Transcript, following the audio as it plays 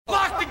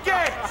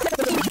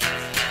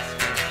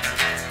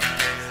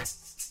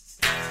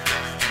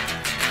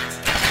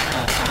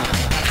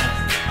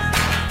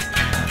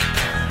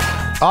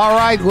All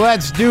right,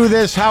 let's do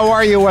this. How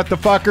are you, what the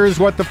fuckers,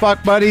 what the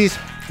fuck buddies,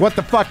 what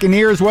the fucking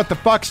ears, what the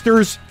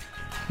fucksters,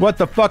 what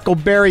the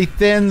fuckleberry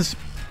thins,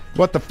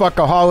 what the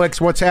fuckaholics,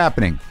 what's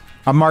happening?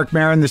 I'm Marc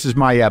Maron. This is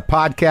my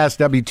podcast,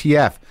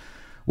 WTF.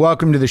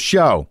 Welcome to the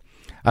show.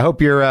 I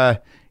hope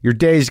your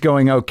day's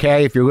going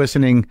okay. If you're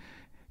listening,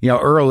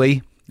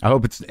 early, I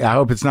hope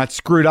it's not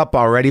screwed up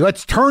already.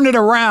 Let's turn it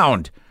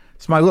around.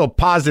 It's my little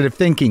positive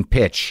thinking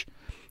pitch.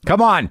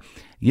 Come on.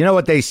 You know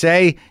what they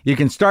say? You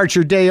can start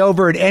your day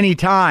over at any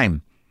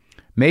time.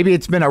 Maybe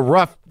it's been a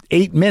rough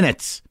 8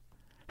 minutes.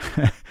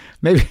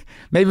 maybe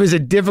it was a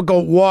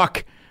difficult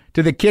walk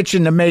to the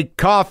kitchen to make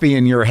coffee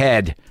in your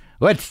head.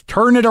 Let's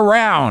turn it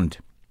around.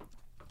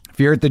 If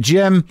you're at the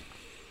gym,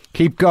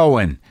 keep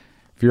going.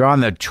 If you're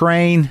on the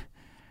train,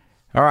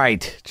 all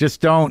right,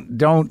 just don't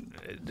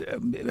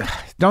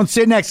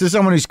sit next to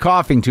someone who's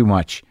coughing too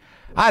much.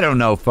 I don't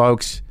know,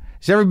 folks.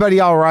 Is everybody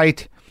all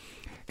right?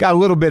 Got a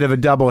little bit of a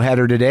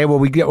doubleheader today. Well,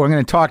 we're going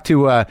to talk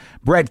to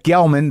Brett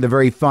Gelman, the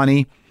very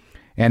funny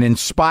and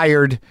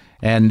inspired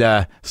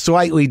and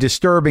slightly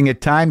disturbing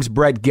at times.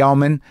 Brett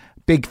Gelman,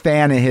 big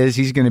fan of his.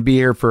 He's going to be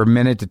here for a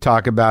minute to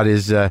talk about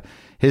his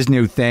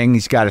new thing.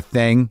 He's got a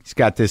thing. He's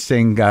got this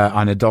thing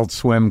on Adult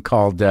Swim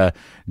called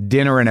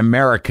Dinner in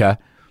America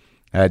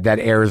that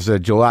airs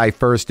July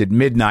 1st at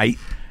midnight.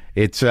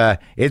 It's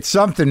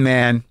something,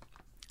 man.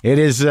 It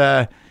is.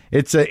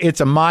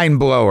 It's a mind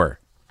blower,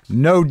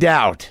 no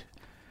doubt.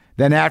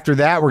 Then after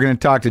that, we're going to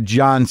talk to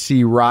John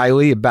C.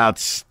 Reilly about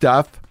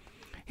stuff.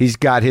 He's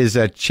got his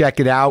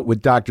Check It Out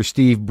with Dr.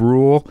 Steve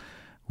Brule,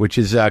 which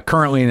is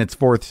currently in its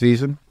 4th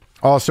season,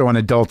 also on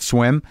Adult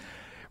Swim.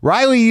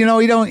 Reilly, he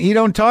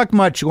don't talk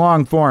much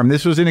long form.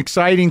 This was an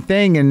exciting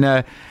thing, and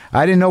I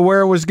didn't know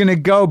where it was going to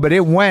go, but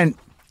it went.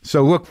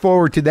 So look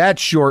forward to that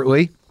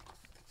shortly.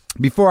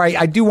 Before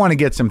I do want to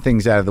get some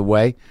things out of the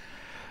way.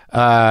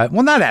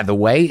 Well, not out of the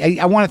way.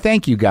 I want to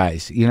thank you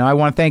guys. I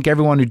want to thank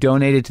everyone who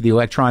donated to the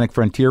Electronic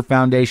Frontier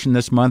Foundation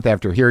this month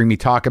after hearing me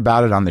talk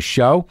about it on the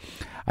show.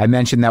 I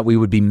mentioned that we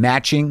would be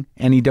matching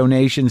any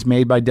donations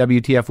made by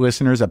WTF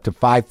listeners up to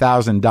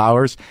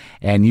 $5,000,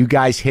 and you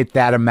guys hit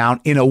that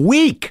amount in a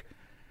week.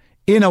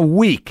 In a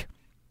week.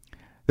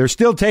 They're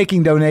still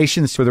taking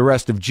donations for the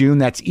rest of June.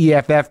 That's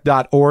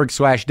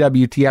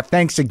EFF.org/WTF.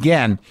 Thanks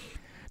again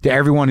to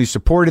everyone who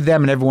supported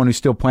them and everyone who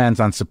still plans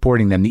on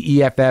supporting them.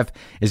 The EFF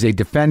is a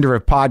defender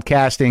of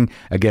podcasting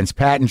against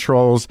patent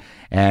trolls,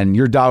 and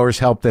your dollars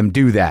help them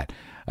do that,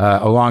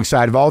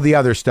 alongside of all the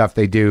other stuff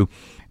they do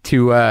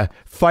to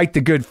fight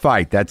the good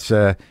fight. That's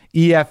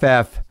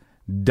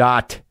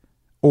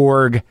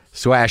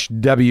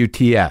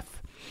EFF.org/WTF.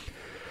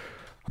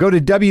 Go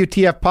to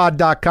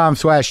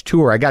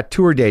WTFpod.com/tour. I got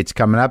tour dates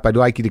coming up. I'd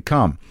like you to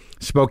come.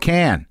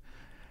 Spokane.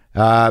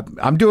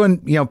 I'm doing,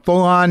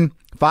 full on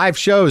 5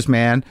 shows,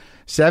 man.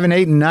 7,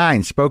 8, and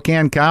 9.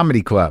 Spokane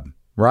Comedy Club,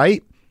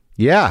 right?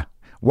 Yeah.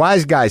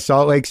 Wise Guys,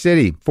 Salt Lake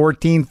City.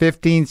 14,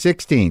 15,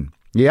 16.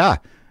 Yeah.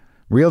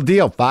 Real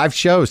deal. 5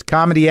 shows.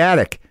 Comedy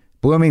Attic,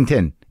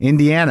 Bloomington,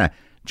 Indiana.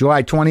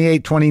 July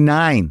 28,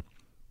 29,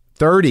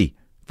 30.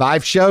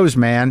 5 shows,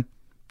 man.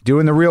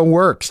 Doing the real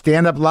work.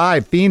 Stand Up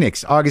Live,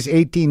 Phoenix, August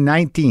 18,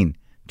 19,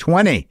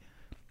 20.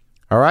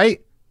 All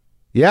right?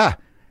 Yeah.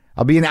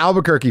 I'll be in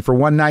Albuquerque for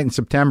one night in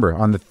September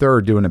on the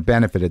 3rd doing a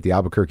benefit at the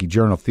Albuquerque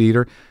Journal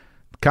Theater.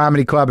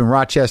 Comedy Club in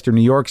Rochester, New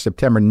York,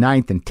 September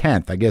 9th and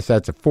 10th. I guess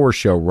that's a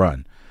 4-show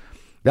run.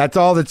 That's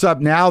all that's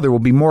up now. There will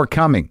be more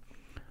coming.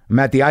 I'm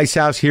at the Ice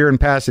House here in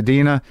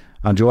Pasadena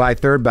on July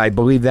 3rd, but I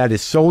believe that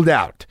is sold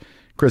out.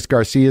 Chris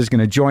Garcia is going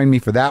to join me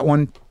for that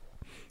one.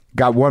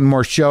 Got one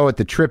more show at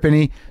the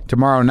Tripany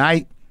tomorrow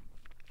night.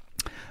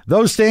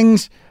 Those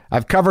things,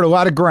 I've covered a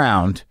lot of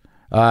ground.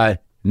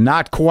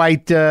 Not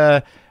quite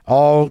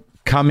all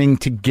coming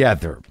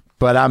together,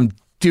 but I'm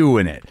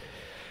doing it.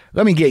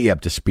 Let me get you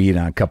up to speed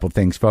on a couple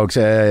things, folks.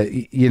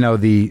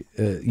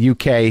 The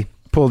UK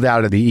pulled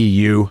out of the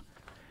EU.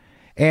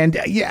 And,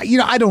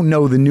 I don't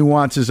know the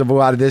nuances of a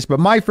lot of this, but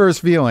my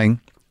first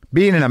feeling,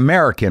 being an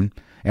American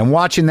and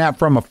watching that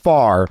from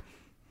afar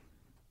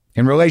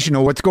in relation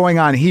to what's going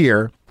on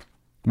here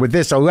with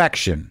this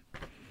election,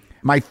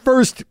 my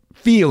first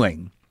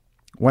feeling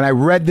when I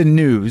read the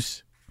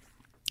news,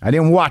 I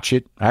didn't watch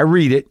it, I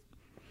read it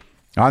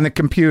on the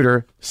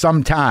computer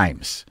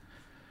sometimes.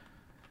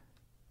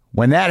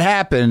 When that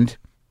happened,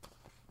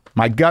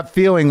 my gut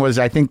feeling was,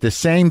 I think, the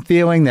same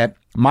feeling that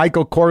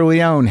Michael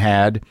Corleone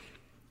had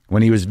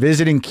when he was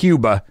visiting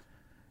Cuba,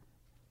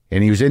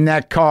 and he was in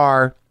that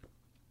car,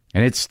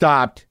 and it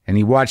stopped, and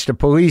he watched a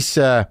police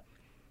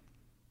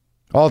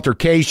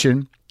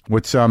altercation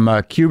with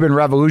some Cuban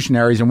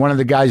revolutionaries, and one of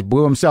the guys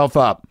blew himself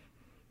up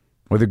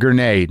with a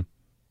grenade.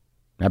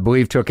 I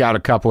believe took out a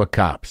couple of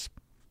cops.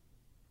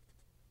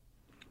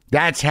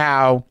 That's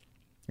how,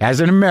 as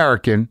an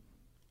American,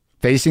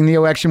 facing the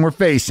election we're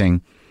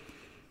facing,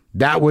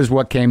 that was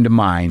what came to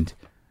mind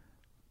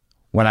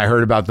when I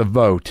heard about the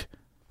vote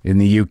in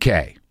the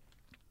UK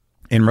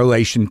in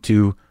relation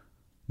to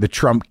the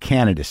Trump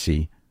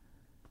candidacy.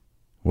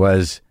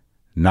 Was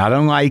not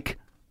unlike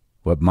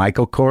what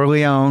Michael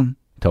Corleone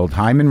told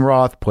Hyman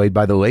Roth, played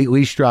by the late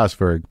Lee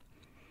Strasberg,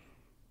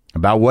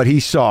 about what he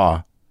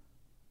saw.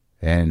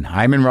 And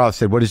Hyman Roth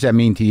said, "What does that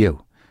mean to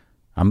you?"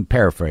 I'm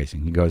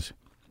paraphrasing. He goes,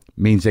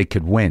 "Means they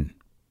could win.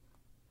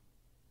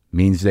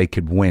 Means they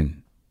could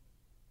win."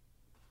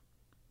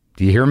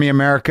 Do you hear me,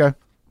 America?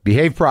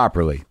 Behave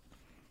properly.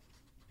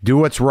 Do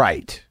what's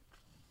right.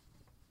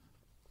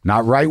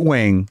 Not right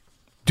wing.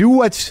 Do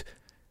what's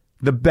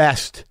the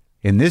best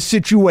in this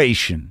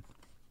situation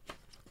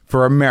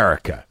for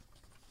America.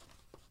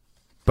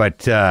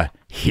 But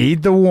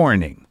heed the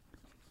warning.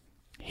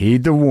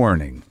 Heed the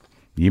warning.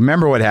 You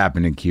remember what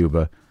happened in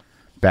Cuba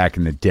back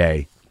in the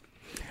day.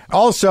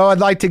 Also, I'd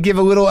like to give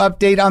a little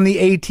update on the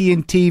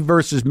AT&T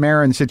versus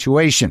Marin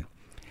situation.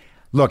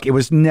 Look, it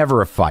was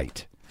never a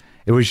fight.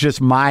 It was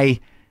just my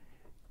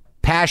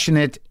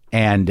passionate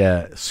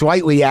and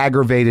slightly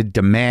aggravated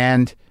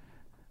demand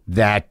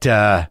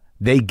that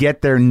they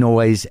get their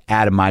noise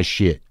out of my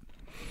shit.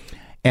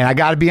 And I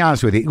got to be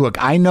honest with you.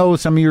 Look, I know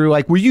some of you are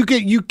like, well, you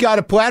got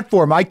a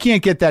platform. I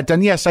can't get that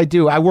done. Yes, I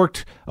do. I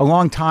worked a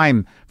long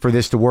time for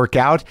this to work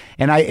out,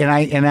 and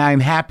I'm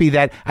happy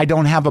that I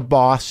don't have a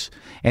boss,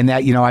 and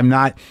that I'm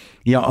not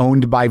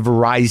owned by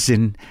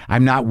Verizon.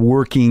 I'm not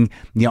working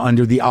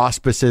under the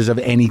auspices of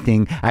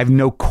anything. I have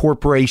no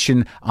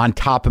corporation on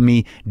top of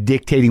me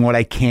dictating what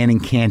I can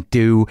and can't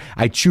do.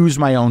 I choose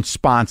my own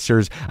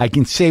sponsors. I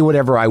can say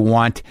whatever I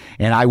want,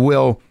 and I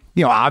will.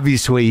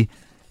 Obviously.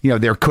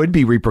 There could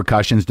be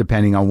repercussions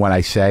depending on what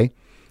I say.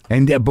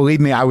 And believe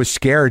me, I was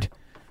scared.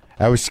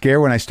 I was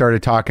scared when I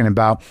started talking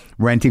about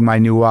renting my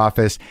new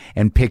office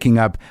and picking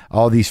up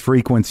all these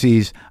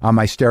frequencies on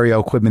my stereo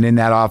equipment in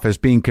that office,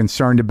 being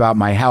concerned about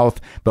my health,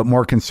 but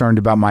more concerned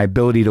about my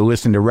ability to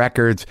listen to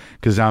records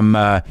because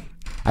I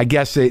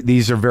guess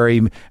these are very,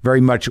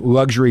 very much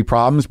luxury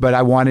problems, but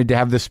I wanted to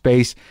have the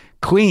space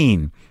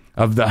clean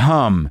of the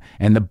hum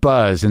and the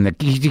buzz and the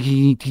and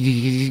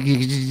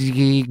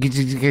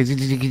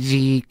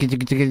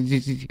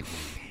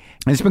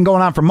it's been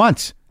going on for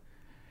months.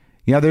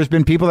 There's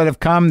been people that have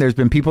come, there's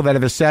been people that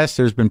have assessed,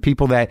 there's been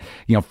people that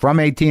from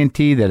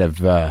AT&T that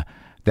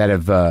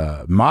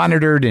have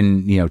monitored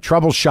and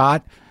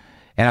troubleshot,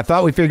 and I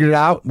thought we figured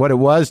out what it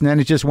was, and then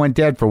it just went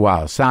dead for a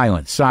while.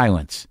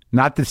 Silence,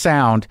 not the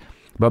sound,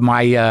 but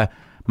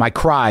my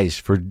cries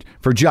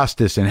for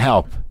justice and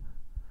help.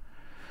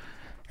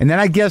 And then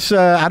I guess,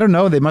 I don't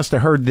know, they must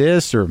have heard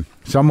this or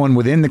someone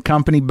within the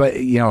company, but,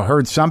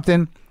 heard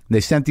something. They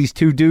sent these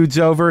two dudes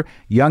over,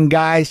 young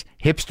guys,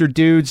 hipster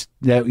dudes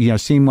that,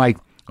 seemed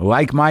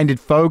like-minded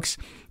folks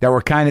that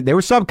were they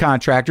were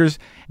subcontractors.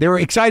 They were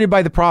excited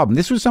by the problem.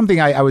 This was something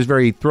I was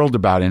very thrilled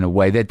about in a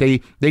way, that they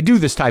do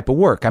this type of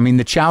work. I mean,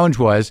 the challenge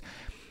was,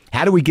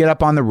 how do we get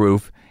up on the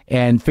roof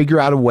and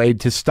figure out a way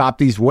to stop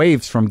these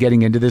waves from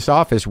getting into this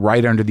office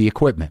right under the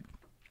equipment?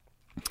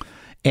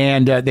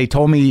 And they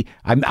told me,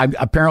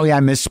 apparently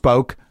I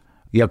misspoke,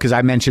 because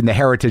I mentioned the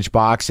heritage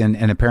box,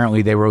 and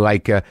apparently they were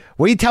like, what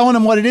are you telling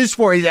them what it is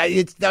for?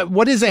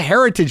 What is a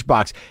heritage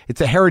box?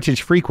 It's a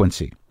heritage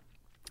frequency.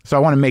 So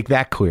I want to make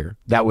that clear.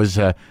 That was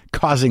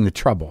causing the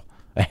trouble.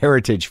 A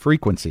heritage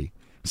frequency,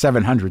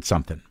 700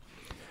 something.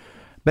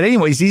 But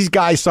anyways, these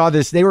guys saw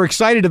this. They were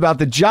excited about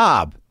the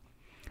job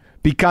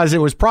because it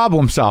was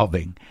problem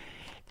solving.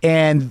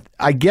 And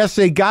I guess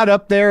they got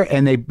up there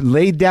and they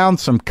laid down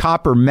some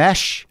copper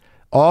mesh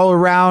all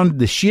around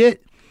the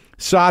shit,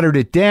 soldered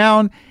it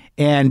down,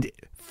 and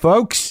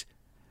folks,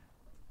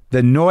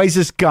 the noise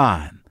is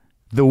gone.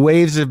 The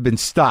waves have been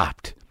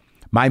stopped.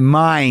 My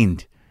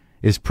mind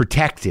is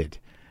protected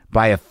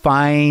by a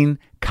fine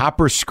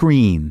copper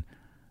screen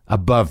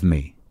above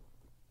me.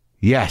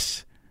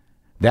 Yes,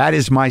 that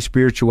is my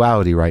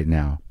spirituality right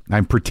now.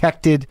 I'm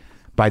protected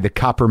by the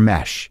copper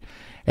mesh.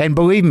 And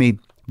believe me,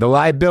 the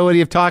liability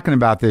of talking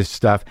about this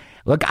stuff.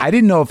 Look, I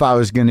didn't know if I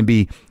was going to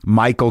be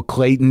Michael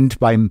Claytoned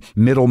by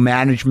middle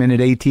management at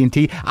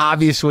AT&T.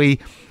 Obviously,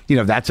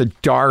 that's a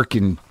dark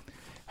and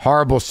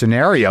horrible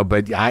scenario,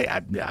 but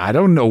I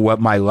don't know what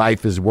my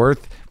life is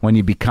worth when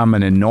you become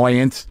an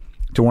annoyance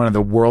to one of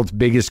the world's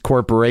biggest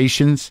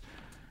corporations.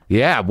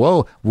 Yeah,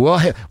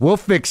 we'll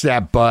fix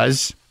that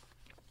buzz.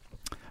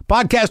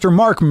 Podcaster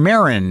Marc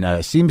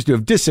Maron seems to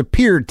have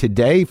disappeared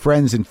today.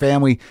 Friends and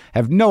family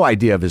have no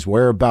idea of his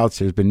whereabouts.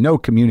 There's been no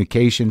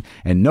communication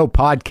and no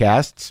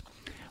podcasts.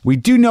 We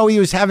do know he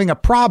was having a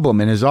problem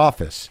in his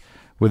office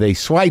with a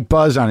slight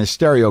buzz on his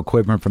stereo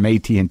equipment from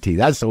AT&T.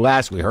 That's the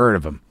last we heard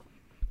of him.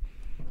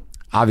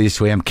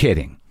 Obviously, I'm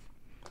kidding.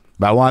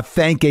 But I want to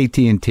thank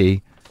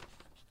AT&T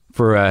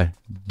for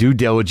due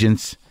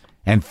diligence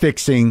and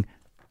fixing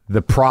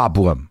the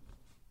problem.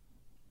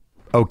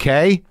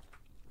 Okay?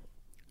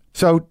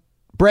 So,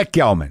 Brett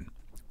Gelman.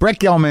 Brett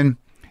Gelman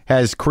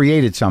has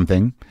created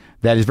something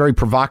that is very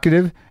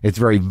provocative. It's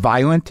very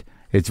violent.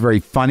 It's very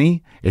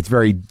funny. It's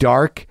very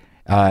dark.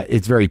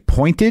 It's very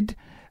pointed.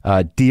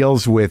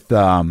 Deals with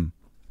the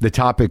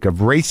topic of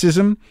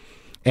racism.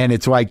 And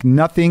it's like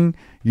nothing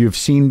you've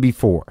seen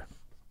before.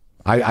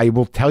 I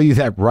will tell you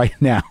that right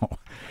now.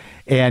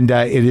 And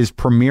it is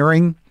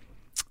premiering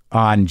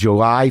on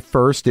July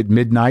 1st at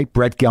midnight,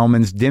 Brett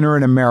Gelman's Dinner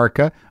in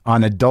America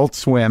on Adult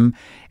Swim.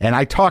 And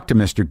I talked to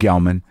Mr.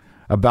 Gelman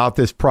about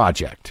this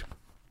project.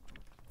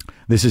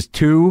 This is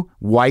two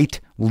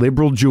white,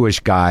 liberal Jewish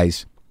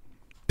guys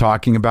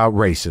talking about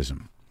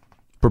racism.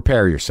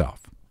 Prepare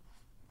yourself,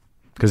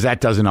 because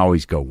that doesn't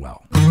always go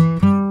well.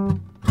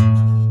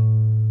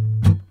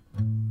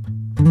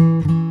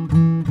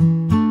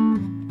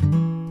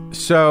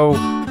 So,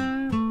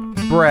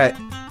 Brett.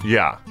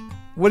 Yeah.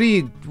 What are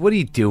you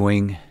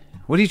doing?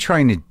 What are you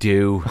trying to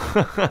do?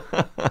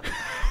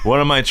 What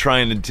am I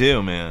trying to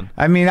do, man?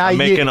 I mean, I'm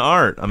making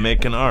art.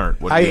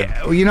 What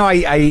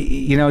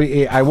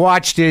I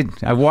watched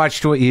it. I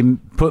watched what you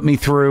put me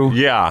through.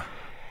 Yeah.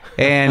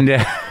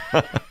 And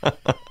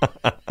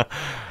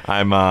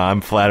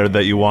I'm flattered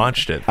that you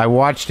watched it. I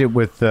watched it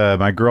with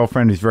my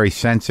girlfriend, who's very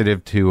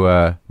sensitive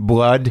to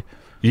blood.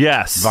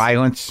 Yes.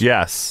 Violence.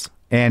 Yes.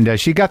 And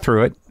she got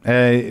through it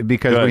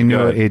because we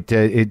knew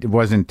it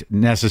wasn't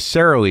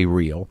necessarily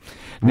real.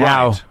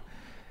 Now, right.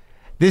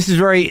 This is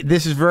very.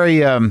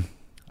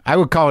 I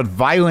would call it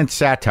violent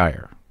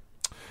satire.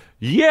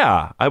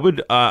 Yeah, I would.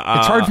 It's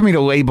hard for me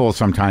to label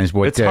sometimes.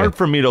 It's hard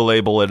for me to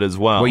label it as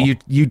well. What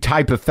you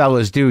type of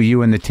fellas do,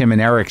 you and the Tim and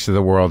Erics of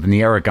the world, and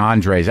the Eric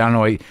Andres. I don't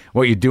know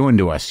what you're doing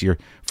to us. You're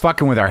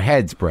fucking with our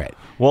heads, Brett.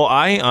 Well,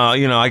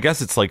 I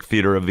guess it's like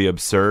theater of the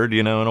absurd,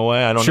 in a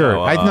way. I don't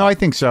know. I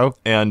think so.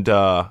 And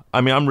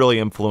I'm really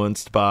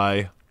influenced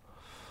by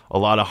a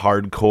lot of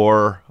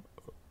hardcore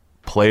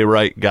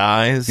playwright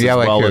guys as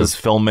well as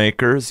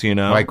filmmakers.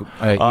 I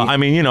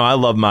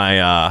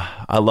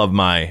love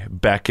my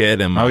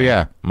Beckett and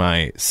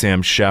my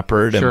Sam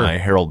Shepard and my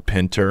Harold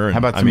Pinter. How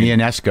about some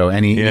Ionesco?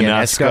 Any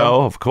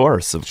Ionesco? Of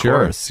course.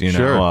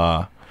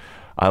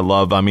 I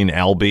love.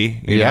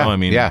 Albee.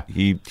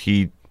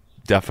 He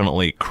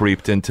definitely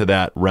creeped into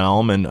that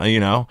realm, and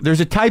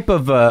there's a type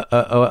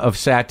of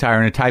satire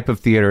and a type of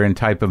theater and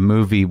type of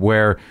movie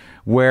where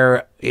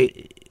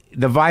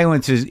the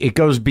violence it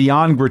goes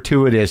beyond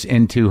gratuitous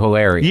into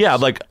hilarious. Yeah,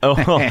 like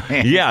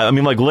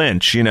like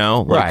Lynch.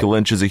 Like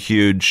Lynch is a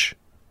huge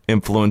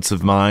influence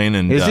of mine,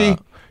 and is he?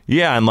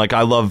 Yeah, and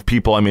I love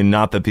people.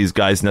 Not that these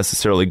guys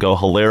necessarily go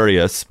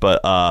hilarious,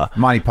 but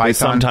Monty Python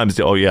sometimes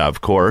do. Oh yeah, of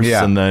course.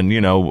 Yeah. And then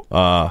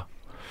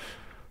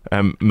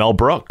and Mel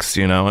Brooks,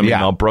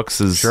 Mel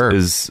Brooks is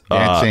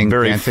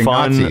very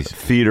fun Nazis.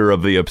 Theater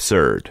of the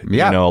absurd,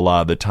 a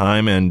lot of the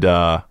time.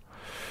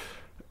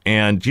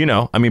 And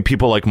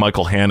people like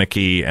Michael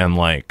Haneke and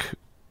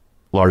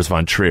Lars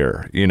von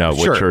Trier,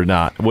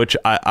 which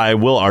I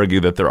will argue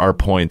that there are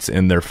points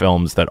in their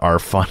films that are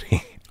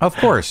funny. Of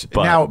course.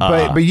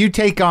 But you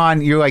take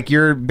on,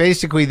 you're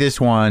basically, this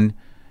one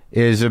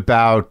is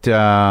about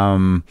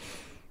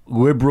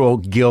liberal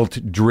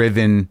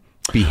guilt-driven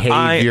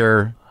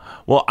behavior.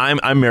 Well,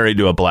 I'm married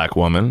to a black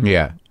woman.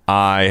 Yeah.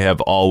 I have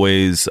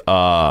always...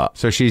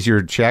 so she's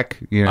your check?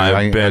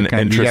 I've been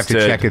interested... You have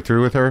to check it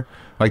through with her?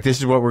 This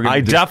is what we're going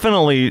to do? I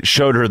definitely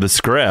showed her the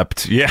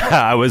script. Yeah,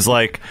 I was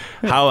like,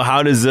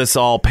 how does this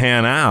all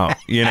pan out?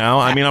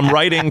 I'm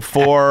writing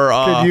for...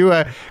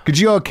 Could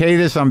you okay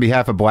this on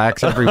behalf of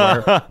blacks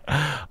everywhere?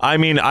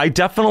 I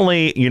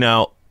definitely,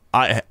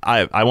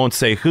 I won't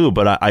say who,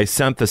 but I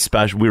sent the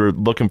special... We were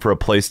looking for a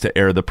place to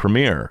air the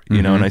premiere,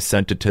 and I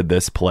sent it to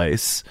this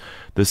place,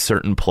 this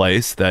certain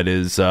place that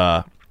is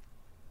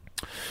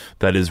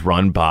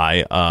run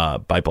by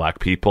black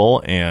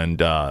people,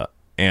 and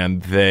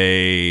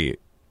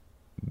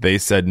they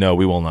said, no,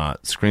 we will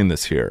not screen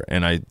this here.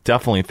 And I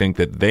definitely think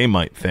that they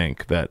might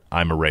think that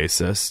I'm a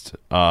racist.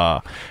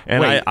 Why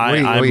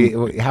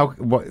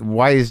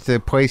does the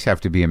place have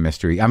to be a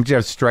mystery? I'm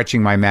just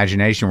stretching my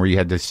imagination where you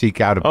had to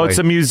seek out a place. Oh, it's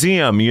a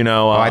museum,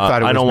 I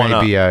thought it was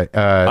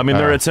maybe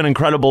it's an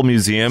incredible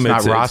museum.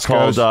 It's not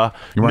Roscoe's?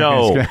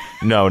 No.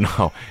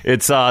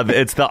 It's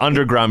the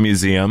Underground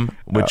Museum,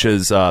 which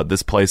is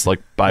this place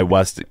by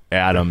West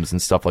Adams and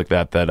stuff like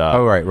that.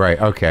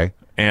 Right. Okay.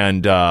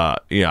 And I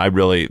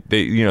really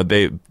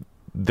the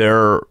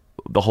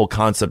whole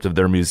concept of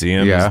their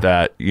museum is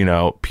that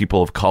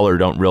people of color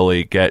don't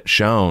really get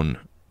shown,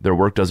 their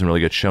work doesn't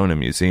really get shown in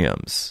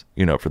museums.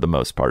 For the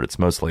most part, it's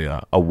mostly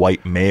a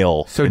white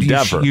male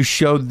endeavor. You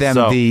showed them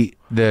the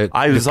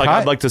I was the like, cut?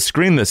 I'd like to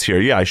screen this here.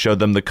 Yeah, I showed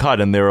them the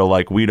cut, and they were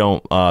like, we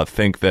don't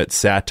think that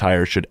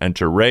satire should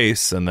enter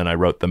race. And then I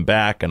wrote them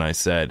back, and I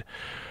said,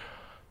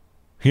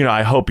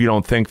 I hope you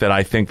don't think that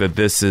I think that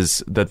this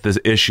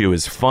issue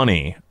is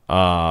funny.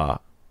 And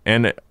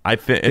I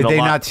think did they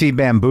not see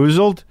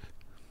Bamboozled?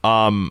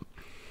 I'm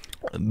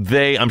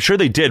sure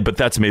they did, but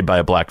that's made by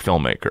a black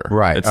filmmaker.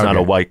 Right. It's not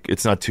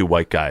it's not two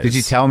white guys. Did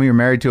you tell him you're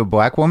married to a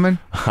black woman?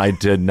 I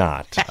did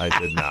not.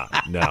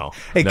 No.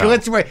 Hey, no.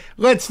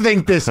 let's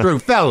think this through,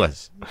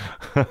 fellas.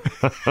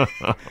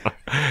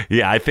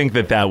 Yeah, I think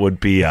that would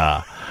be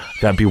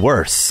that'd be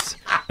worse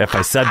if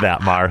I said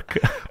that, Mark.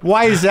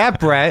 Why is that,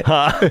 Brett?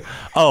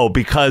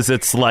 Because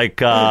it's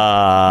like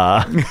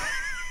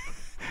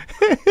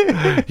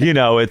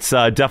it's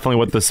definitely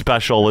what the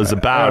special is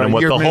about and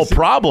what the whole missing-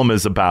 problem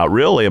is about,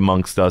 really,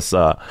 amongst us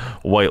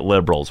white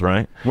liberals,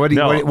 right?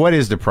 What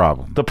is the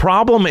problem? The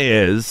problem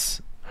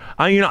is,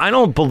 I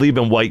don't believe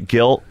in white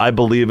guilt. I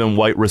believe in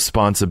white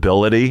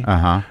responsibility.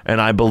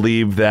 And I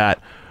believe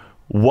that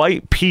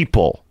white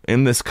people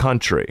in this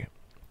country,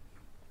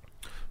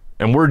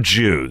 and we're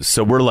Jews,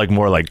 so we're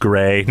more like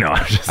gray. No,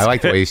 I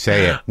like the way you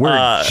say it.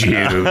 We're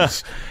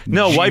Jews.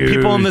 No, white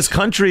people in this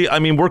country,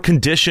 we're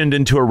conditioned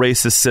into a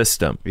racist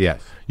system.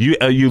 Yes.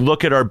 You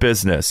look at our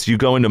business. You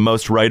go into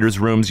most writers'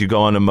 rooms. You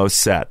go onto most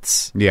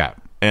sets. Yeah.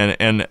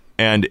 And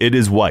it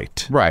is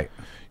white. Right.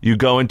 You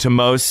go into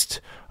most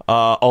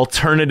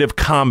alternative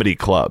comedy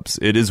clubs.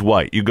 It is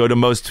white. You go to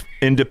most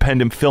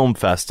independent film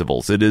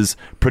festivals. It is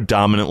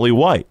predominantly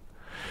white.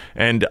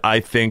 And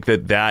I think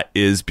that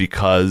is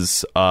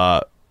because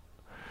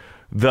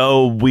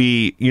though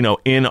we,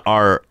 in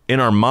our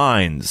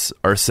minds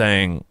are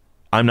saying,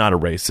 I'm not a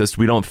racist.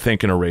 We don't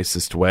think in a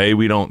racist way.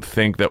 We don't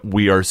think that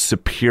we are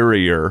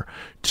superior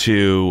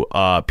to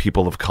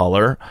people of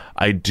color.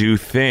 I do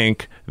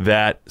think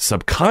that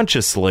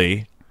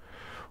subconsciously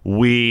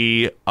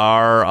we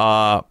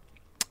are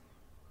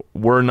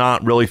we're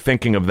not really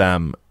thinking of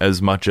them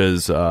as much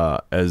as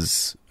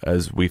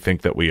we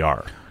think that we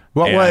are.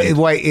 Well,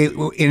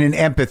 in an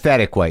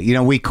empathetic way.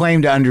 We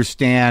claim to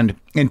understand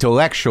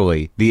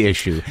intellectually the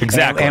issue.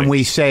 Exactly. And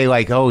we say,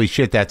 holy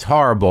shit, that's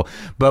horrible.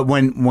 But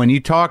when you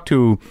talk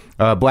to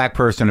a black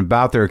person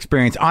about their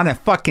experience on a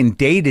fucking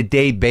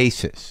day-to-day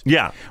basis,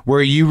 yeah,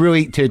 where you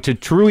really, to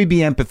truly be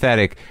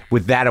empathetic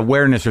with that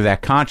awareness or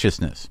that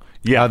consciousness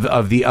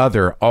of the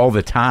other all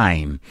the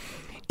time,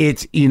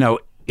 it's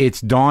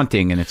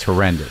daunting and it's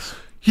horrendous.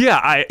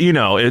 Yeah,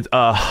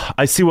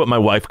 I see what my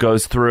wife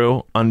goes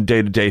through on a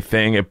day-to-day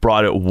thing. It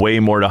brought it way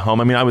more to home.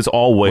 I was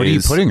always... What are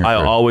you putting her I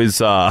through? Always...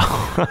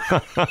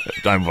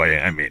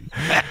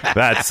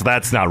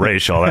 that's not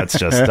racial. That's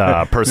just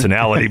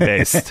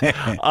personality-based.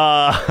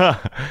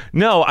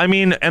 No,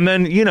 and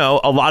then,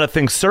 a lot of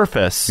things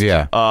surface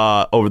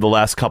over the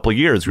last couple of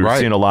years. We've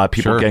seen a lot of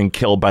people getting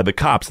killed by the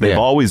cops. They've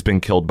always been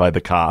killed by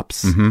the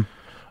cops.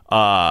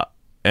 Mm-hmm.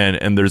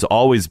 And there's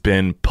always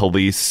been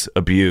police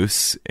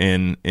abuse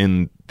in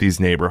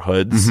these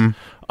neighborhoods.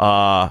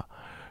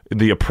 Mm-hmm.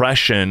 The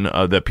oppression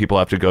that people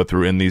have to go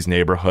through in these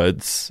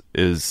neighborhoods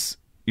is,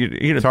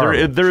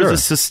 there is a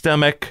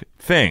systemic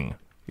thing,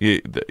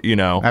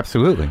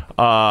 Absolutely.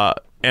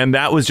 And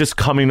that was just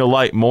coming to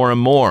light more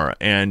and more.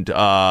 And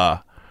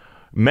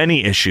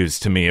many issues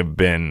to me have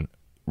been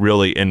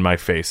really in my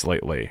face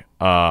lately.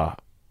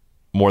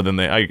 More than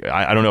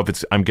I don't know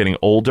if I'm getting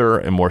older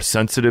and more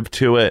sensitive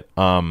to it.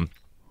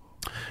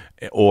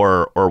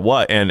 Or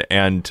what,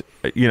 and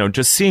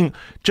just seeing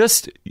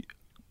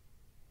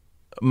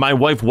my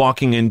wife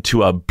walking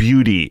into a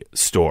beauty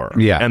store,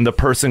 and the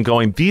person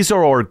going, "These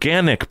are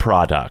organic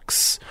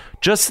products,"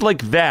 just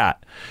like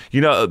that.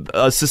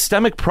 A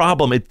systemic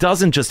problem. It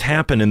doesn't just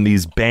happen in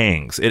these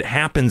bangs. It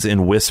happens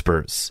in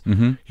whispers.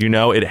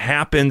 Mm-hmm. It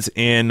happens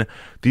in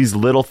these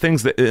little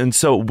things and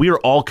so we're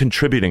all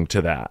contributing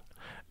to that.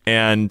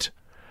 And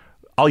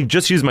I'll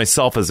just use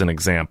myself as an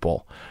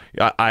example.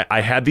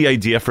 I had the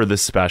idea for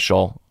this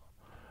special.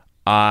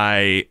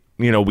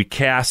 We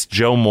cast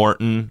Joe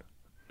Morton,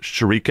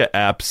 Sharika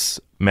Epps,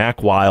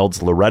 Mac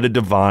Wilds, Loretta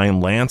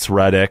Devine, Lance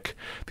Reddick.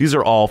 These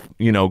are all,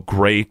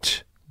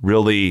 great,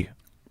 really,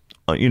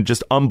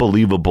 just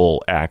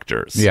unbelievable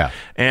actors. Yeah.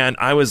 And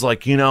I was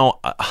like,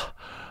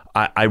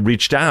 I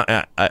reached out.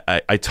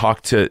 I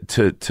talked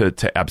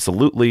to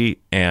Absolutely,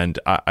 and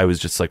I was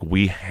just like,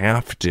 we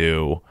have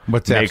to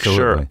make Absolutely?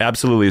 Sure.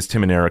 Absolutely is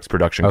Tim and Eric's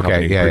production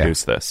company who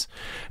produced this.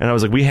 And I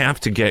was like, we have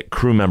to get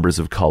crew members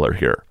of color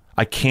here.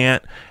 I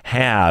can't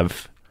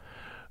have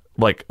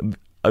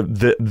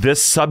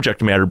this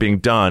subject matter being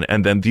done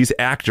and then these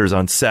actors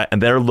on set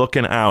and they're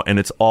looking out and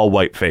it's all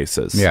white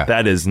faces. Yeah.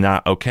 That is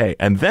not okay.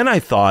 And then I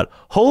thought,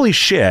 holy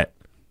shit,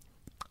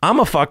 I'm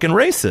a fucking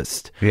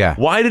racist. Yeah.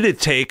 Why did it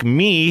take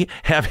me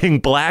having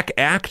black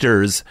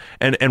actors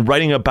and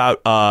writing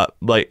about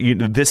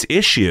this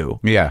issue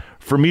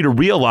for me to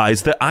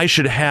realize that I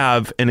should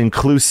have an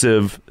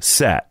inclusive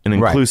set, an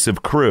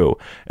inclusive crew,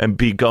 and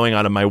be going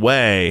out of my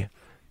way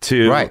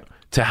to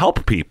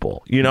help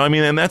people?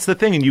 And that's the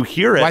thing. And you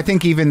hear it. Well, I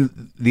think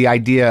even the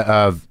idea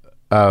of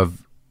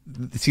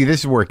see, this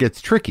is where it gets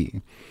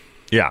tricky.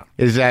 Yeah.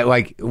 Is that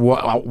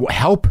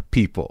help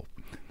people?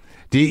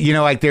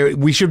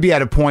 We should be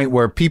at a point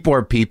where people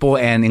are people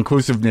and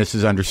inclusiveness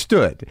is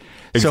understood.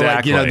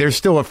 Exactly. So, there's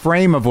still a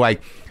frame of I'm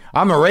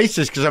a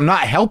racist because I'm not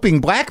helping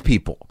black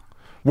people.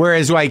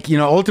 Whereas,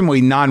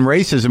 ultimately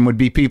non-racism would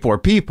be people are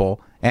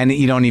people and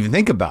you don't even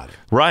think about it.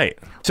 Right.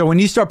 So when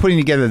you start putting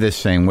together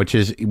this thing, which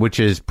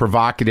is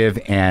provocative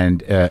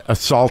and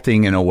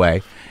assaulting in a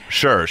way.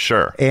 Sure.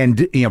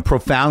 And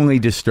profoundly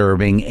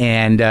disturbing,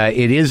 and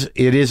it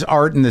is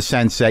art in the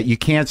sense that you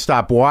can't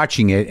stop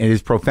watching it. It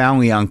is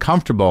profoundly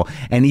uncomfortable,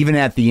 and even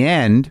at the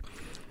end,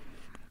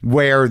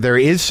 where there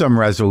is some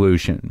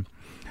resolution,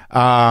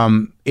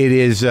 it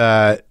is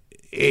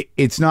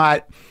it's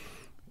not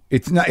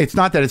it's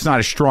not that it's not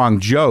a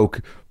strong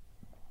joke,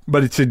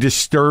 but it's a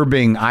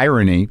disturbing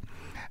irony,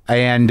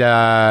 and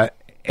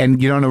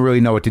you don't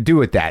really know what to do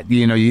with that.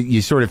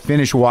 You sort of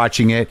finish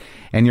watching it,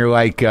 and you're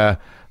like,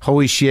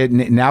 holy shit!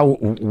 Now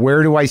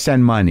where do I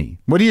send money?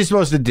 What are you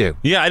supposed to do?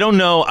 Yeah, I don't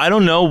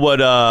know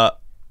what are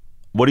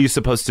you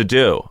supposed to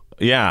do?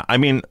 Yeah, I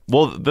mean,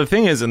 well, the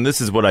thing is, and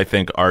this is what I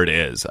think art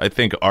is. I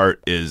think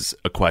art is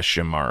a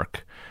question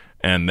mark,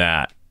 and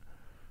that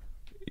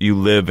you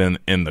live in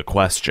the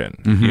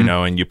question,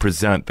 and you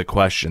present the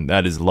question.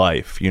 That is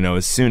life.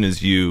 As soon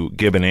as you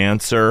give an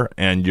answer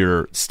and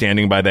you're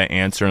standing by that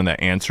answer and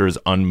that answer is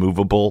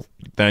unmovable,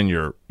 then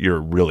you're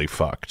really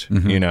fucked,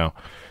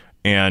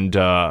 And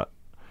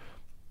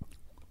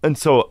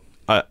so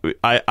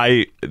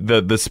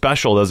the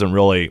special doesn't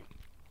really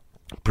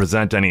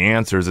present any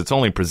answers. It's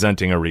only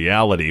presenting a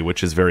reality,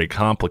 which is very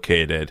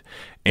complicated.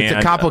 It's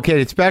a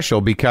complicated special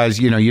because,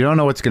 you don't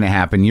know what's going to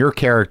happen. Your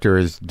character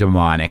is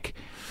demonic.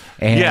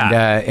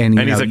 And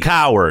he's a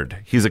coward.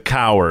 He's a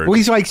coward. Well,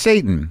 he's like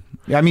Satan.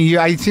 I mean,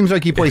 it seems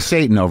like you play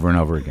Satan over and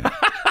over again.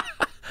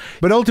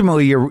 But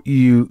ultimately,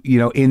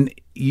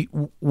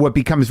 what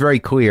becomes very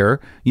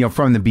clear,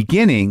 from the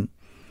beginning,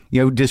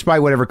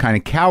 despite whatever kind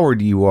of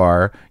coward you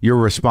are, you're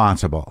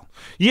responsible.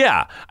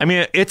 Yeah, I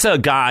mean, it's a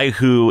guy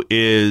who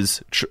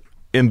is,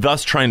 and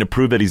thus trying to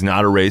prove that he's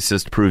not a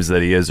racist, proves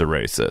that he is a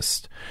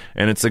racist.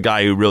 And it's a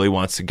guy who really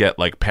wants to get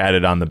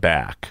patted on the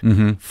back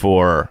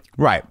for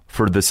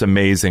this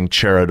amazing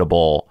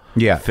charitable,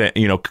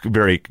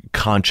 very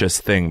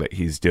conscious thing that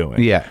he's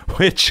doing. Yeah,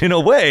 which in a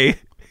way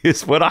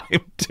is what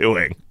I'm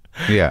doing.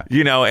 Yeah,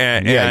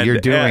 and you're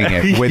doing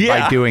it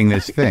by doing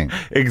this thing.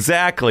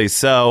 Exactly.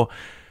 So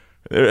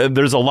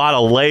there's a lot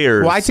of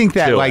layers. Well, I think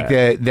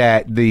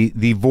that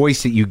the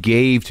voice that you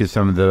gave to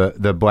some of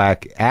the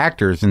black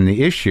actors in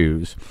the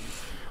issues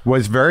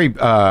was very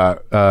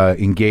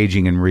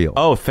engaging and real.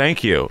 Oh,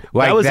 thank you.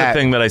 That was the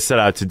thing that I set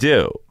out to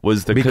do.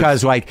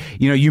 Because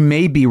you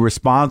may be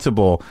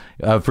responsible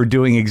for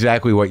doing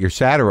exactly what you're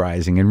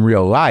satirizing in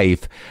real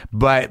life,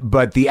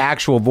 but the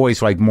actual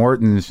voice, like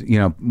Morton's,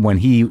 when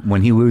he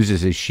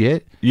loses his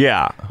shit,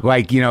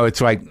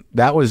 it's like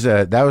that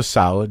was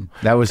solid.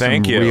 That was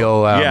some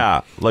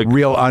real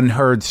real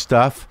unheard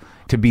stuff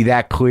to be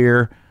that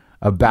clear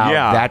about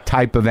that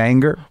type of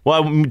anger.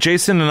 Well,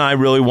 Jason and I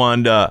really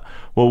wanted to.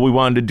 We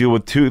wanted to do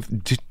with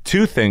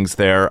two things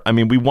there. I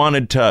mean, we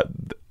wanted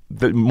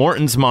the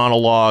Morton's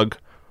monologue,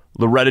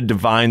 Loretta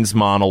Devine's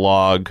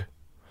monologue,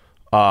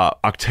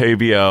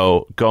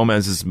 Octavio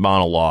Gomez's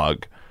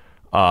monologue,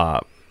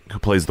 who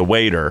plays the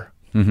waiter.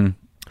 Mm-hmm.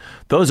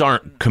 Those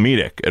aren't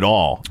comedic at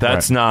all.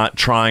 That's not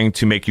trying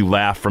to make you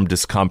laugh from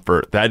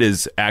discomfort. That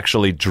is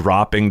actually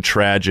dropping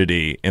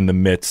tragedy in the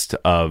midst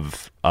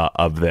of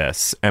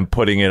this and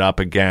putting it up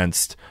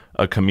against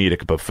a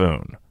comedic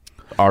buffoon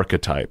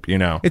archetype.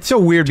 It's so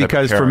weird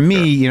because for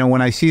me,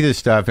 when I see this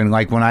stuff and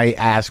when I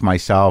ask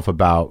myself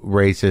about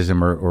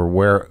racism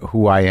or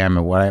who I am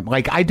and what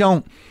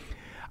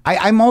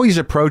I'm always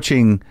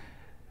approaching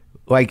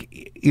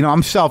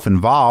I'm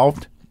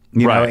self-involved.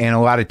 And a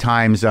lot of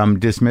times I'm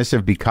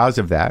dismissive because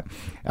of that.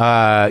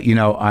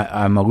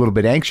 I'm a little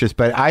bit anxious,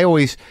 but I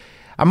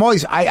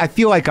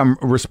feel like I'm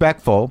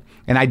respectful,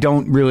 and I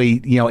don't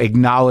really,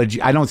 acknowledge.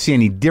 I don't see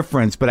any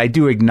difference, but I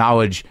do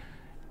acknowledge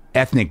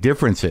ethnic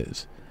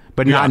differences,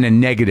 but not in a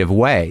negative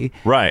way,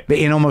 right? But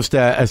in almost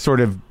a sort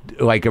of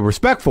like a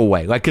respectful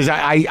way, because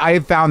I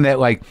have found that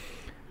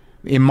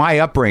in my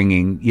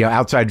upbringing,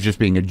 outside of just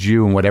being a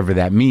Jew and whatever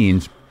that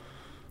means.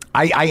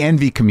 I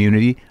envy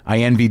community. I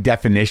envy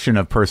definition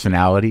of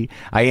personality.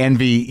 I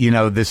envy,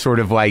 this sort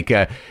of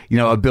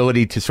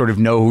ability to sort of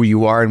know who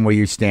you are and where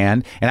you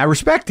stand. And I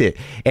respect it.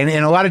 And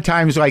a lot of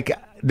times,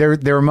 there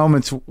are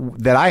moments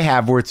that I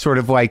have where it's sort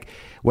of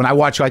when I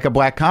watch a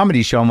black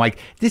comedy show, I'm like,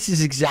 this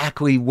is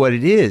exactly what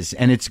it is.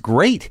 And it's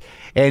great.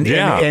 And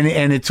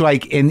it's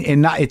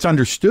it's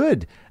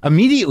understood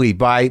immediately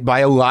by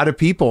a lot of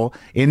people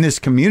in this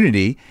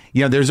community.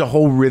 There's a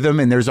whole rhythm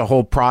and there's a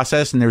whole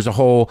process and there's a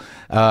whole,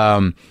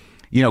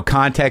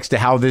 context to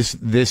how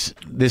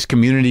this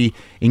community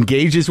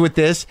engages with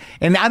this.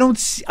 And I don't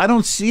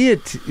see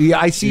it.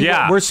 I see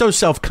we're so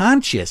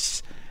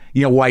self-conscious,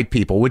 white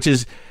people, which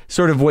is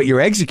sort of what you're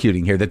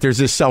executing here, that there's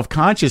this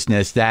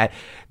self-consciousness that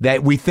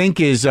we think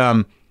is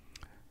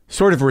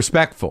sort of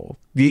respectful.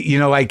 I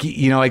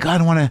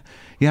don't want to.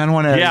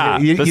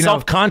 The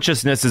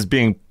self-consciousness is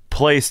being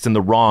placed in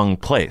the wrong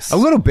place. A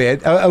little bit,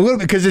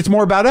 because it's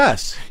more about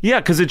us. Yeah,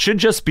 because it should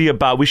just be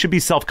about, we should be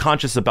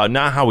self-conscious about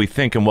not how we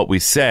think and what we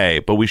say,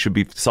 but we should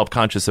be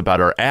self-conscious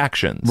about our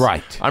actions.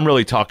 Right. I'm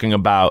really talking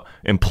about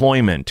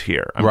employment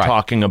here. I'm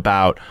talking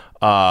about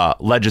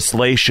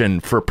legislation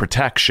for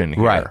protection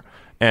here. Right.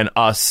 And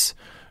us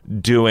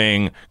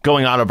going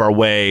out of our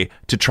way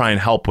to try and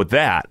help with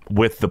that,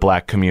 with the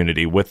black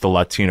community, with the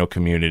Latino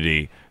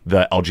community,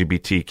 the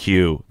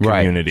LGBTQ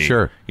community,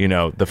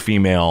 the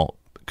female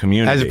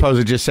community. As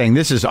opposed to just saying,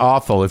 this is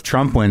awful. If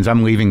Trump wins,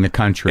 I'm leaving the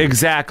country.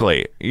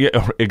 Exactly.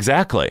 Yeah,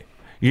 exactly.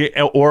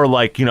 Yeah, or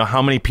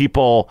how many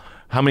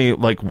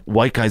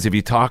white guys have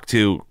you talked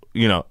to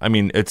I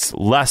mean, it's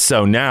less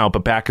so now,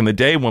 but back in the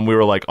day when we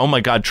were like, oh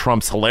my God,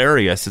 Trump's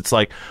hilarious. It's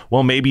like,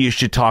 well, maybe you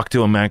should talk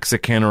to a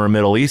Mexican or a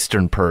Middle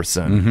Eastern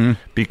person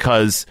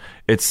because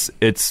it's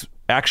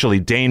actually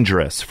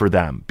dangerous for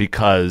them,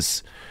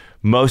 because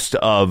most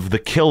of the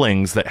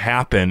killings that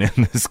happen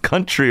in this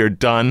country are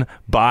done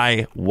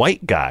by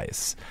white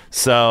guys.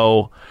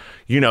 So,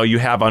 you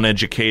have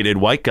uneducated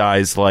white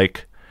guys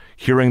like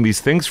hearing these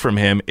things from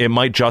him. It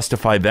might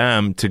justify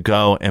them to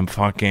go and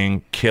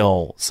fucking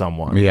kill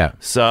someone. Yeah.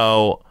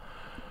 So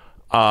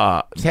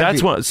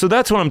that's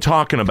what I'm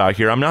talking about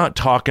here. I'm not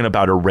talking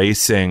about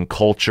erasing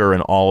culture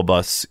and all of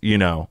us,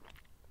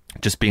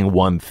 just being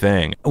one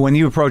thing. When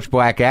you approach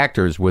black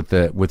actors with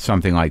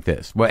something like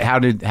this, how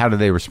did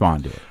they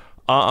respond to it?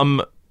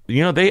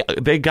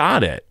 They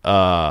got it.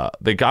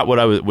 They got what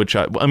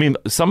I mean,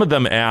 some of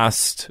them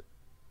asked,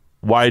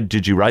 why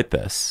did you write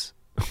this?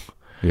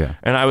 Yeah.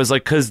 And I was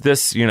like, because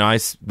this,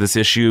 this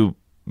issue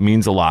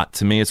means a lot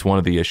to me. It's one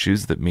of the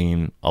issues that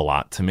mean a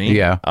lot to me.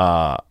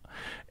 Yeah.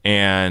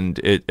 And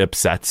it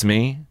upsets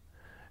me.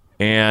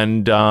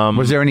 And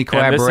was there any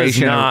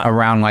collaboration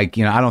around I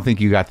don't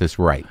think you got this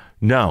right?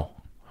 No.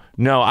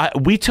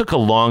 We took a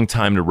long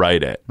time to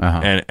write it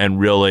and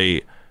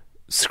really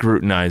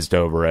scrutinized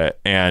over it,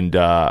 and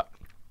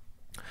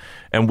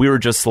we were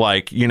just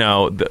like,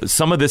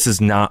 some of this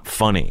is not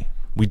funny.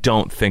 We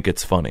don't think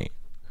it's funny,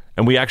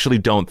 and we actually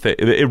don't think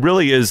it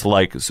really is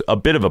like a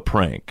bit of a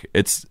prank.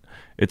 It's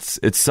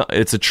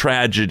a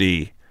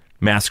tragedy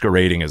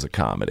masquerading as a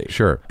comedy.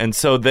 Sure. And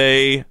so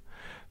they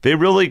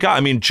really got.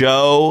 I mean,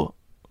 Joe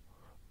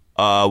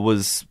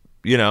was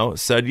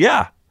said,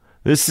 yeah,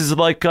 this is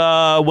like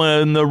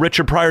when the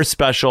Richard Pryor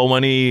special,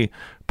 when he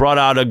brought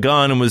out a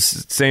gun and was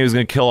saying he was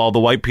going to kill all the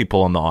white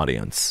people in the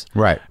audience.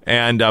 Right.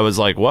 And I was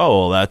like,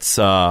 whoa, that's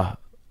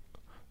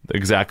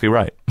exactly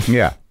right.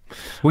 Yeah.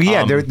 Well,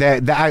 yeah,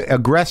 the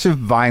aggressive,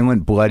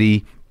 violent, blood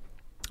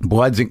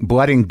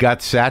and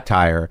guts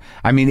satire.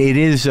 I mean, it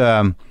is,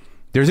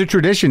 there's a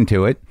tradition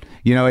to it.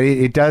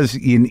 It does,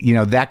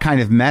 that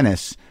kind of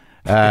menace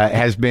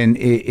has been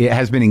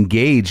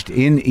engaged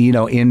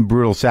in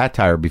brutal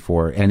satire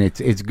before, and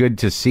it's good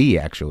to see,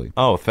 actually.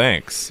 Oh,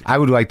 thanks. I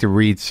would like to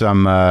read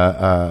some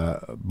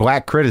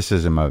black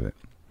criticism of it.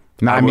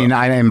 No,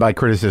 and by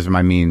criticism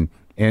I mean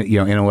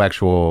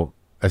intellectual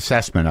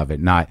assessment of it,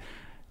 not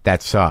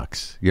that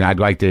sucks. I'd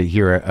like to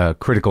hear a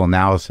critical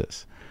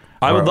analysis.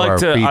 I would like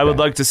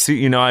to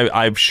see.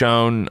 I've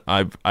shown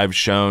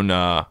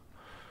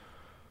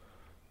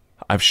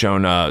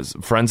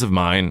friends of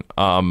mine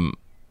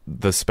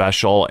the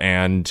special,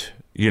 and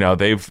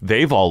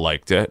they've all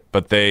liked it,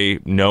 but they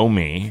know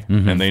me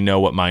and they know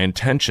what my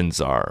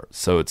intentions are.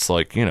 So it's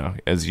like,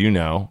 as you're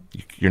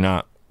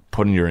not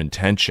putting your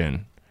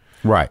intention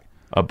right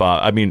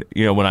about. I mean,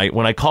 when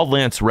I called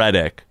Lance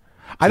Reddick,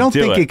 I don't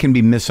think it can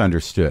be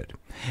misunderstood.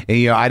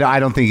 And, I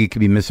don't think it can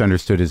be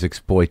misunderstood as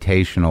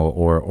exploitational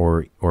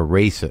or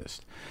racist.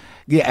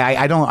 Yeah,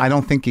 I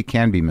don't think it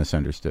can be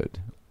misunderstood.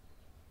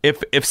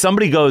 If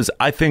somebody goes,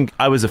 I think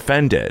I was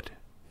offended,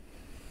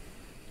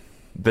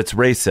 that's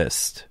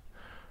racist,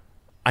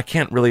 I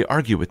can't really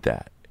argue with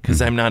that,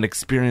 because I'm not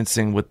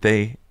experiencing what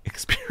they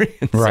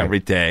experience every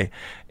day.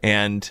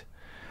 And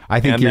I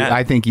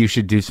think you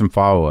should do some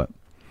follow-up.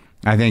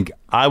 I think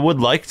I would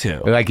like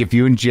to. Like, if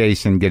you and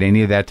Jason get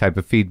any of that type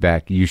of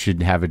feedback, you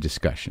should have a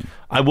discussion.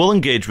 I will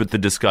engage with the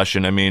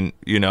discussion. I mean,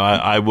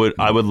 I would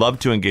love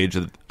to engage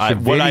with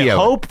what I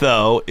hope,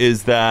 though,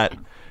 is that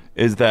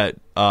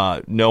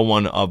no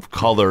one of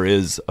color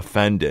is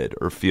offended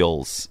or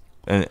feels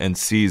and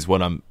sees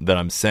what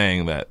I'm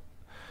saying, that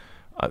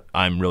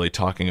I'm really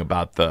talking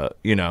about the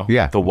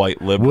the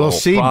white liberal. We'll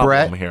see, problem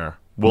Brett. Here.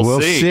 We'll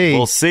see.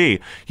 We'll see.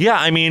 Yeah,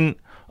 I mean,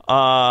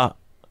 and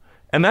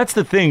that's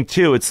the thing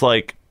too. It's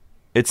like,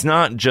 it's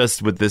not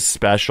just with this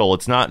special.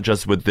 It's not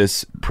just with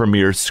this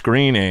premiere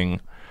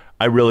screening.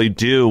 I really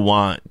do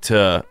want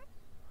to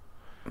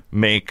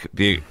make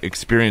the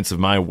experience of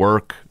my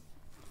work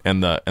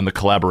and the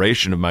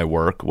collaboration of my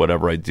work,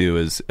 whatever I do,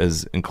 as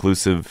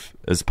inclusive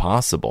as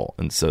possible.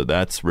 And so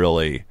that's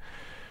really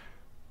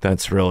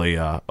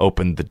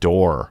opened the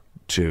door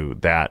to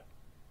that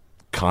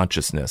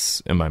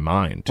consciousness in my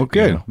mind. Well,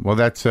 good. Well,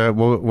 that's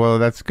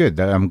that's good.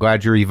 I'm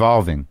glad you're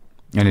evolving,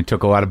 and it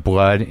took a lot of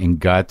blood and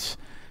guts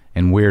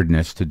and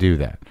weirdness to do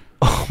that.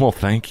 Oh, well,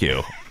 thank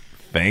you.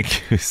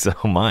 Thank you so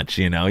much.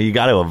 You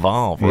got to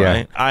evolve,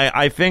 right? Yeah.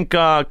 I think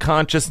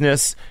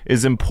consciousness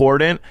is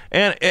important,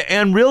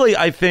 and really,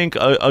 I think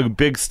a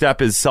big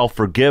step is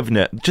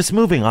self-forgiveness. Just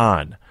moving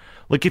on.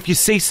 Like, if you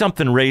say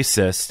something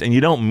racist and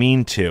you don't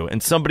mean to,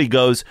 and somebody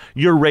goes,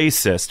 "You're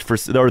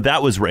racist," or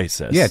 "That was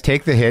racist." Yeah,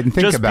 take the hit and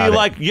think about it. Just be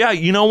like, "Yeah,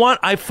 you know what?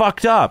 I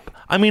fucked up."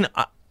 I mean.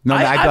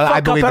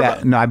 I believe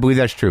that. No, I believe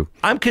that's true.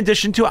 I'm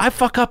conditioned to. I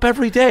fuck up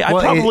every day. I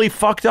probably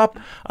fucked up.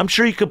 I'm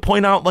sure you could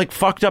point out like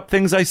fucked up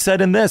things I said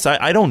in this.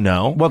 I don't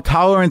know. Well,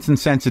 tolerance and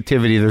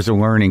sensitivity, there's a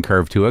learning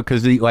curve to it,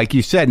 because, like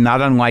you said,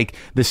 not unlike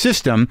the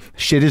system,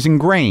 shit is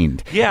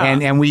ingrained. Yeah,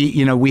 and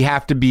we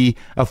have to be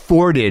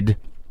afforded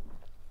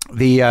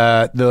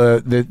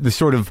the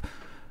sort of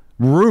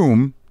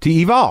room to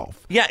evolve.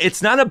 Yeah,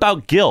 it's not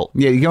about guilt.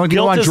 Yeah, you don't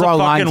Guilt is draw a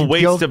lines. fucking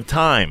waste of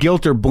time.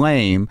 Guilt or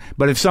blame.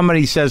 But if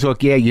somebody says,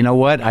 "Look, yeah, you know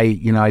what? I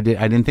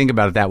didn't think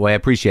about it that way. I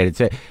appreciate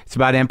it. It's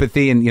about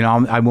empathy, and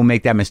I will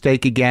make that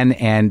mistake again,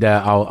 and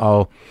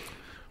I'll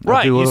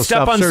right. do a You little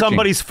step on self-searching."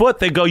 somebody's foot.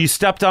 They go, "You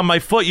stepped on my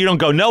foot." You don't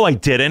go, "No, I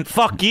didn't.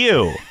 Fuck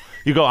you."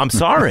 You go, "I'm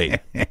sorry.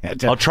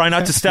 I'll try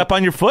not to step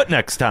on your foot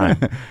next time."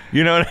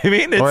 You know what I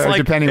mean? It's or like,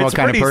 depending on what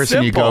kind of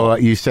person simple.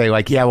 you say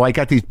like, "Yeah, well, I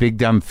got these big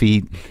dumb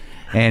feet."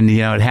 And,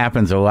 it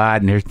happens a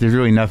lot, and there's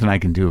really nothing I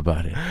can do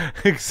about it.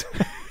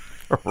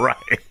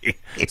 Right.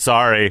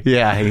 Sorry.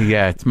 Yeah,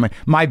 it's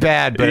my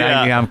bad, but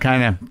I'm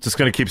kind of... Just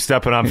going to keep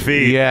stepping on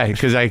feet. Yeah,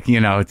 because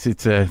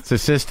it's a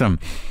system.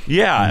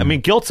 Yeah, I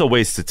mean, guilt's a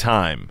waste of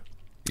time.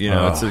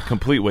 It's a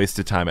complete waste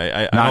of time.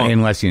 Not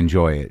unless you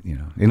enjoy it,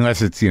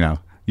 unless it's,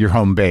 your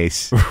home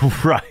base.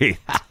 Right.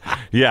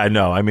 Yeah,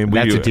 no, I mean...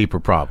 That's a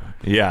deeper problem.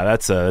 Yeah,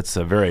 that's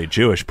a very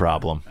Jewish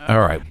problem. All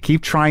right.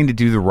 Keep trying to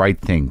do the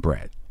right thing,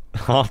 Brett.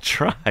 I'll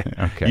try.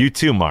 Okay. You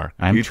too, Marc.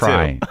 I'm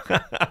trying.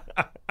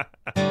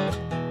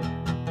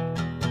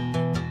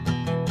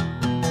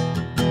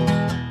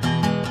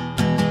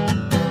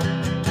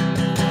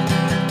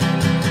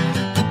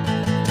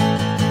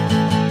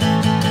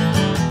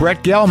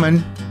 Brett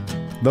Gelman,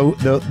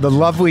 the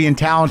lovely and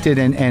talented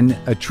and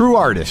a true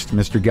artist,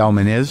 Mr.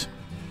 Gelman is.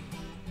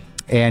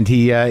 And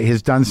he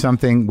has done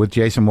something with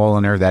Jason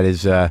Woliner that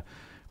is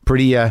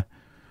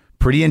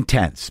pretty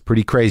intense,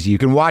 pretty crazy. You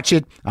can watch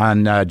it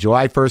on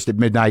July 1st at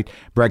midnight,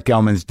 Brett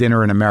Gelman's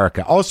Dinner in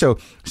America. Also,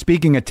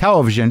 speaking of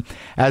television,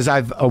 as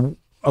I've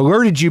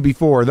alerted you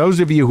before, those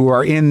of you who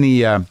are in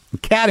the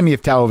Academy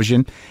of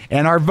Television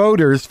and are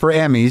voters for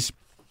Emmys,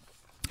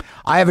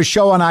 I have a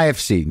show on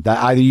IFC that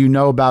either you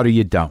know about or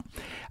you don't.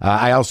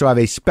 I also have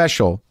a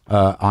special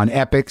on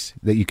Epix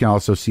that you can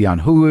also see on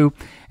Hulu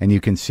and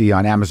you can see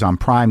on Amazon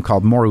Prime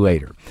called More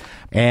Later.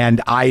 And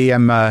I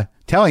am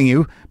telling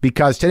you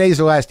because today's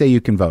the last day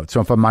you can vote.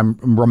 So if I'm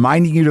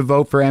reminding you to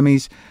vote for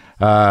Emmys,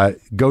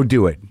 go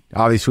do it.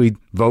 Obviously,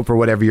 vote for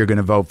whatever you're going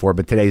to vote for,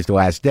 but today's the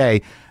last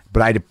day.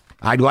 But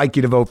I'd like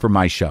you to vote for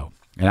my show.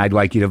 And I'd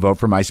like you to vote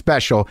for my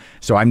special.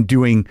 So I'm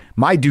doing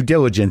my due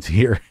diligence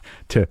here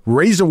to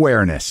raise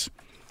awareness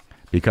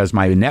because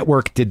my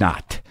network did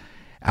not.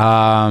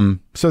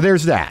 So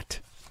there's that.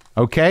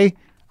 Okay?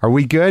 Are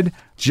we good?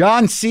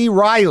 John C.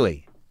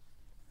 Reilly.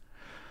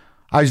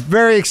 I was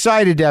very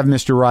excited to have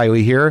Mr.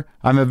 Reilly here.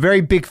 I'm a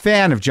very big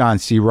fan of John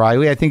C.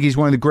 Reilly. I think he's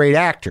one of the great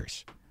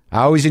actors. I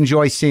always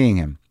enjoy seeing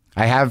him.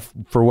 I have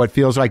for what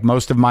feels like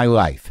most of my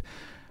life.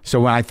 So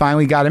when I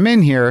finally got him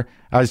in here,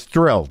 I was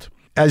thrilled.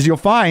 As you'll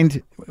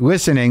find,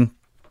 listening,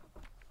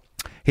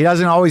 he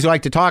doesn't always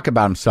like to talk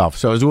about himself,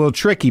 so it was a little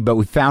tricky, but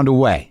we found a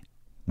way.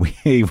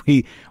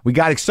 We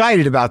got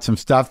excited about some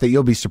stuff that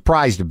you'll be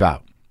surprised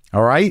about,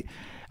 all right?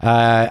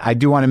 I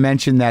do want to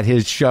mention that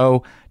his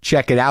show,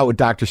 Check It Out with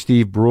Dr.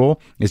 Steve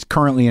Brule, is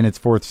currently in its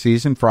 4th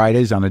season,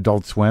 Fridays on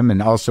Adult Swim, and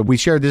also we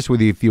shared this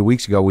with you a few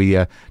weeks ago. We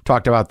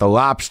talked about The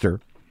Lobster,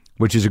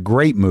 which is a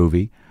great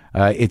movie.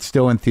 It's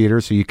still in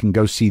theaters, so you can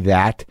go see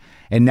that.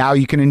 And now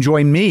you can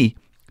enjoy me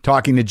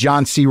talking to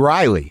John C.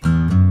 Reilly.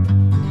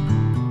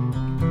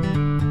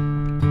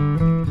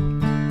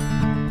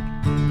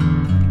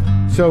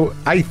 So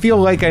I feel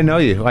like I know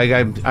you. Like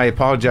I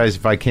apologize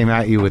if I came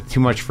at you with too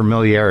much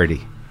familiarity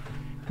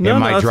in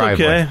my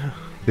driveway. Okay.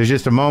 There's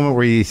just a moment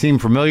where you seem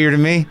familiar to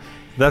me.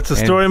 That's the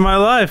story of my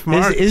life,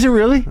 Marc. Is it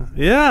really?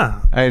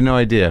 Yeah. I had no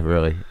idea,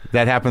 really.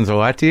 That happens a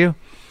lot to you?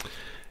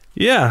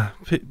 Yeah.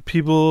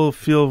 People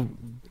feel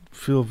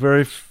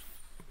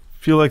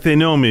like they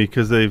know me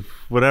because they've,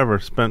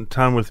 spent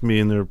time with me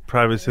in their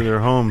privacy of their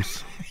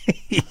homes.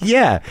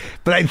 Yeah,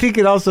 but I think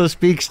it also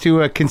speaks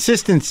to a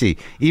consistency.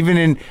 Even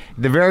in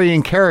the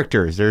varying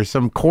characters, there's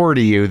some core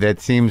to you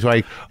that seems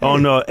like... Oh,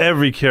 no,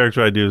 every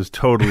character I do is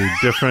totally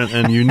different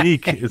and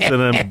unique. It's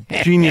a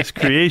genius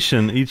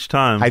creation each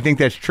time. I think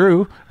that's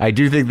true. I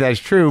do think that's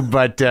true,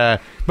 but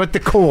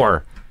the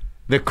core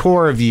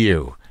of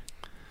you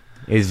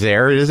is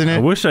there, isn't it? I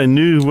wish I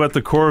knew what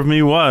the core of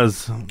me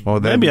was. Well,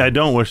 maybe I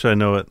don't wish I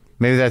know it.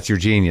 Maybe that's your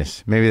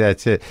genius. Maybe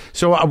that's it.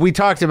 So we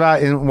talked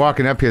about, in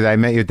walking up here, that I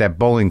met you at that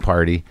bowling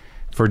party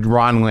for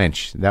Ron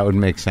Lynch. That would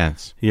make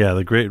sense. Yeah,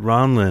 the great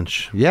Ron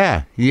Lynch.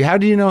 Yeah. How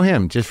do you know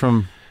him? Just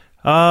from...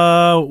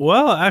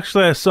 Well,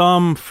 actually, I saw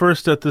him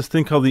first at this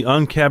thing called the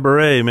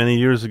Uncabaret many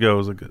years ago. It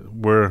was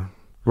where...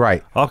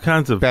 Right. All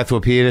kinds of Beth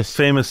Lapidus.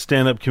 Famous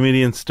stand-up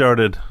comedians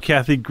started.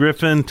 Kathy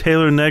Griffin,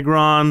 Taylor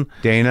Negron,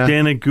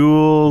 Dana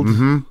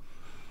Gould,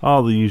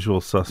 all the usual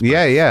suspects.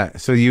 Yeah.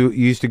 So you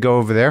used to go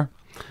over there?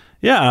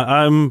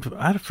 Yeah,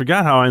 I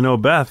forgot how I know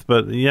Beth,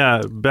 but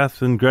yeah,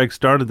 Beth and Greg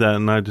started that,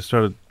 and I just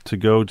started to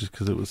go just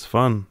because it was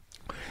fun.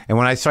 And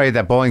when I saw you at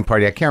that bowling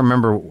party, I can't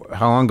remember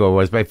how long ago it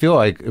was, but I feel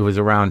like it was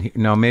around.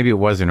 No, maybe it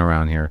wasn't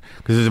around here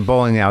because there's a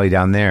bowling alley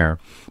down there.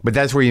 But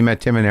that's where you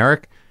met Tim and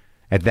Eric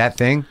at that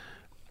thing.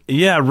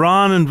 Yeah,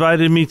 Ron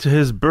invited me to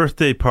his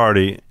birthday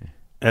party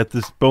at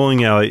this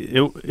bowling alley.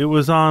 It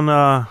was on.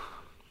 I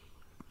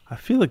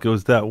feel like it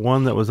was that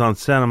one that was on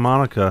Santa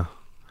Monica.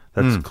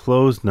 That's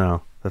closed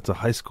now. That's a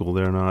high school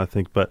there now, I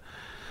think. But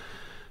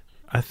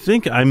I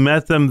think I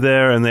met them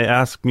there, and they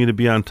asked me to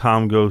be on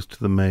Tom Goes to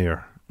the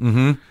Mayor.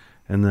 Mm-hmm.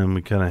 And then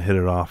we kind of hit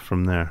it off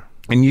from there.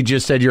 And you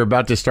just said you're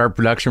about to start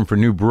production for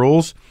New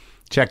Rules.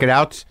 Check it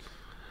out.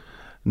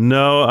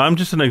 No, I'm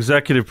just an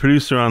executive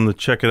producer on the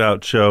Check It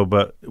Out show,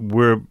 but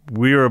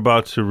we're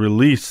about to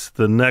release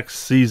the next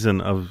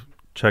season of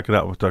Check It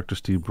Out with Dr.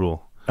 Steve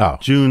Brule. Oh.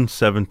 June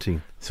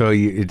 17th. So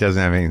it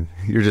doesn't have any...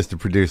 You're just a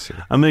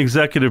producer. I'm the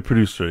executive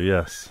producer,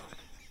 yes.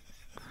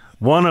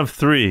 One of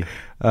three.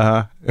 Who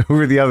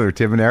are the other?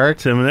 Tim and Eric?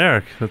 Tim and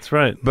Eric, that's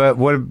right. But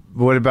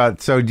what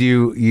about... So do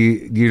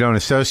you don't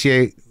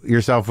associate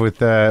yourself with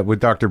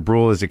Dr.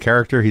 Brule as a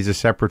character? He's a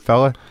separate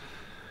fella?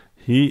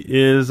 He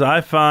is...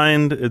 I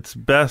find it's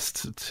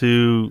best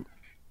to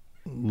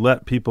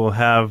let people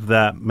have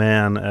that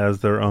man as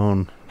their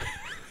own.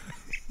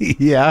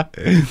 Yeah.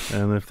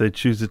 And if they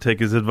choose to take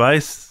his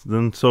advice,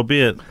 then so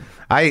be it.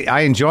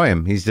 I enjoy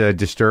him. He's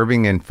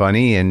disturbing and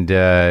funny and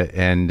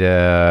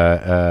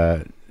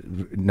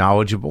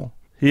knowledgeable.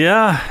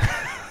 Yeah.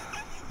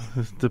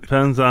 It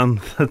depends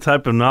on the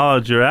type of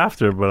knowledge you're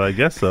after, but I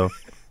guess so.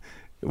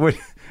 What?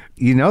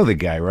 You know the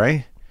guy,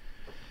 right?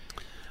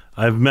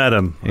 I've met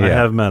him. Yeah. I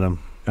have met him.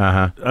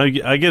 Uh-huh.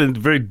 I get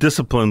very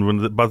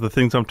disciplined about the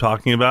things I'm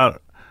talking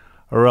about,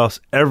 or else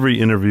every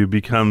interview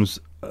becomes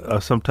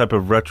some type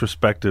of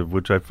retrospective,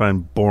 which I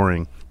find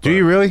boring. Do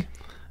you really?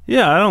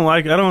 Yeah, I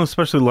don't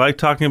especially like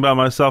talking about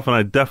myself, and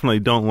I definitely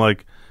don't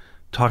like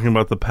talking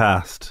about the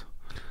past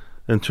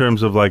in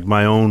terms of like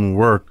my own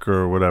work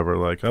or whatever.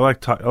 Like I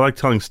like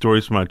telling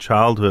stories from my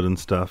childhood and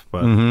stuff,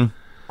 but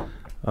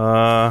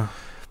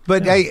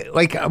But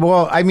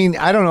I mean,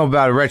 I don't know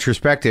about a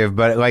retrospective,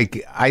 but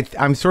like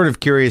I'm sort of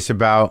curious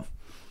about,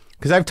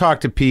 because I've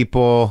talked to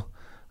people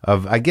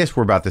of, I guess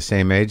we're about the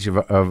same age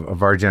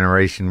of our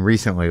generation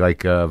recently,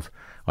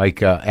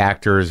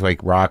 actors like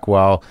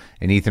Rockwell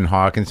and Ethan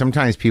Hawke, and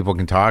sometimes people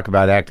can talk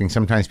about acting,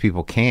 sometimes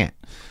people can't,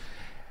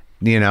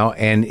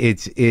 and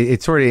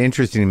it's sort of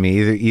interesting to me.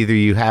 Either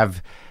you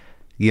have,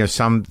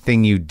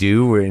 something you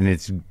do and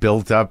it's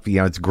built up,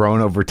 it's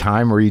grown over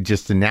time, or you're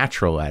just a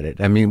natural at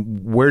it. I mean,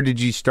 where did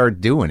you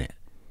start doing it?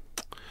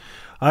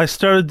 I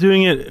started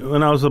doing it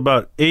when I was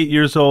about 8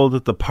 years old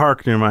at the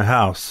park near my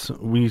house.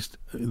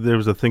 There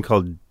was a thing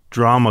called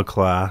drama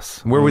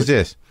class. Where was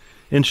this?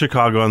 In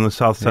Chicago, on the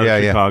south side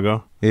of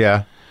Chicago.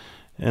 Yeah.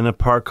 In a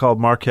park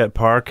called Marquette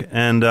Park.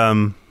 And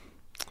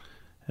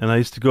I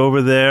used to go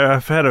over there.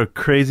 I've had a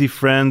crazy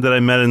friend that I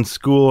met in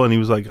school, and he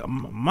was like,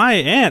 my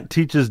aunt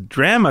teaches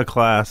drama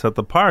class at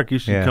the park. You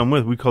should come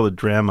with. We call it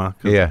drama.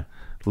 Yeah.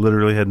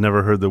 Literally had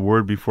never heard the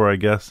word before, I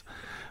guess.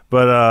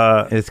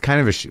 But it's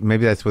kind of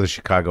maybe that's with a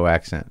Chicago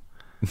accent.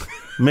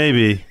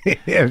 Maybe.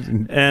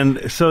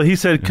 And so he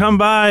said, come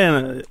by,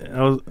 and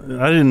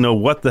I didn't know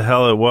what the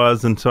hell it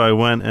was, and so I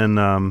went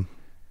and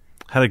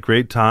had a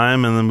great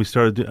time, and then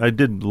I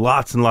did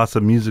lots and lots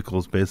of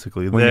musicals,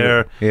 basically,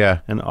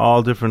 and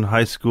all different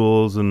high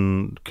schools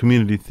and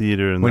community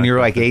theater. And when you were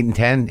like 8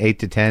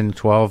 to 10,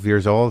 12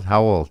 years old?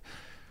 How old?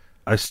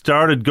 I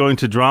started going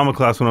to drama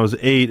class when I was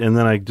 8, and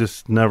then I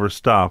just never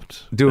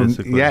stopped.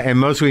 And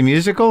mostly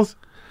musicals?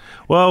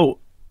 Well,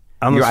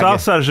 on the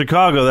south side of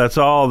Chicago, that's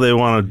all they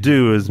want to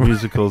do is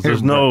musicals.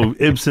 There's no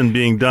Ibsen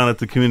being done at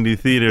the community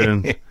theater,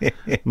 and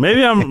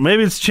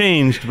maybe it's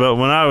changed. But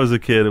when I was a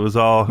kid, it was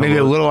all maybe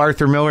a little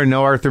Arthur Miller,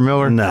 no Arthur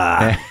Miller.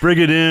 Nah,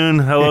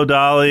 Brigadoon, Hello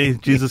Dolly,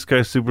 Jesus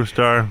Christ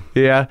Superstar.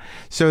 Yeah.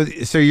 So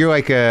you're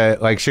like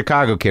a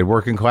Chicago kid,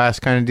 working class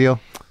kind of deal.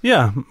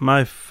 Yeah,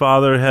 my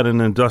father had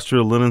an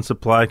industrial linen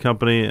supply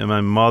company, and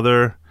my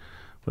mother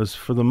was,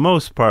 for the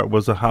most part,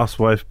 was a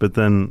housewife, but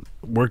then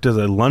worked as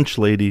a lunch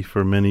lady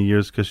for many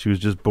years because she was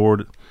just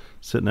bored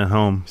sitting at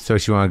home. So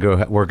she wanted to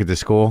go work at the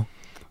school?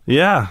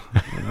 Yeah.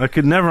 I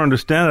could never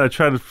understand it. I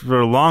tried for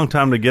a long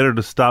time to get her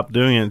to stop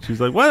doing it. She's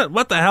like,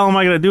 what the hell am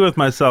I going to do with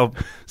myself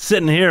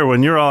sitting here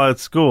when you're all at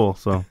school?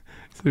 So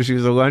she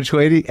was a lunch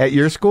lady at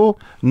your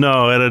school?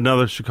 No, at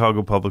another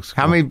Chicago public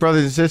school. How many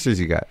brothers and sisters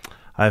you got?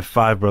 I have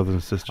 5 brothers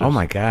and sisters. Oh,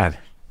 my God.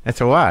 That's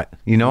a lot.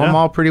 You know them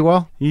all pretty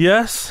well?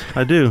 Yes,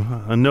 I do.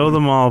 I know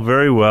them all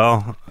very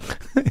well.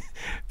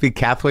 Big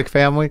Catholic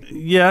family?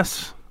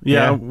 Yes.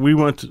 Yeah. We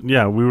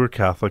were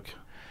Catholic.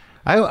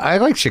 I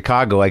like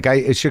Chicago.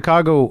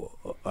 Chicago,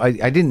 I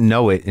didn't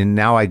know it, and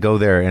now I go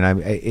there, and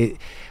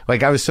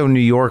I was so New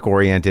York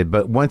oriented,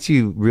 but once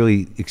you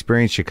really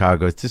experience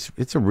Chicago, it's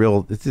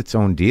its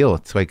own deal.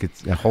 It's like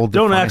it's a whole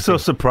different Don't act so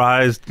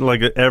surprised,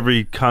 like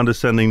every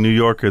condescending New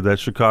Yorker, that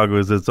Chicago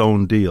is its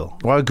own deal.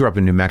 Well, I grew up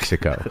in New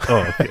Mexico.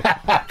 Oh, okay.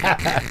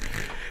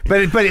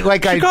 But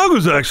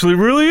Chicago's actually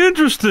really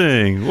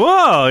interesting.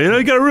 Wow,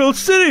 you got a real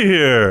city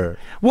here.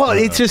 Well,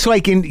 it's just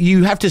like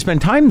you have to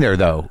spend time there,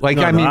 though.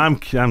 I'm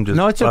just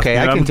no, it's okay.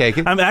 I can take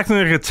it. I'm acting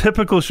like a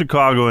typical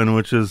Chicagoan,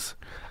 which is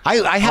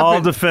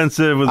all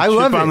defensive with a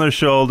chip on their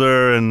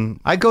shoulder and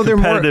I go there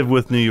competitive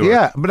with New York.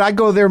 Yeah, but I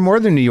go there more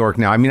than New York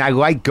now. I mean, I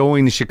like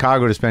going to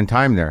Chicago to spend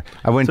time there.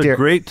 It's a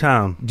great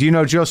town. Do you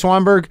know Joe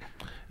Swanberg?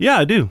 Yeah,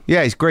 I do.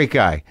 Yeah, he's a great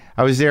guy.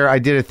 I was there. I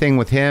did a thing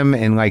with him,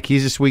 and like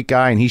he's a sweet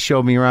guy, and he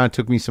showed me around,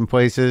 took me some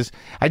places.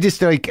 I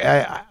just like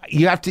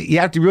you have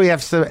to really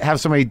have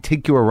somebody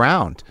take you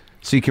around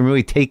so you can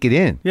really take it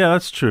in. Yeah,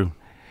 that's true.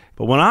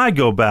 But when I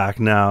go back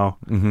now,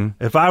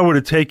 if I were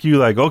to take you,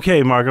 like,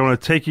 okay, Mark, I want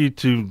to take you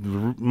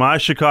to my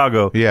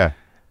Chicago. Yeah.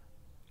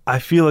 I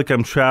feel like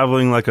I'm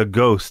traveling like a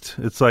ghost.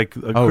 It's like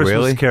a Christmas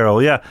really?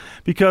 Carol. Yeah,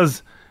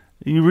 because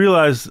you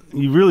realize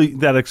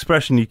that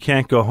expression, you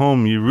can't go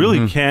home. You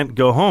really can't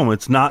go home.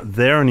 It's not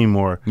there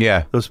anymore.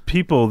 Yeah. Those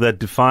people that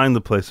define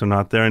the place are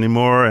not there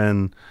anymore.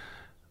 And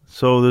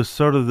so there's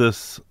sort of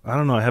this, I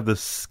don't know, I have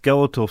this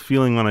skeletal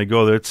feeling when I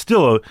go there. It's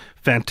still a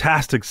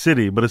fantastic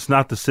city, but it's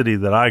not the city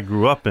that I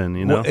grew up in,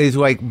 you know? Well, is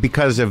like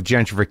because of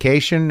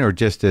gentrification or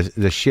just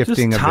the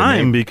shifting Just of time,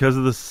 the name? because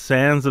of the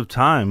sands of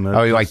time.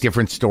 Oh, you like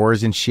different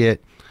stores and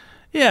shit?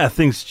 Yeah,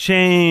 things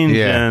change.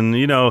 Yeah. And,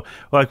 you know,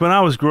 like when I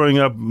was growing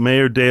up,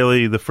 Mayor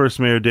Daley, the first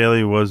Mayor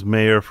Daley was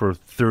mayor for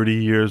 30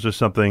 years or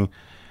something.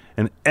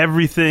 And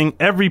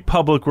every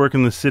public work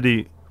in the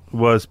city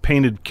was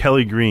painted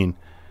Kelly green.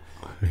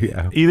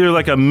 Yeah. Either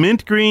like a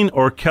mint green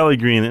or Kelly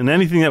green. And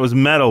anything that was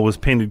metal was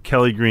painted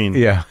Kelly green.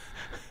 Yeah.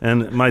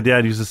 And my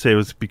dad used to say it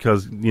was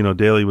because, you know,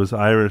 Daley was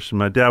Irish. And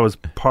my dad was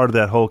part of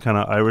that whole kind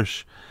of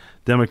Irish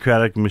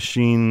democratic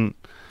machine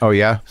Oh,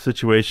 yeah?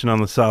 situation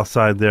on the south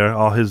side there.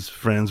 All his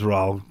friends were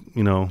all,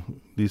 you know,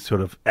 these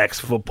sort of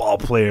ex-football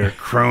player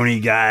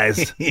crony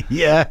guys.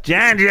 Yeah.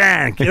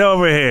 Jan, get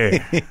over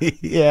here.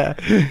 Yeah.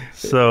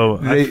 So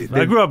They-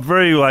 I grew up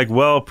very, like,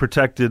 well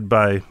protected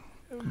by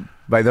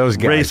By those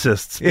guys.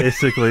 racists,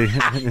 basically.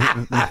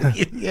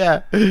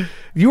 Yeah.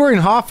 You were in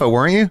Hoffa,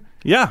 weren't you?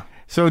 Yeah.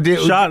 So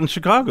Shot in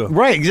Chicago.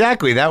 Right,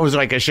 exactly. That was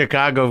like a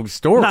Chicago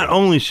story. Not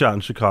only shot in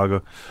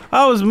Chicago.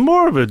 I was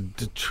more of a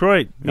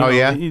Detroit. Oh,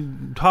 yeah?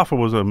 Hoffa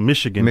was a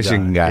Michigan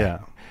guy. Yeah.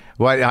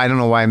 Well, I don't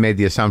know why I made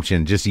the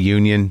assumption. Just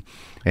Union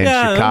and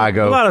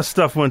Chicago. A lot of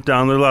stuff went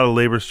down there. A lot of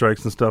labor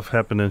strikes and stuff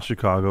happened in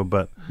Chicago.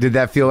 But Did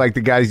that feel like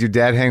the guys your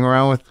dad hang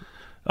around with?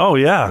 oh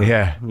yeah,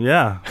 Yeah.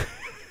 yeah.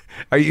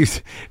 Are you?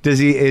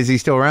 Is he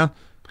still around?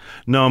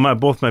 No,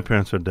 both my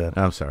parents are dead.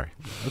 I'm sorry.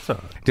 That's all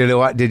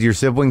right. Did your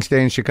siblings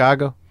stay in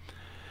Chicago?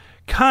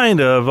 Kind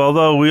of,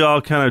 although we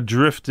all kind of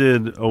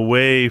drifted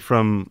away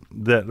from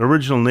that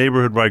original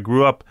neighborhood where I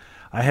grew up.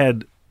 I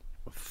had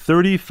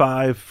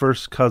 35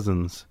 first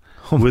cousins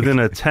within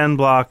a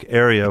 10-block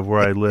area of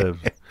where I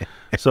lived.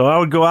 So I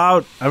would go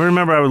out. I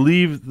remember I would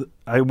leave.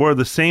 I wore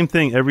the same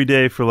thing every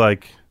day for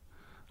like,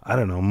 I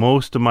don't know,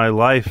 most of my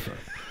life.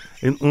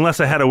 Unless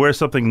I had to wear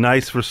something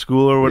nice for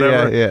school or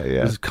whatever. Yeah.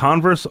 It was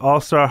Converse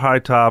All-Star high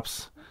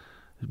tops,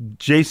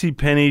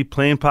 JCPenney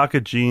plain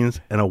pocket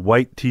jeans, and a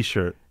white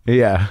T-shirt.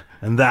 Yeah.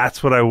 And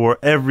that's what I wore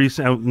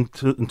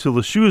until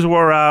the shoes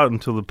wore out,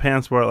 until the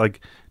pants wore out. Like,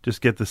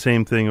 just get the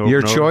same thing over Your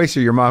and over. choice or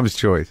your mom's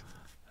choice?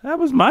 That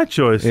was my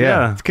choice,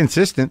 yeah. It's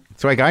consistent.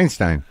 It's like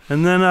Einstein.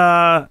 And then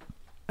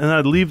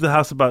I'd leave the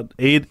house about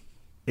 8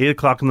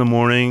 o'clock in the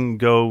morning,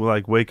 go,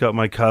 like, wake up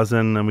my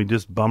cousin, and we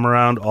just bum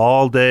around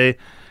all day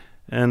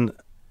and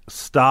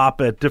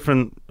stop at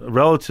different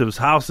relatives'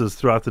 houses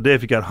throughout the day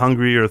if you got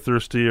hungry or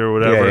thirsty or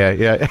whatever.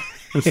 Yeah.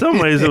 In some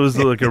ways, it was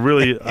like a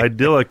really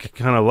idyllic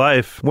kind of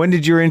life. When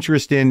did your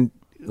interest in,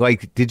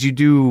 like, did you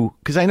do,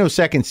 because I know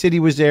Second City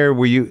was there,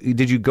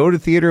 did you go to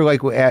theater,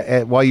 like,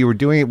 while you were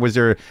doing it? Was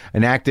there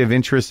an active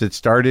interest that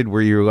started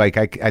where you were like,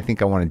 I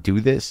think I want to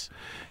do this?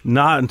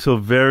 Not until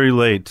very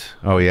late.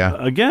 Oh, yeah?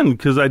 Again,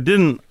 because I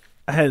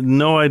had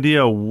no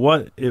idea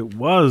what it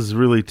was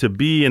really to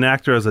be an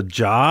actor as a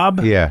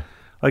job. Yeah.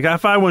 Like,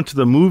 if I went to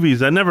the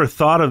movies, I never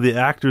thought of the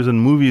actors in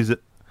movies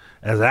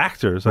as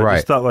actors. I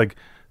just thought, like,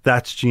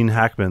 that's Gene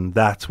Hackman.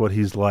 That's what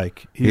he's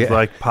like. He's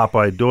like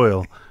Popeye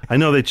Doyle. I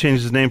know they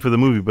changed his name for the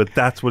movie, but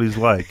that's what he's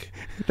like.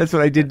 That's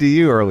what I did to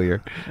you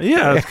earlier.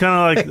 Yeah, it's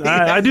kind of like,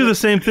 I do the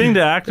same thing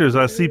to actors.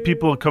 I see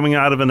people coming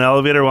out of an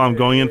elevator while I'm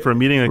going in for a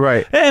meeting. Like,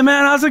 right. Hey,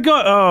 man, how's it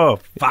going? Oh,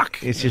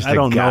 fuck. It's just I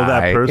don't know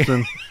that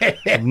person.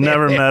 I've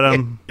never met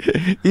him.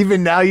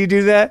 Even now you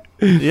do that?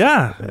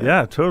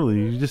 Yeah, totally.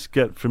 You just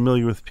get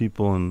familiar with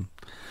people. And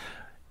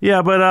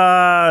yeah,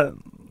 but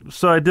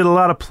so I did a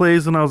lot of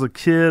plays when I was a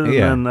kid. And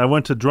then I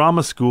went to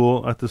drama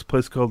school at this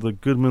place called the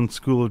Goodman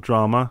School of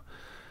Drama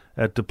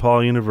at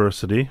DePaul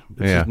University.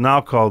 It's now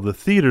called the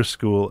Theater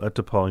School at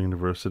DePaul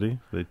University.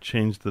 They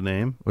changed the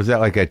name. Was that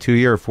like a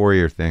 2-year or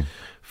 4-year thing?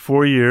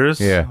 4 years.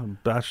 Yeah.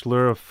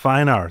 Bachelor of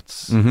Fine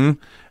Arts. Mm-hmm. And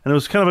it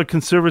was kind of a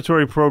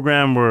conservatory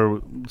program where,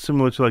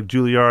 similar to like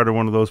Juilliard or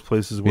one of those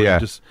places where you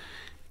just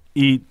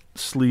eat,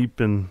 sleep,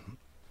 and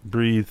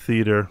breathe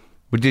theater.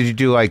 But did you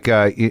do like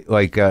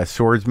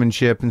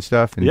swordsmanship and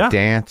stuff and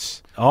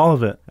dance? All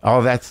of it.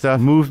 All that stuff?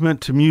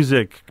 Movement to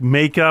music.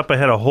 Makeup. I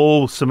had a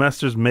whole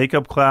semester's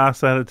makeup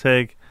class I had to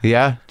take.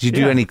 Yeah? Did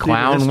you do any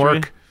clown history.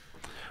 work?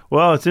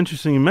 Well, it's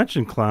interesting you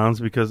mentioned clowns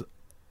because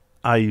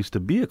I used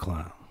to be a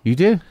clown. You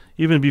did?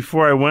 Even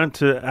before I went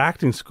to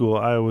acting school,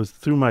 I was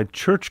through my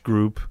church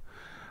group.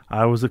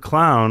 I was a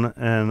clown,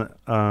 and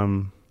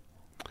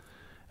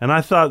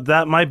I thought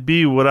that might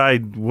be what I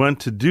went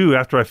to do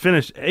after I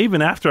finished.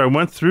 Even after I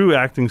went through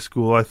acting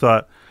school, I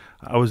thought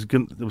I was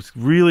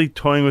really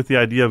toying with the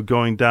idea of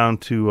going down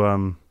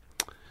to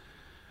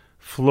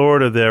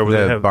Florida there, where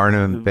The they have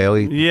Barnum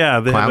Bailey they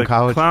Clown have a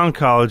College? clown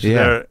college Yeah.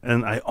 there,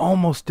 and I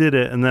almost did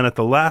it, and then at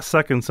the last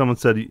second, someone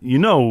said, "You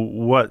know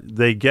what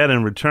they get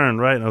in return,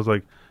 right?" And I was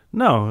like,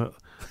 "No,"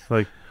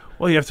 like.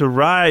 Well, you have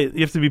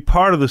to be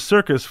part of the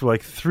circus for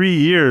like 3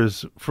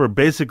 years for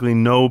basically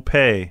no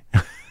pay.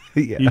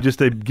 Yeah.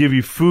 They give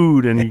you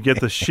food and you get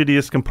the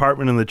shittiest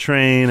compartment in the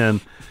train,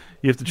 and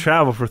you have to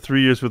travel for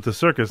 3 years with the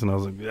circus. And I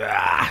was like,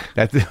 I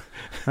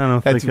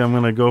don't think I'm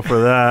going to go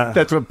for that.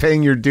 That's what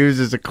paying your dues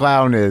as a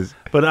clown is.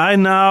 But I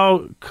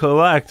now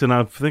collect, and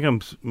I think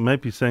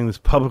might be saying this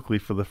publicly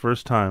for the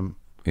first time.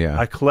 Yeah.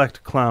 I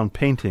collect clown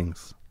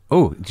paintings.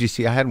 Oh, did you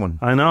see? I had one.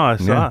 I know. I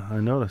saw. Yeah.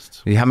 I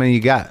noticed. How many you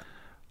got?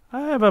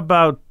 I have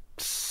about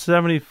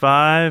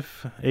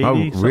 75, 80,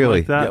 something really?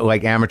 like that.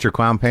 Like amateur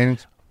clown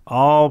paintings?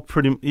 All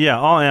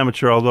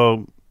amateur,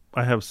 although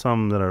I have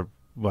some that are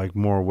like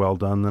more well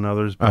done than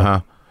others.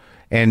 But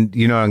And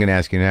you know what I'm going to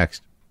ask you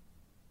next?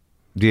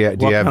 Do you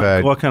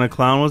have what kind of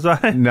clown was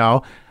I?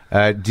 No.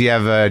 Do you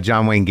have a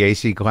John Wayne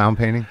Gacy clown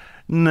painting?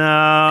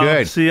 No.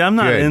 Good. See, I'm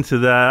not Good. into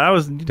that.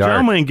 Dark.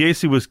 John Wayne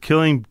Gacy was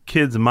killing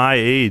kids my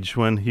age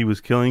when he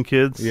was killing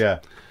kids. Yeah.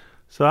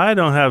 So I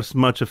don't have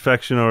much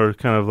affection or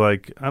kind of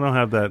like, I don't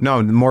have that.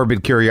 No,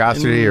 morbid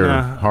curiosity or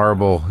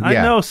horrible. I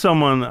know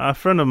someone, a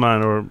friend of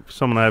mine or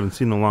someone I haven't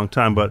seen in a long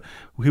time, but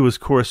he was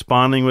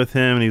corresponding with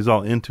him and he was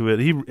all into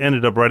it. He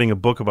ended up writing a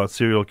book about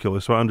serial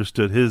killers, so I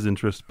understood his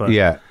interest. But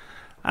Yeah.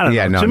 I don't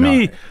know. No, to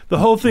me, the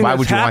whole thing Why that's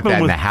would you want happened that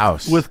in with, the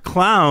house? with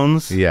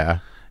clowns Yeah.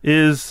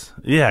 is,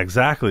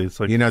 exactly. It's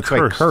like It's cursed.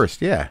 like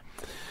cursed, yeah.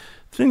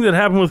 The thing that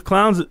happened with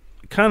clowns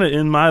kind of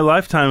in my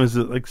lifetime is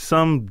that like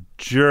some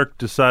jerk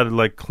decided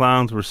like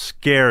clowns were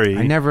scary.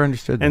 I never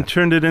understood that. And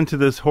turned it into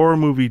this horror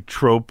movie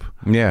trope.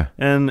 Yeah.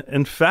 And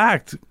in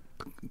fact,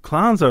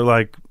 clowns are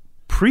like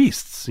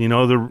priests,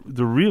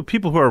 the real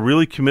people who are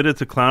really committed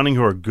to clowning,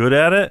 who are good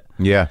at it.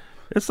 Yeah.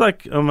 It's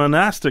like a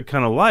monastic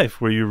kind of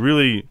life where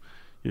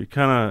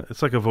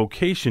it's like a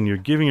vocation. You're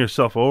giving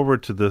yourself over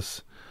to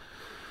this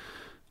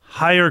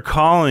higher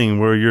calling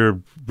where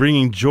you're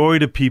bringing joy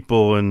to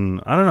people,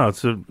 and I don't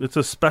know, it's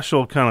a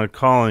special kind of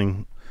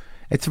calling.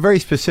 It's a very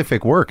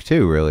specific work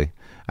too, really.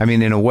 I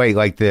mean, in a way,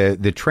 like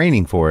the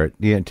training for it.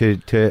 Yeah,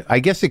 to I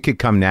guess it could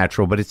come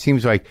natural, but it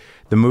seems like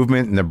the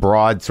movement and the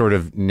broad sort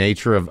of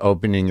nature of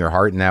opening your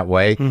heart in that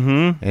way,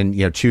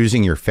 and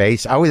choosing your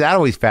face. That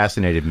always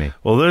fascinated me.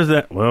 Well, there's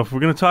that. Well, if we're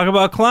going to talk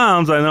about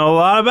clowns, I know a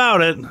lot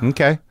about it.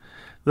 Okay.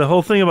 The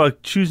whole thing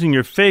about choosing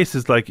your face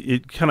is like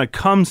it kind of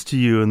comes to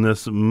you in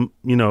this,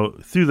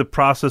 through the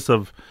process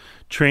of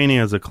training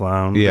as a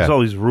clown. Yeah. There's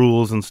all these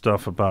rules and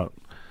stuff about.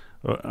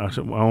 I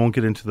won't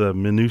get into the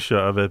minutia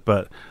of it,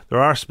 but there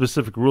are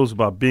specific rules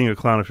about being a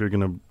clown if you're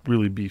going to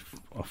really be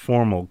a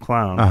formal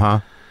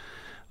clown.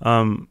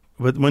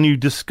 But when you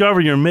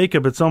discover your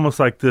makeup, it's almost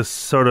like this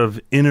sort of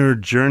inner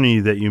journey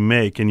that you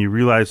make, and you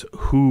realize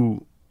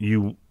who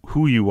you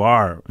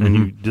are, and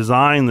you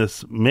design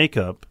this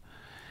makeup,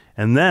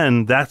 and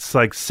then that's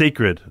like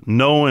sacred.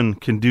 No one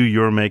can do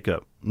your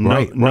makeup.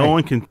 No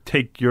one can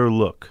take your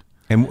look.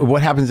 And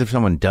what happens if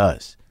someone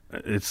does?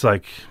 It's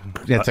like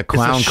It's a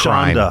clown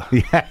crime. Yeah.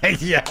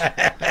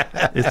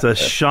 It's a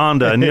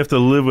shonda, and you have to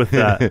live with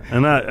that.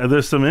 And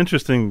there's some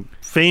interesting,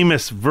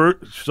 famous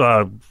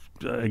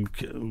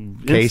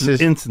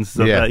Cases? instances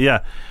of that.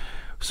 Yeah.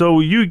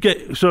 So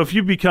if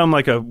you become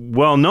like a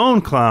well-known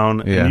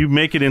clown and you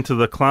make it into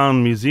the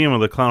Clown Museum or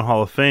the Clown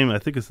Hall of Fame, I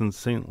think it's in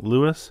St.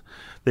 Louis,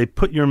 they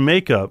put your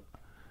makeup,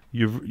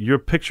 your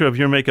picture of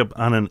your makeup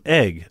on an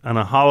egg, on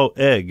a hollow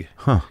egg,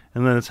 and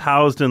then it's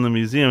housed in the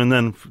museum, and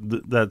then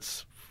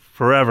that's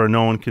forever.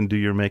 No one can do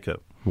your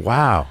makeup.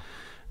 Wow.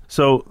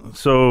 So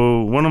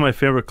one of my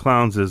favorite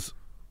clowns is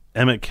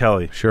Emmett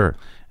Kelly. Sure.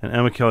 And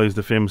Emmett Kelly is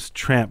the famous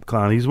tramp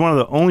clown. He's one of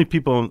the only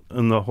people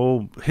in the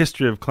whole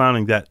history of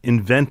clowning that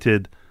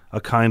invented a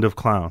kind of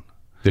clown.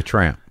 The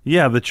tramp.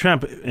 Yeah, the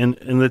tramp. And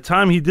the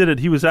time he did it,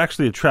 he was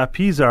actually a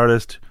trapeze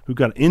artist who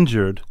got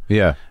injured.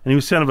 Yeah. And he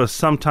was kind of a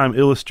sometime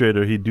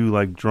illustrator. He'd do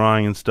like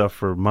drawing and stuff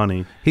for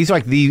money. He's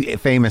like the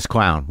famous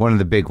clown, one of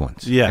the big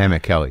ones. Yeah.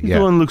 Emmett Kelly. He's Yeah.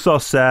 the one who looks all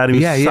sad. He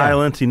was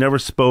silent. He never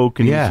spoke.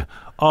 And he was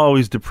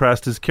always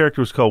depressed. His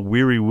character was called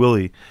Weary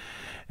Willie.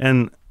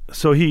 And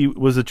so he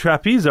was a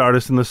trapeze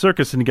artist in the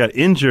circus, and he got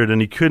injured,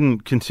 and he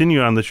couldn't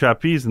continue on the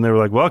trapeze. And they were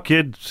like, well,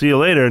 kid, see you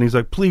later. And he's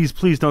like, please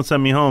don't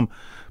send me home.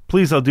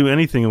 Please, I'll do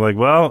anything. I'm like,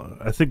 well,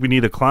 I think we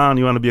need a clown.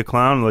 You want to be a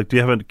clown? I'm like, do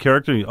you have a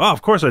character? Oh,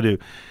 of course I do.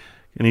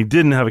 And he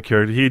didn't have a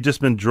character. He had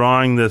just been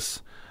drawing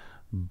this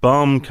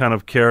bum kind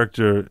of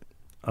character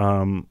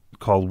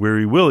called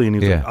Weary Willie. And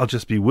he's like, I'll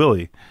just be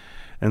Willie.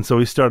 And so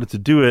he started to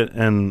do it.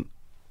 And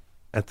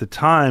at the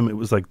time, it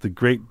was like the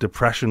Great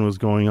Depression was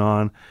going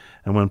on.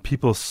 And when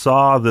people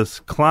saw this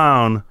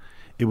clown,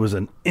 it was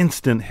an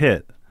instant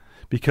hit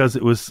because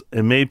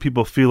it made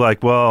people feel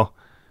like, well,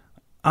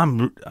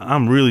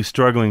 I'm really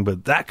struggling,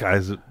 but that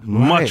guy's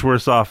much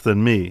worse off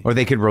than me. Or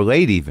they could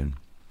relate even.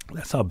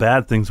 That's how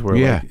bad things were.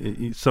 Yeah.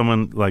 Like,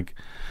 someone like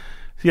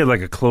he had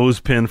like a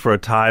clothespin for a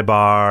tie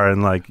bar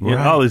and like you know,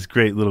 all these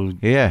great little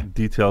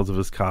details of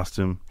his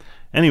costume.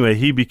 Anyway,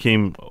 he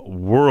became a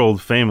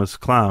world famous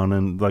clown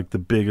and like the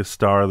biggest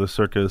star of the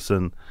circus,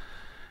 and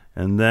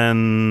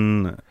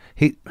then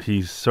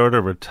he sort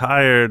of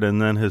retired,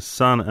 and then his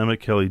son Emmett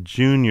Kelly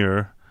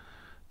Jr.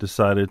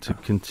 decided to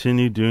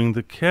continue doing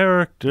the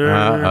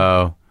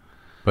character.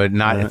 But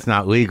it's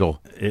not legal.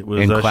 It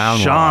was in a clown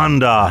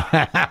shonda.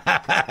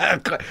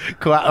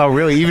 Oh,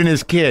 really? Even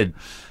his kid?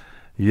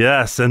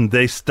 Yes, and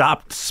they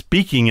stopped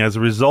speaking as a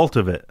result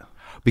of it.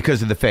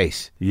 Because of the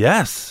face?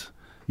 Yes.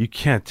 You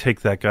can't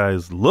take that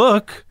guy's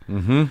look.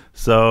 Mm-hmm.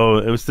 So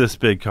it was this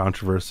big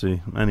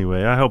controversy.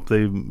 Anyway, I hope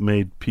they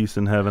made peace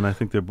in heaven. I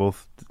think they're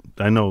both...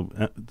 I know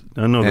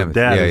the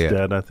dad is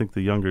dead. I think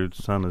the younger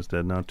son is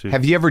dead now, too.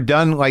 Have you ever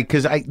done, like...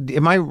 Because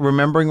am I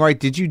remembering right?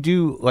 Did you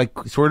do, like,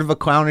 sort of a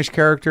clownish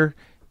character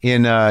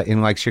in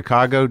like,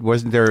 Chicago?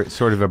 Wasn't there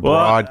sort of a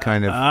broad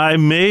kind of... I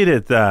made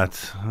it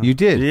that. You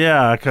did?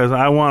 Yeah, because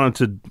I wanted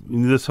to...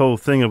 This whole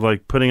thing of,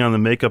 like, putting on the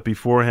makeup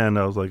beforehand,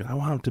 I was like, I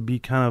want it to be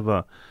kind of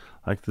a...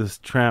 Like this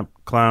tramp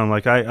clown,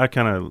 like I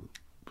kind of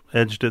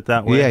edged it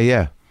that way. Yeah,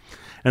 yeah.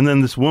 And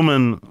then this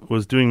woman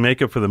was doing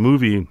makeup for the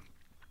movie.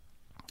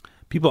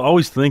 People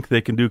always think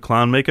they can do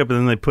clown makeup, and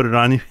then they put it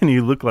on you, and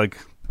you look like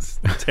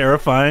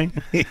terrifying.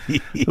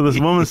 So this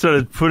woman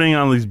started putting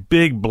on these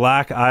big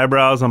black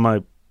eyebrows on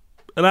my,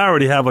 and I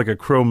already have like a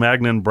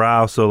Cro-Magnon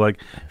brow, so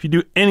like if you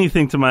do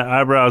anything to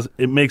my eyebrows,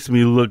 it makes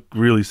me look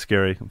really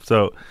scary.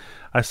 So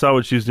I saw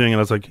what she was doing, and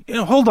I was like,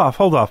 hold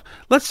off.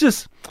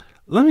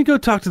 Let me go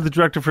talk to the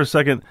director for a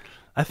second.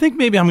 I think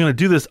maybe I'm going to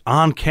do this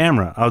on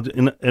camera.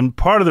 And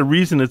part of the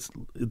reason it's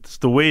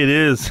the way it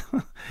is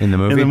in the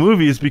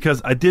movie is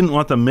because I didn't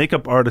want the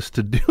makeup artist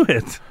to do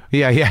it.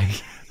 Yeah.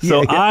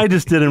 So I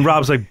just did, and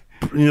Rob's like,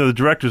 the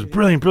director's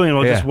brilliant.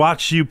 I'll just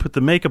watch you put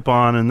the makeup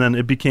on, and then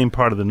it became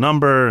part of the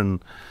number.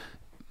 And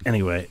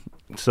anyway,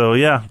 so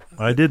yeah,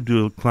 I did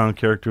do a clown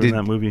character in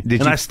that movie,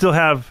 I still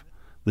have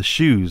the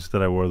shoes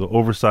that I wore, the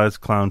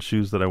oversized clown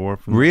shoes that I wore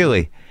from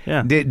Really?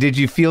 Yeah. Did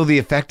you feel the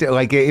effect?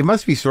 Like, it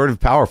must be sort of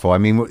powerful. I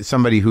mean,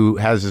 somebody who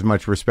has as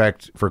much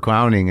respect for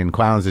clowning and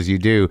clowns as you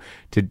do,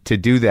 to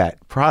do that,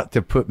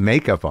 to put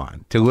makeup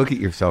on, to look at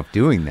yourself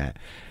doing that.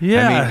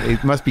 Yeah. I mean,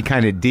 it must be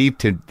kind of deep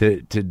to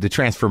the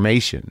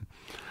transformation.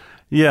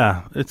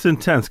 Yeah, it's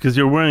intense because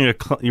you're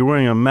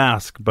wearing a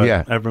mask,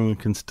 but everyone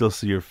can still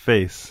see your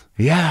face.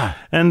 Yeah.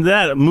 And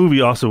that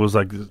movie also was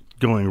like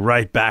going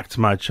right back to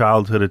my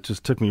childhood. It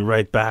just took me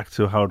right back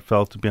to how it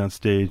felt to be on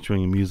stage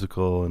doing a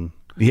musical. And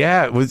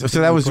yeah, so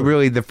that was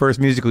really the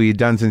first musical you'd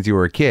done since you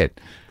were a kid.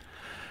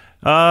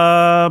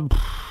 Yeah,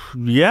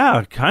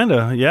 kind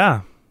of.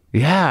 Yeah.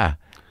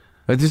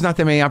 But there's not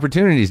that many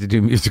opportunities to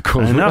do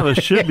musicals. I know, there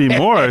should be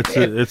more.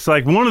 It's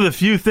like one of the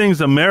few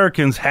things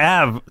Americans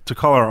have to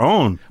call our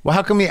own. Well,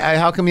 how come you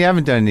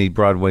haven't done any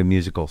Broadway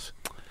musicals?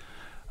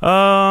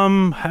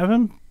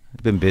 Haven't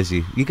been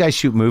busy. You guys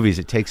shoot movies.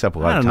 It takes up a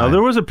lot of time. I don't know.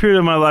 There was a period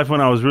of my life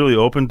when I was really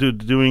open to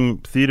doing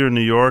theater in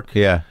New York.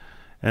 Yeah.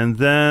 And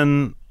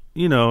then,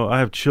 I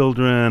have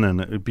children,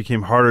 and it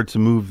became harder to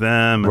move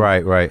them.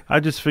 Right. I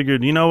just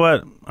figured, you know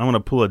what? I'm going to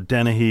pull a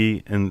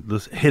Dennehy and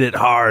just hit it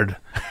hard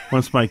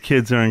once my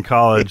kids are in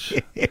college.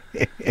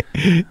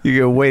 You going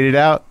to wait it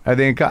out?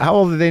 How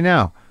old are they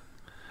now?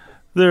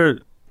 They're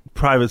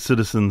private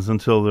citizens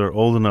until they're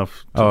old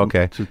enough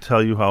to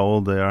tell you how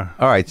old they are.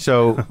 All right,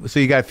 so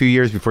you got a few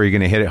years before you're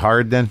going to hit it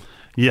hard then?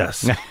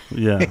 Yes,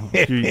 yeah,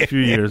 a few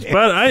years.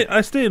 But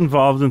I stayed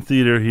involved in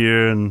theater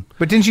here.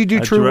 But didn't you do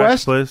True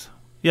West? Plays.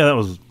 Yeah, that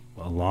was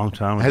a long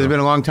time ago. Has it been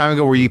a long time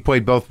ago where you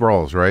played both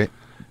roles, right?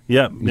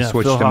 Yeah,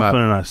 switched Phil them up.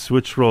 Hoffman and I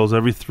switched roles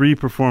every 3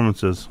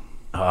 performances.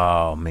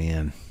 Oh,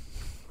 man.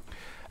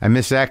 I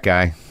miss that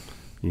guy.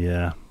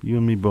 Yeah, you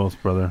and me both,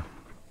 brother.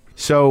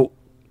 So...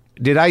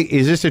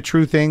 is this a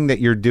true thing that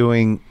you're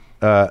doing,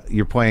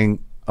 you're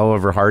playing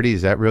Oliver Hardy?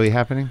 Is that really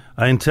happening?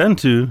 I intend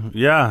to,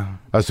 yeah.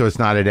 Oh, so it's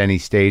not at any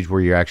stage where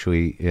you're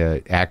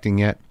actually acting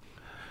yet?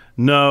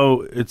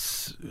 No,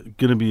 it's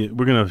going to be,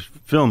 we're going to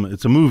film it.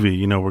 It's a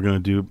movie, we're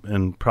going to do,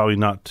 and probably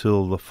not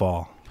till the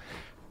fall.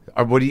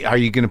 Are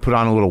you going to put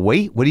on a little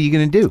weight? What are you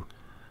going to do?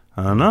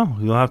 I don't know.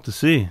 You'll have to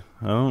see.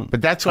 I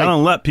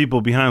don't let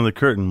people behind the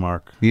curtain,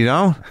 Mark. You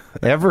don't?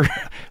 Ever?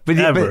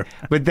 Ever.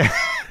 But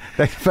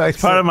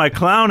It's part of my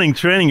clowning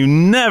training. You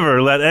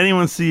never let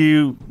anyone see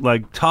you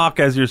talk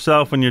as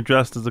yourself when you're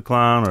dressed as a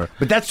clown.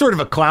 But that's sort of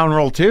a clown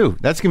role too.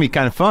 That's gonna be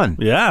kind of fun.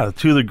 Yeah,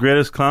 2 of the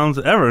greatest clowns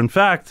ever. In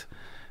fact,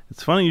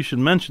 it's funny you should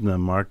mention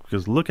them, Mark,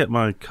 because look at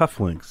my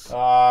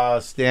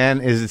cufflinks.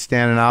 Stan, is it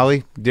Stan and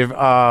Ollie?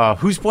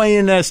 Who's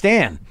playing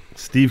Stan?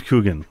 Steve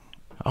Coogan.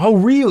 Oh,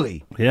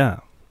 really? Yeah,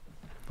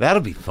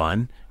 that'll be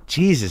fun.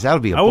 Jesus, that'll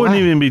be a blast. I wouldn't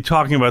even be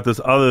talking about this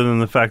other than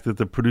the fact that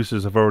the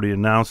producers have already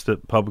announced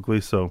it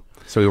publicly. So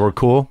we're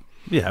cool?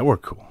 Yeah, we're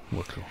cool.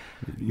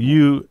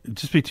 You,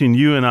 just between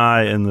you and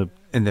I and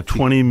the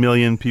 20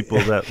 million people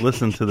that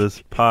listen to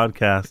this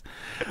podcast,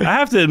 I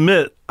have to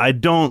admit, I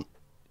don't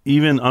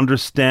even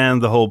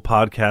understand the whole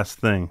podcast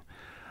thing.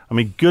 I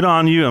mean, good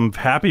on you. I'm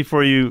happy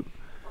for you.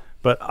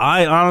 But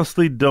I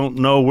honestly don't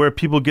know where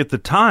people get the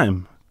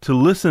time to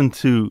listen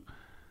to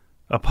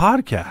a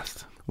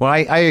podcast. Well,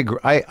 I agree.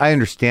 I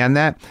understand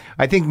that.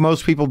 I think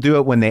most people do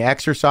it when they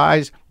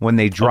exercise, when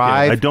they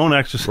drive. Okay, I don't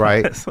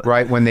exercise.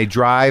 Right. When they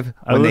drive,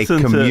 when they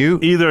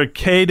commute. To either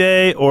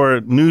K-Day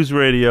or news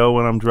radio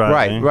when I'm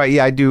driving. Right.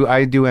 Yeah, I do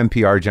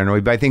NPR generally,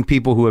 but I think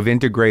people who have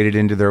integrated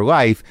into their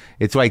life,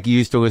 it's like you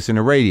used to listen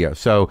to radio.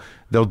 So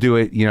they'll do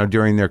it,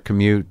 during their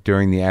commute,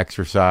 during the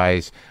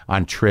exercise,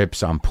 on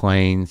trips, on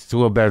planes. It's a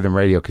little better than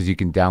radio because you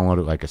can download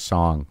it like a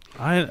song.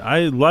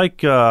 I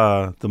like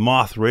the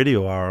Moth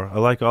Radio Hour. I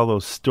like all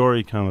those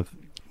story kind of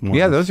ones.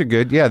 Yeah, those are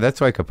good. Yeah,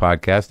 that's like a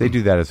podcast. They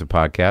do that as a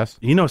podcast.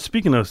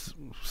 Speaking of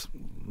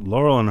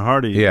Laurel and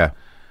Hardy. Yeah.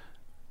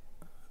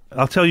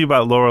 I'll tell you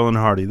about Laurel and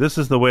Hardy. This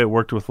is the way it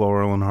worked with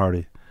Laurel and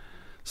Hardy.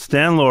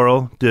 Stan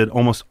Laurel did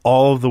almost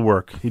all of the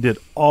work. He did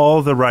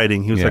all the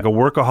writing. He was like a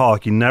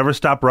workaholic. He never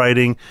stopped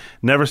writing,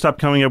 never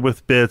stopped coming up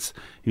with bits.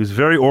 He was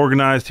very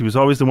organized. He was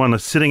always the one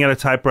that's sitting at a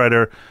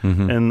typewriter.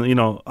 Mm-hmm. And,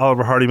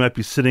 Oliver Hardy might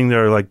be sitting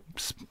there like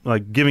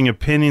giving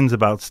opinions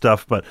about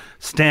stuff, but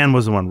Stan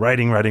was the one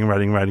writing.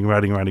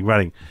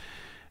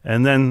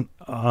 And then,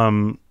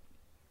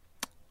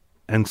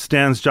 and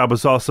Stan's job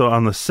was also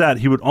on the set.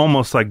 He would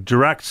almost like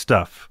direct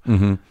stuff.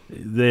 Mm-hmm.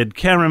 They had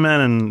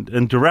cameramen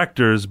and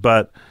directors,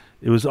 but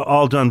it was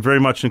all done very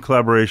much in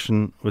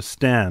collaboration with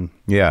Stan.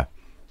 Yeah.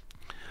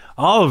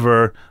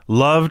 Oliver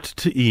loved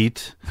to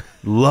eat,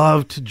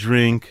 loved to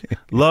drink,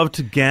 loved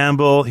to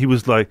gamble. He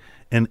was like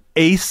an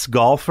ace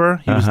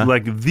golfer. He was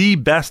like the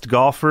best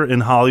golfer in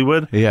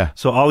Hollywood. Yeah.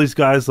 So all these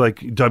guys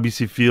like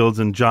W.C. Fields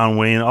and John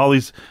Wayne, all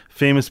these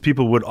famous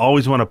people would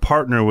always want to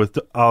partner with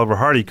Oliver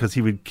Hardy because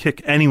he would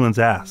kick anyone's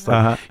ass.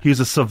 He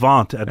was a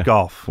savant at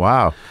golf.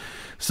 Wow.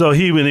 So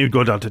he would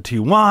go down to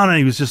Tijuana.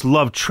 He was just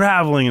loved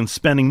traveling and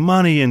spending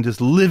money and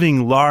just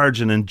living large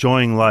and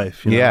enjoying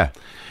life. Yeah.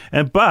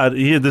 But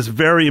he had this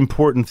very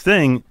important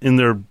thing in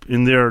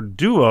their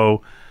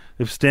duo.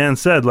 If Stan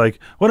said, like,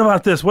 what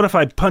about this? What if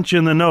I punch you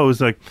in the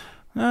nose? Like,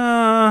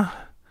 I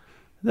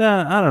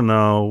don't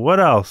know.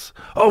 What else?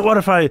 Oh, what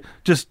if I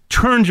just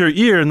turned your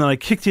ear and then I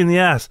kicked you in the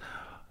ass?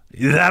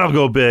 That'll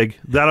go big.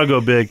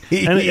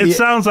 And it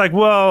sounds like,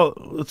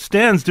 well,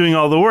 Stan's doing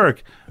all the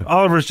work.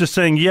 Oliver's just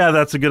saying, yeah,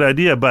 that's a good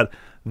idea. But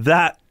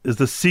that is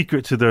the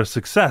secret to their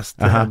success.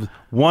 To have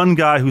one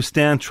guy who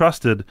Stan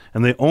trusted,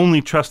 and they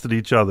only trusted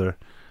each other.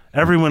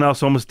 Everyone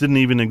else almost didn't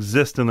even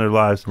exist in their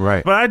lives.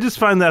 Right. But I just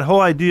find that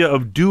whole idea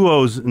of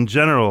duos in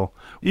general,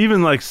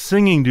 even like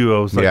singing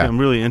duos, like I'm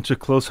really into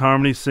close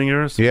harmony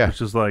singers,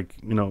 which is like,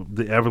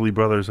 the Everly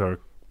Brothers are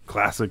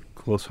classic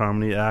close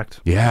harmony act.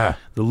 Yeah.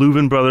 The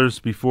Louvin brothers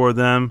before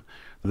them,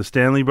 the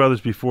Stanley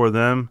brothers before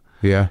them.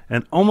 Yeah.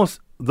 And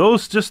almost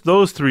those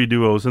three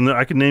duos, and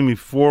I could name you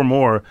four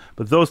more,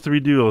 but those three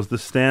duos, the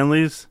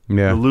Stanleys, the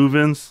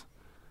Louvins,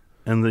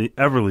 and the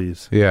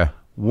Everlys. Yeah.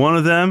 One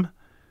of them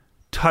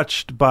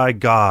touched by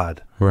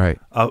God. Right.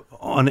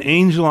 An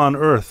angel on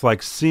earth,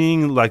 like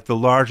seeing like the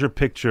larger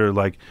picture,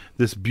 like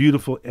this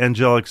beautiful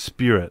angelic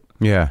spirit.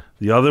 Yeah.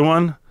 The other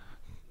one,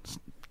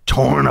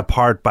 torn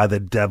apart by the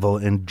devil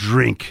and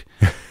drink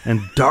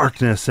and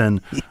darkness and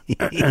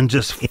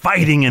just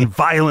fighting and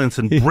violence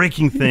and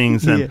breaking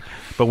things.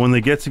 But when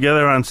they get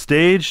together on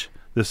stage,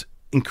 this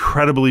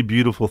incredibly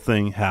beautiful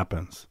thing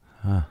happens.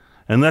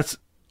 And that's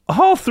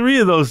all three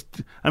of those.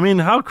 I mean,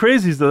 how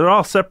crazy is that? They're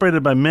all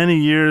separated by many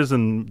years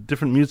and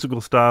different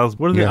musical styles.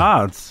 What are the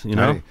odds,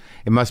 Right.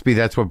 It must be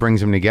that's what brings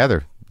them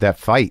together, that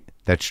fight,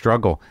 that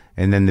struggle,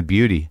 and then the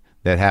beauty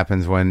that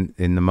happens when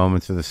in the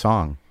moments of the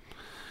song.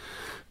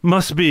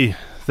 Must be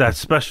that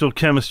special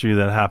chemistry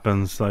that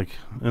happens, and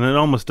it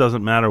almost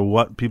doesn't matter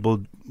what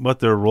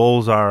their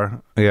roles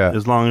are,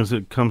 as long as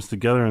it comes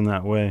together in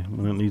that way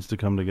when it needs to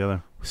come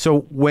together.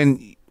 So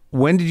when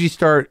did you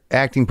start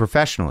acting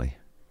professionally?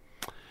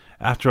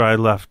 After I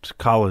left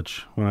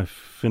college, when I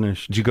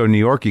finished. Did you go to New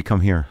York? You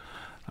come here?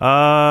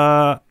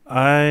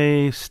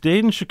 I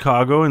stayed in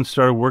Chicago and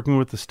started working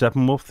with the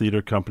Steppenwolf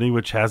Theater Company,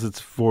 which has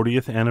its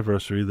 40th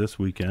anniversary this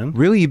weekend.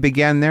 Really, you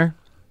began there?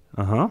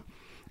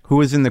 Who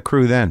was in the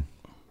crew then?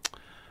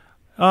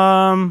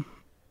 Well,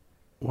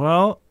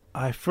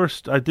 I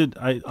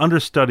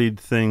understudied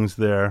things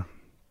there,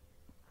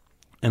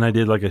 and I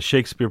did like a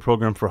Shakespeare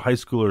program for high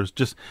schoolers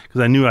just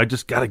because I knew I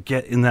just got to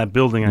get in that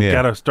building. I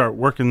got to start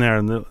working there,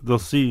 and they'll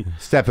see.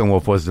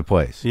 Steppenwolf was the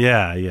place.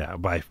 Yeah.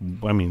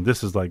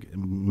 This is like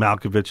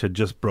Malkovich had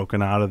just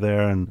broken out of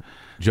there, and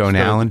Joan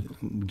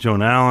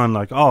Allen,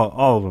 like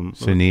all of them.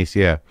 Sinise,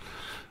 yeah.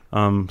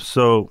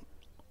 So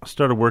I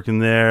started working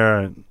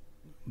there. And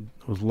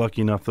I was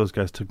lucky enough those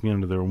guys took me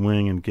under their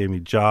wing and gave me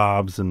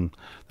jobs, and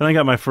then I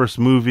got my first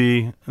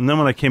movie. And then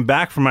when I came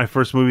back from my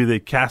first movie, they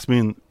cast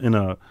me in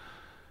a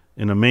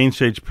main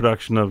stage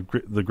production of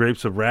The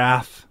Grapes of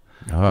Wrath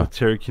with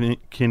Terry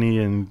Kinney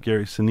and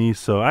Gary Sinise.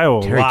 So I owe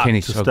a lot to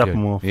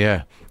Steppenwolf.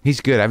 Yeah, he's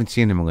good. I haven't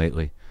seen him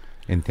lately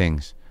in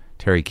things.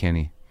 Terry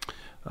Kinney.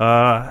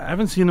 I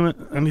haven't seen him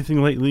in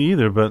anything lately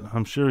either, but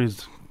I'm sure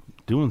he's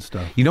doing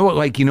stuff. You know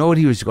what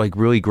he was like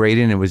really great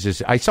in? It was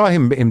just, I saw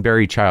him in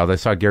Barry Child. I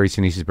saw Gary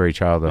Sinise's Barry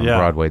Child on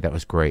Broadway. That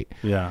was great.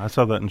 Yeah, I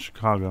saw that in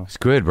Chicago. It's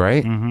good,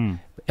 right? Mm-hmm.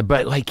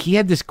 But like he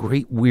had this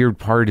great weird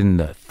part in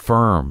The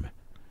Firm,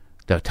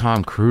 the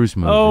Tom Cruise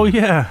movie. Oh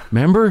yeah,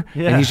 remember?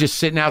 Yeah. And he's just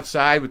sitting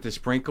outside with the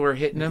sprinkler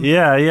hitting him.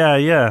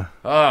 Yeah.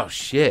 Oh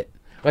shit!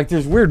 Like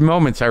there's weird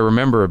moments I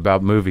remember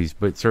about movies,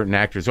 but certain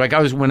actors. Like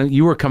when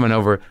you were coming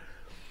over,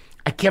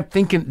 I kept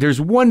thinking there's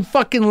one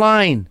fucking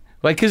line.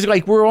 Like, cause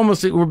like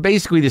we're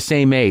basically the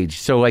same age.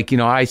 So like,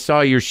 I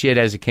saw your shit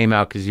as it came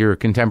out cause you're a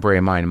contemporary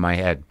of mine in my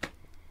head.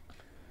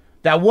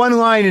 That one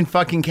line in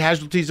fucking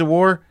Casualties of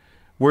War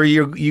where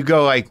you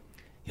go like,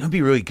 it'd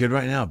be really good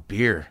right now,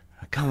 beer.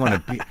 I kind of want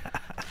a beer.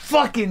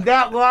 Fucking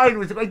that line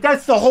was like,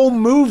 that's the whole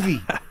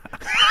movie.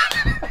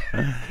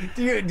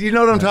 Do you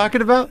know what I'm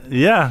talking about?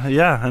 Yeah,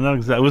 I know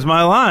exactly. It was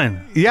my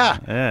line.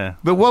 Yeah.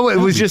 But it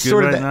was just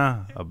sort of right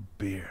now, a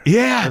beer.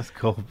 Yeah. That's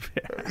cold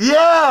beer.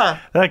 Yeah.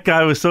 That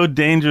guy was so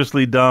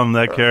dangerously dumb,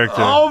 that character.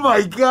 Oh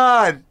my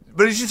God.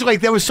 But it's just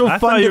like, that was so fun. I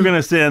thought you were going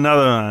to say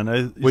another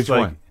line. Which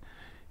one?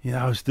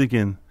 I was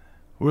thinking,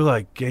 we're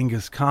like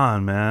Genghis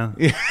Khan, man.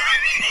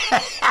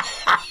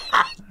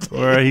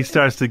 Where he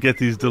starts to get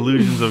these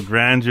delusions of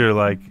grandeur,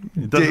 like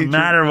it doesn't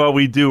matter what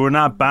we do, we're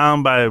not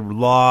bound by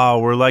law.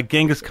 We're like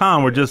Genghis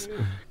Khan, we're just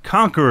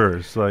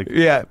conquerors. Like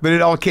yeah, but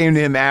it all came to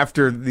him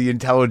after the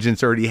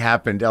intelligence already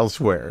happened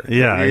elsewhere.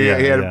 Yeah, he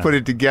had to put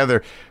it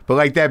together. But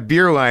like that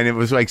beer line, it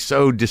was like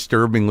so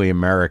disturbingly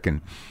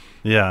American.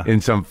 Yeah,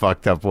 in some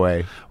fucked up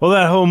way. Well,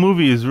 that whole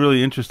movie is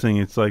really interesting.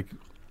 It's like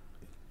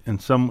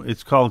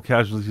it's called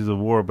Casualties of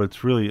War, but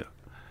it's really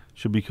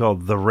should be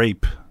called The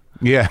Rape.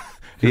 Yeah.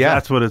 Yeah,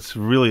 that's what it's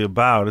really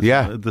about.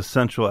 It's the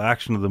central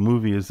action of the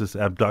movie is this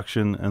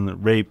abduction and the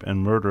rape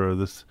and murder of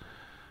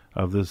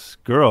this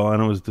girl,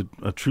 and it was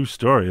a true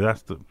story.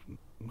 That's the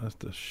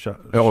shot.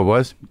 Oh, it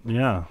was?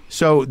 Yeah.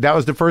 So that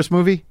was the first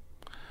movie?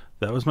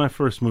 That was my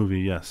first movie.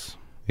 Yes.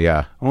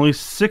 Yeah. Only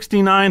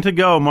 69 to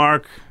go,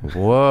 Mark.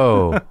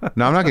 Whoa.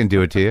 No, I'm not going to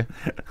do it to you.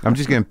 I'm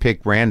just going to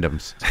pick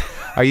randoms.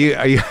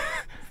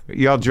 Are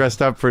you all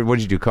dressed up for, what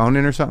did you do,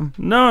 Conan or something?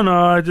 No,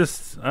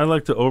 I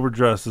like to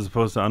overdress as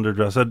opposed to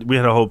underdress. We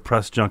had a whole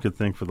press junket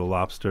thing for the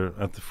Lobster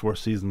at the Four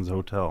Seasons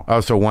Hotel.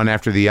 Oh, so one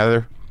after the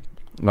other?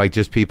 Like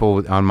just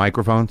people on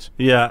microphones?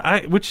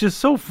 Yeah, which is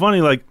so funny,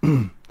 like,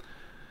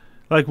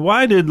 like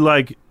why did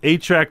like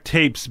 8-track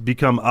tapes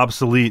become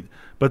obsolete?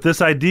 But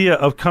this idea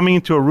of coming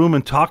into a room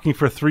and talking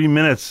for 3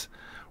 minutes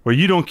where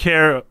you don't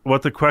care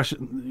what the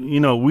question, you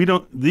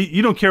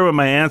don't care what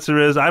my answer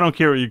is. I don't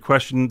care what your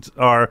questions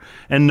are,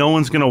 and no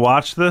one's going to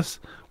watch this.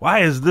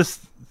 Why is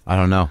this? I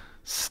don't know.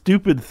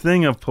 Stupid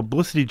thing of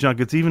publicity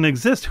junkets even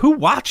exist? Who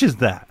watches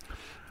that?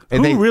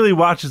 And Who really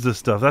watches this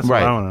stuff? That's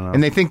right. what I want to know.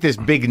 And they think this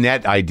big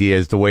net idea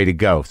is the way to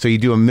go. So you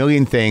do a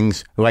million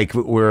things, like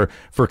for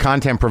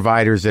content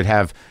providers that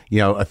have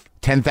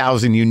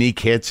 10,000 unique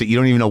hits that you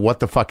don't even know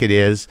what the fuck it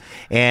is.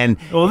 And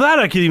well, that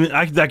I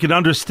could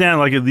understand,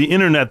 like the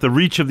internet, the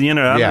reach of the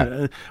internet.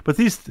 Yeah. But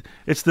it's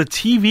the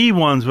TV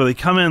ones where they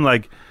come in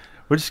like,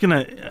 we're just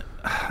gonna,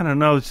 I don't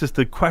know. It's just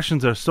the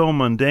questions are so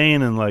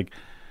mundane and like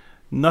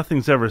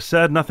nothing's ever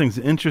said, nothing's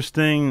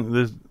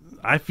interesting.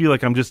 I feel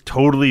like I'm just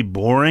totally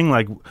boring.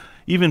 Like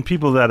even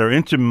people that are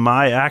into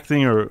my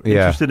acting or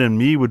interested in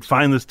me would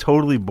find this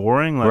totally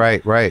boring.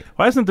 Like, right.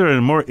 Why isn't there a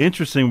more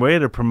interesting way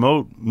to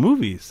promote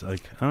movies?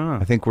 Like, I don't know.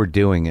 I think we're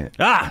doing it.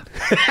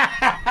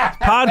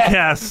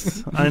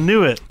 Podcasts. I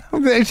knew it.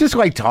 It's just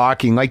like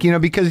talking, like,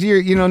 because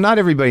you're, not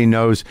everybody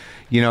knows,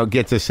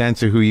 gets a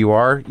sense of who you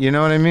are. You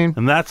know what I mean?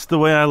 And that's the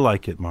way I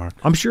like it, Mark.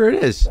 I'm sure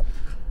it is.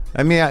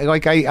 I mean,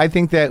 I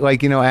think that,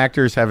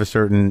 actors have a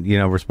certain,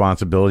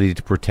 responsibility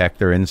to protect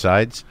their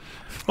insides.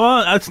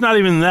 Well, it's not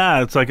even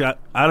that. It's like I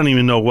don't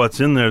even know what's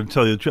in there, to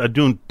tell you the truth. I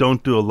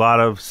don't do a lot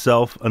of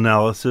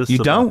self-analysis. You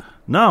don't?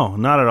 No,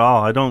 not at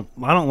all. I don't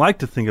like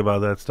to think about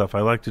that stuff.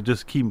 I like to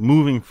just keep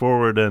moving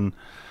forward and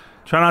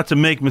try not to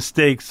make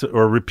mistakes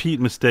or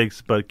repeat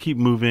mistakes, but keep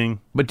moving.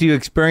 But do you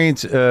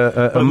experience...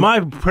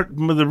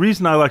 the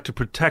reason I like to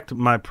protect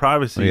my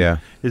privacy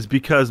is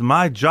because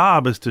my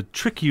job is to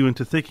trick you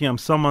into thinking I'm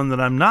someone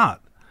that I'm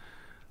not.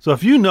 So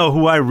if you know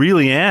who I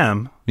really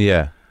am...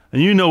 Yeah.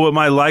 And you know what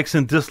my likes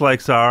and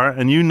dislikes are,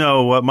 and you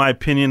know what my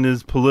opinion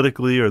is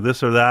politically or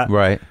this or that.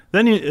 Right.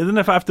 Then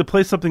if I have to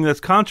play something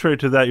that's contrary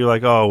to that, you're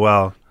like, oh,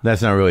 well.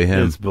 That's not really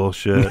him. It's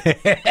bullshit.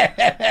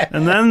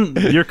 And then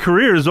your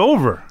career is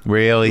over.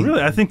 Really?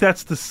 Really. I think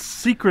that's the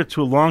secret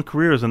to a long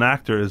career as an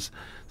actor is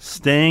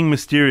staying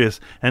mysterious.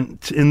 And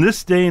in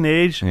this day and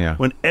age,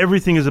 when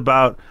everything is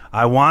about,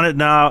 I want it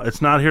now,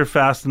 it's not here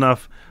fast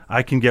enough,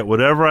 I can get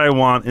whatever I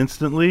want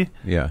instantly.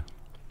 Yeah.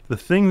 The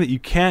thing that you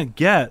can't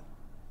get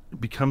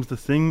becomes the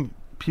thing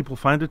people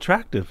find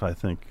attractive, I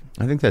think.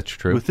 I think that's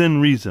true. Within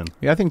reason.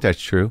 Yeah, I think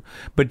that's true.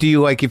 But do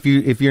you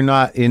if you're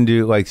not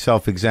into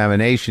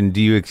self-examination,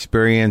 do you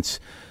experience,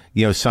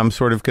 some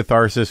sort of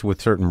catharsis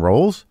with certain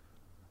roles?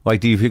 Like,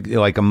 do you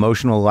feel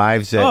emotional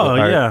lives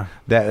that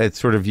that it's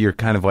sort of you're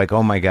kind of like,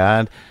 oh my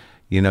God,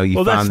 you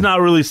Well, that's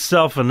not really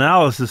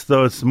self-analysis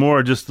though. It's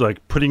more just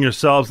like putting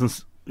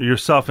yourselves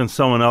yourself in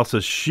someone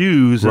else's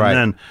shoes, and Right.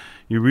 then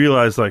you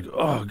realize, like,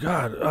 oh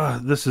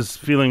God, this is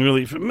feeling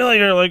really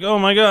familiar. Like, oh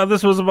my God,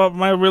 this was about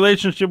my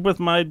relationship with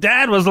my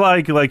dad was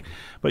like,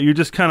 but you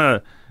just kind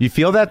of, You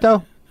feel that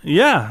though?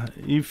 yeah,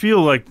 you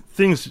feel like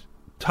things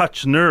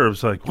touch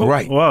nerves. Like, whoa,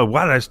 Right. whoa,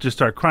 why did I just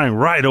start crying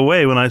right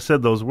away when I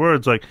said those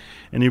words? Like,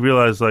 and you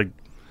realize, like,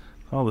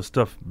 all the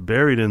stuff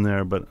buried in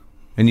there, but.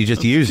 And you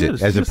just use good.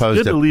 it as It's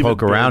opposed good to leave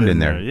poke it buried around in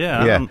there.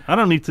 Yeah. I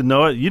don't need to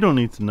know it. You don't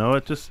need to know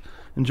it. Just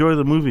enjoy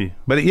the movie.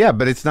 But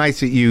it's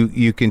nice that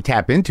you can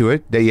tap into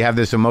it. That you have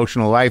this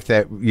emotional life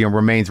that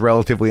remains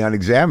relatively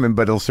unexamined,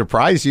 but it'll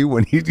surprise you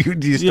when you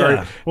start.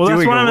 Yeah. Well, that's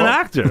doing why a I'm an role.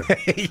 actor.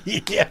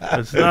 Yeah.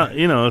 It's not,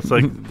 it's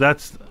like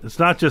it's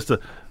not just a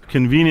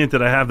convenient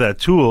that I have that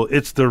tool.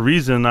 It's the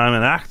reason I'm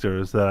an actor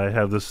is that I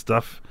have this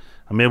stuff.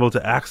 I'm able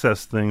to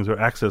access things or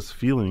access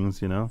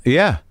feelings.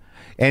 Yeah.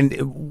 And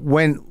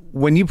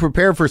when you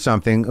prepare for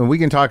something, and we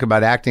can talk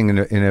about acting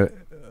in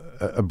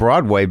a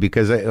broad way,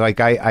 because I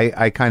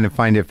kind of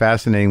find it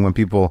fascinating when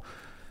people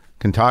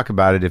can talk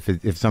about it,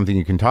 if something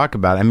you can talk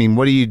about. I mean,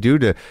 what do you do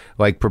to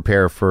like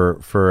prepare for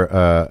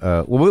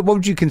what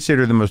would you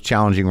consider the most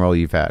challenging role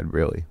you've had,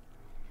 really,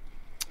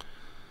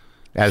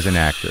 as an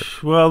actor?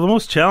 Well, the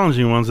most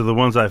challenging ones are the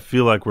ones I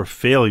feel like were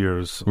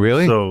failures.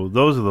 Really? So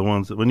those are the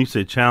ones that, when you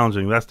say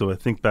challenging, that's the way I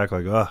think back,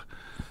 like, I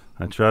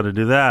tried to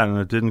do that and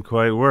it didn't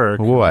quite work.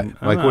 What?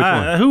 Like which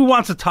one? Who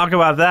wants to talk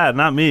about that?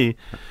 Not me.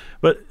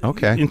 But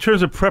Okay. in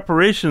terms of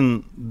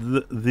preparation,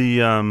 you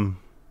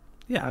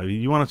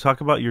want to talk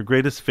about your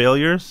greatest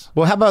failures?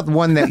 Well, how about the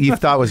one that you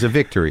thought was a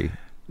victory?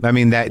 I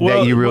mean, that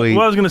you really.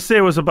 What I was going to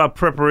say was about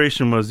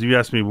preparation. Was you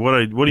asked me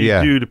what do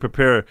you do to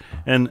prepare?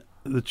 And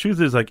the truth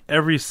is, like,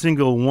 every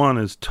single one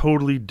is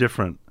totally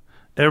different.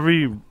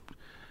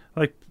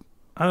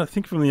 I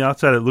think from the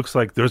outside it looks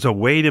like there's a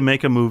way to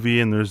make a movie,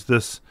 and there's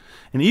this,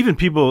 and even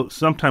people,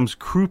 sometimes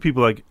crew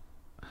people like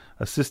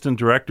assistant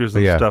directors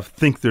and stuff,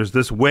 think there's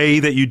this way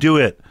that you do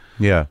it.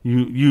 Yeah.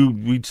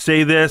 We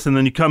say this, and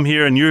then you come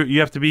here, and you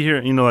have to be here.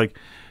 Like,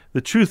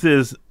 the truth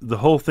is, the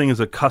whole thing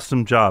is a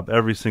custom job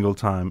every single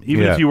time.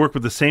 Even if you work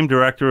with the same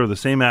director or the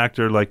same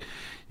actor, like,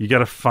 you got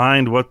to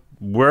find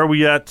where are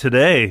we at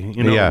today?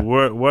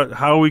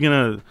 How are we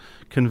going to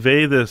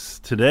convey this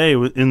today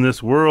in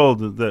this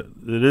world that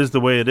it is the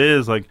way it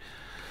is? Like,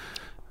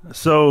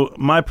 so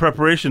my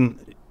preparation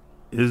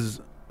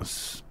is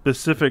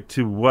specific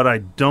to what I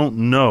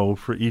don't know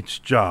for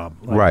each job.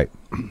 Right.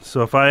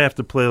 So if I have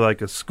to play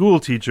like a school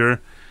teacher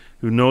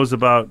who knows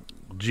about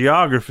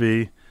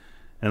geography,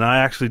 and I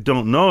actually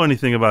don't know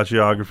anything about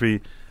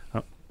geography,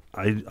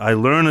 I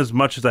learn as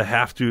much as I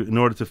have to in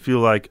order to feel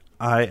like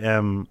I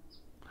am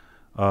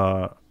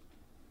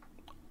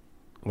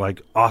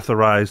like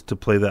authorized to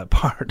play that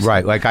part.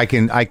 Right. Like I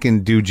can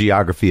do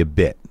geography a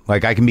bit.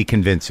 Like I can be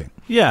convincing.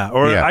 Yeah,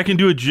 I can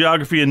do a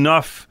geography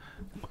enough.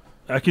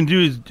 I can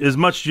do as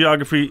much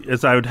geography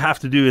as I would have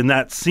to do in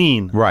that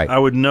scene. Right. I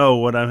would know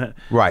what I'm.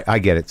 Right. I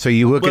get it. So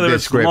you look at Whether this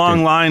it's script.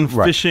 long line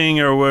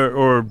fishing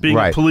or being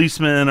a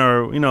policeman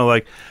or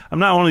like, I'm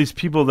not one of these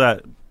people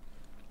that,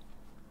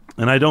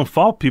 and I don't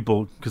fault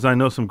people because I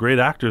know some great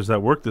actors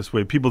that work this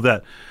way. People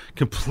that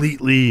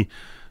completely,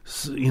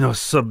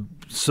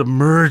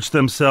 submerge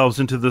themselves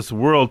into this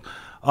world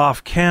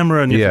off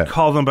camera, and you have to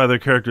call them by their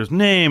character's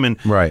name, and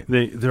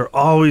they're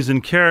always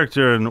in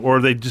character, or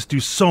they just do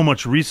so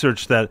much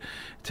research that it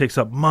takes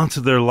up months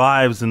of their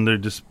lives, and they're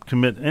just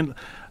commit. And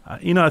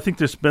I think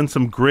there's been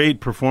some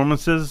great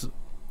performances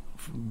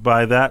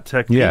by that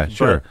technique. Yeah,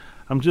 sure. But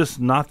I'm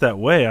just not that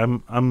way.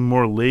 I'm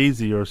more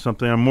lazy or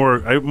something. I'm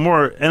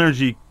more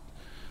energy.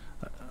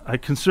 I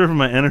conserve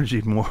my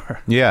energy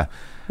more. Yeah.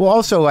 Well,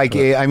 also,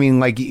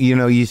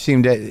 you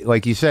seem to,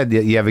 like you said,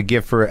 that you have a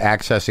gift for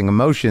accessing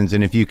emotions,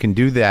 and if you can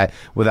do that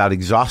without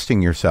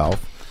exhausting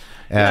yourself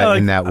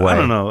in that way. I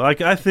don't know. Like,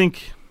 I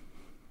think,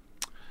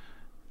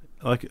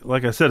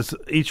 like I said,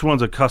 each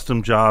one's a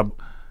custom job.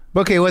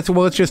 Okay, let's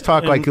just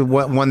talk like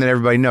one that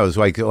everybody knows,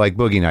 like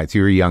Boogie Nights.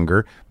 You were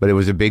younger, but it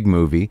was a big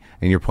movie,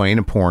 and you're playing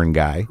a porn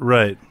guy.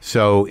 Right.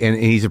 So, and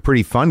he's a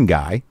pretty fun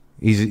guy.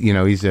 He's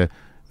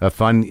a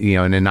fun,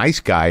 and a nice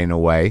guy in a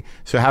way.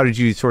 So how did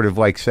you sort of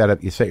like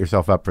set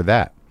yourself up for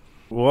that?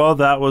 Well,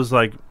 that was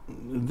like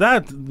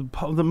that.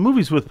 The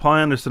movies with Paul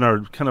Anderson are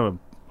kind of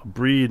a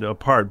breed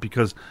apart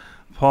because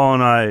Paul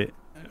and I,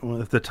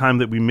 at the time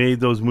that we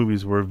made those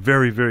movies, were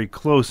very, very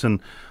close and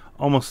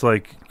almost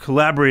like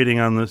collaborating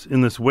on this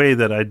in this way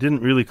that I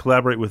didn't really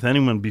collaborate with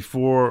anyone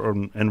before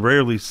and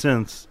rarely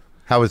since.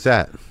 How was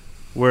that?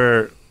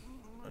 Where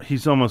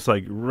he's almost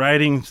like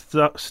writing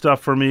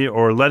stuff for me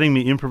or letting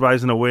me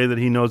improvise in a way that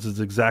he knows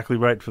is exactly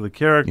right for the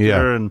character.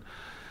 Yeah. And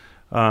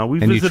we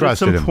visited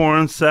some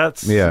porn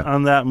sets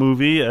on that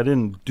movie. I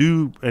didn't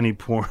do any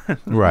porn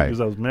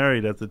because I was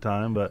married at the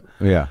time. But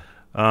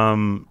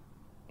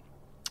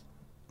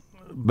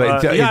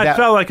I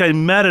felt like I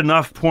met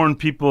enough porn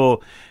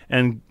people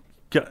and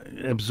got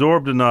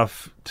absorbed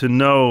enough to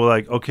know,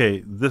 like,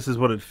 okay, this is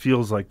what it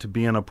feels like to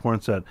be on a porn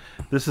set.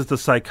 This is the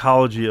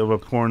psychology of a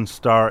porn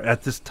star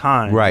at this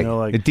time. Right.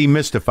 Like, it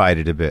demystified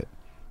it a bit.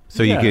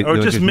 So you or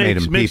just made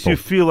them makes people. you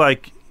feel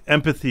like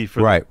empathy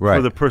for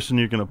for the person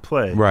you're going to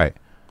play. Right.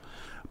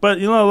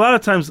 But a lot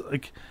of times,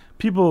 like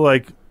people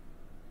like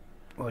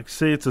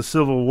say it's a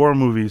Civil War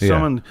movie. Yeah.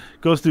 Someone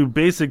goes through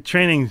basic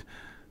training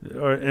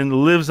and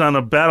lives on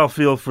a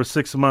battlefield for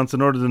 6 months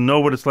in order to know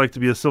what it's like to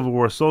be a Civil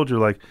War soldier.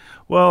 Like,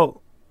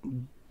 well,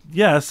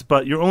 yes,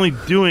 but you're only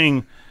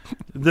doing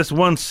this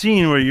one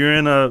scene where you're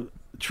in a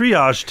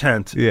triage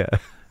tent. Yeah.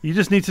 You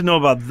just need to know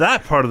about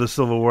that part of the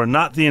Civil War,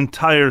 not the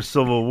entire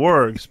Civil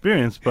War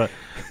experience. But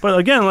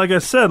again, like I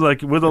said,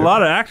 like with a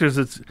lot of actors,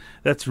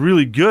 that's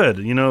really good.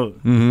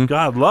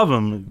 God love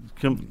them.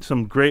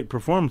 Some great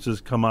performances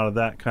come out of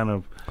that kind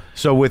of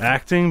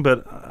acting.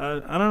 But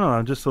I don't know.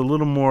 I'm just a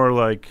little more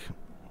like.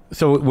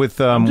 So with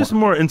I'm just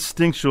more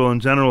instinctual in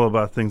general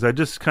about things. I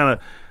just kind of.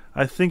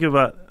 I think of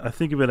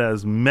it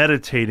as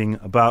meditating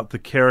about the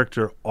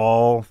character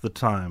all the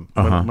time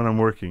when I'm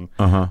working.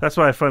 That's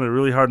why I find it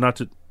really hard not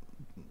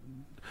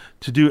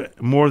to do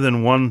more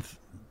than one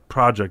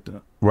project.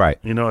 Right.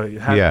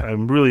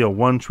 I'm really a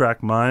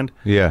one-track mind.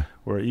 Yeah.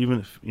 Where even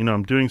if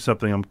I'm doing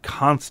something, I'm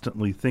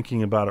constantly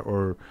thinking about it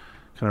or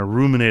kind of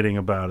ruminating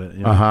about it.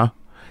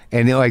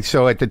 And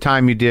so at the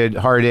time you did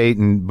Hard 8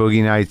 and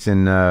Boogie Nights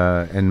and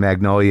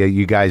Magnolia,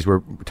 you guys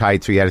were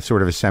tight, so you had a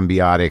sort of a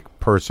symbiotic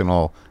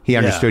personal. He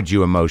understood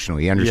you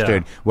emotionally. He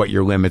understood what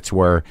your limits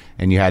were,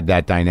 and you had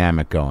that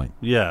dynamic going.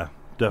 Yeah,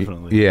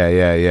 definitely.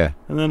 Yeah.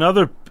 And then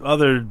other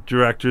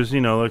directors,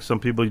 like some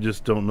people you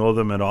just don't know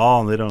them at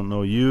all, and they don't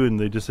know you, and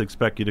they just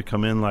expect you to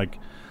come in like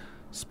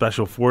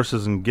special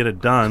forces and get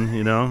it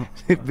done.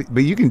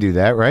 But you can do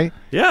that, right?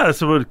 Yeah.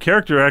 So with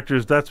character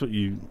actors, that's what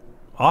you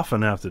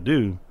often have to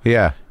do.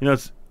 Yeah.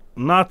 It's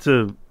not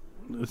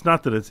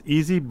that it's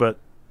easy, but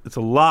it's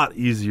a lot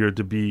easier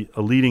to be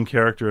a leading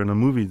character in a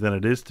movie than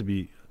it is to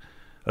be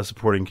a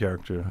supporting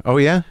character. Oh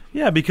yeah?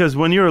 Yeah, because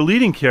when you're a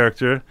leading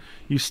character,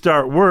 you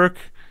start work,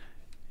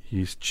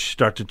 you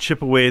start to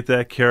chip away at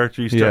that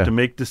character, you start to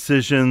make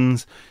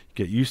decisions,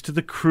 get used to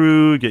the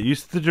crew, get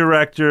used to the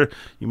director.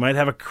 You might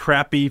have a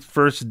crappy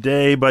first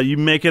day, but you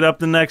make it up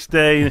the next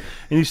day,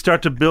 and you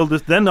start to build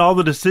this. Then all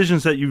the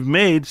decisions that you've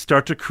made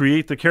start to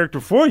create the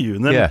character for you.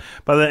 And then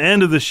by the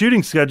end of the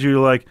shooting schedule, you're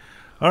like,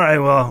 all right,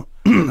 well,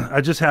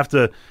 I just have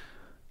to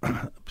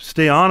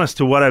stay honest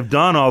to what I've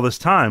done all this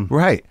time.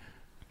 Right.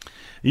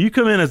 You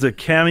come in as a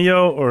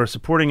cameo or a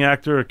supporting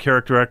actor, a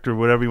character actor,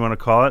 whatever you want to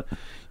call it.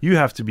 You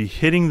have to be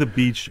hitting the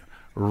beach,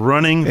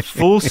 running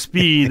full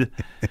speed,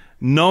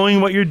 knowing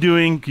what you're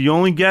doing. You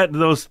only get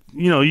those,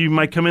 you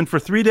might come in for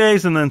 3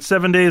 days and then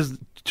 7 days,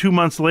 2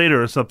 months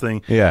later or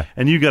something. Yeah.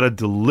 And you got to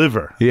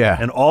deliver. Yeah.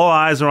 And all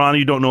eyes are on you.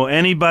 You don't know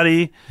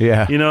anybody.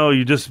 Yeah.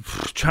 You're just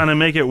trying to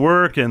make it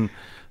work. And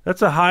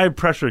that's a high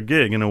pressure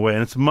gig in a way.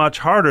 And it's much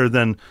harder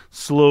than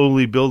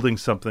slowly building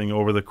something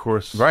over the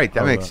course. Right.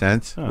 That makes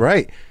sense.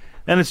 Right.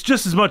 And it's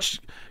just as much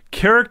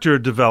character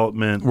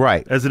development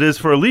as it is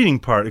for a leading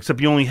part, except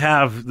you only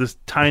have this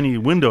tiny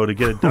window to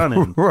get it done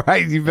in.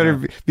 Right. You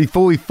better be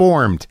fully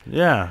formed.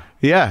 Yeah.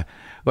 Yeah.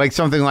 Like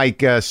something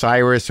like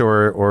Cyrus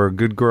or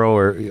Good Girl,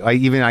 or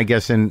even I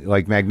guess in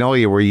like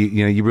Magnolia, where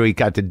you really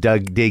got to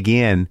dig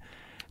in.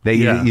 That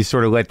you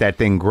sort of let that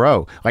thing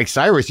grow. Like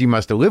Cyrus, you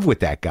must have lived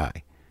with that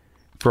guy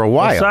for a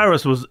while. Well,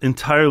 Cyrus was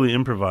entirely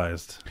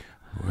improvised.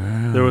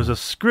 Wow. There was a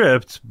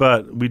script,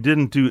 but we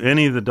didn't do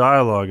any of the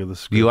dialogue of the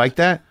script. Do you like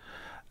that?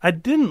 I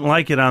didn't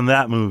like it on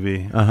that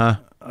movie,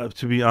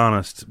 to be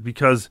honest,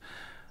 because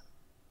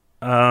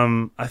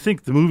I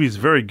think the movie is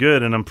very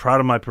good, and I'm proud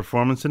of my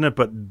performance in it,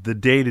 but the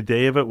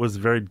day-to-day of it was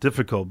very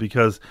difficult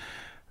because,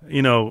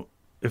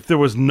 if there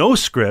was no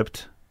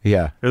script,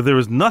 if there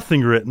was nothing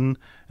written,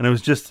 and it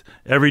was just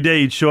every day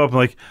you'd show up and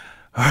like,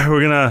 all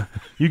right,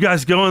 you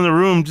guys go in the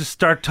room, just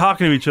start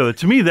talking to each other.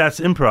 To me, that's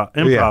improv.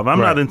 I'm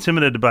not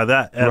intimidated by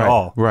that at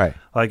all. Right.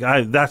 Like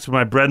that's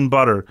my bread and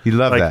butter. You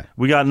love that.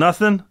 We got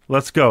nothing.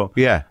 Let's go.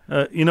 Yeah.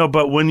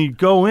 But when you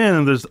go in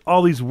and there's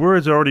all these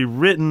words already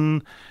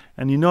written,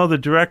 and the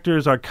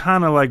directors are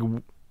kind of like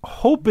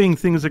hoping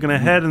things are going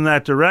to head in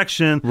that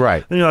direction.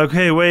 Right. Then you're like,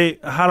 hey,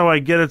 wait, how do I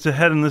get it to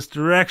head in this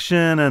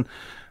direction?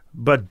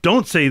 But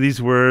don't say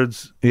these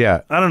words.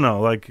 Yeah. I don't know.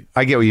 Like,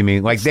 I get what you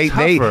mean. Like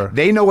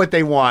they know what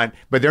they want,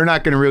 but they're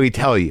not going to really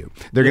tell you.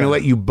 They're going to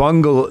let you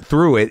bungle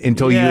through it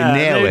until you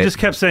nail it. They just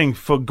kept saying,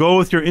 go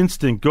with your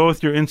instinct. Go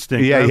with your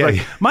instinct.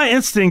 Yeah. My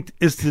instinct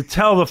is to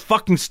tell the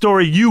fucking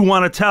story you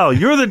want to tell.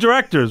 You're the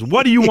directors.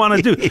 What do you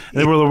want to do? And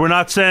they were like, we're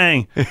not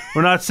saying.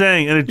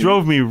 And it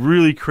drove me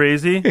really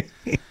crazy.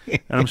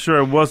 And I'm sure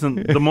I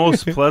wasn't the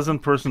most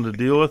pleasant person to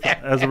deal with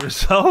as a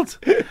result.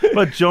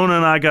 But Jonah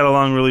and I got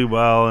along really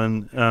well,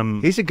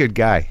 and he's a good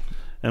guy.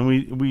 And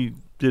we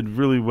did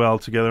really well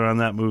together on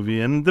that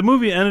movie, and the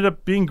movie ended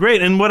up being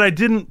great. And what I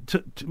didn't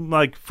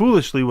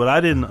foolishly, what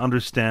I didn't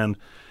understand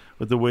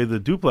with the way the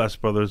Duplass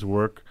brothers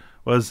work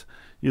was,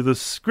 the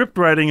script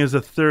writing is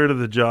a third of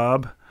the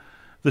job,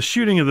 the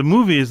shooting of the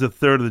movie is a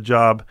third of the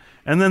job,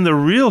 and then the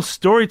real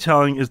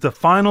storytelling is the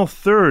final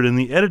third in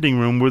the editing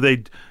room, where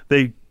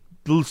they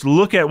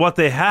look at what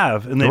they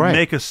have and they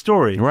make a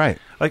story. Right.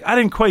 Like, I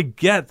didn't quite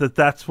get that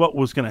that's what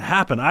was going to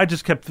happen. I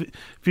just kept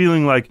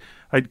feeling like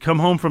I'd come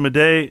home from a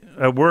day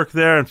at work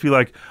there and feel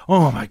like,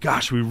 oh my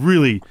gosh, we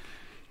really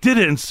did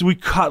it. And so we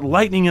caught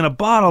lightning in a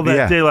bottle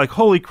that day, like,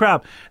 holy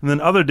crap. And then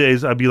other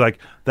days I'd be like,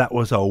 that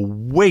was a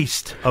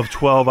waste of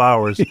 12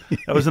 hours.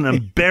 That was an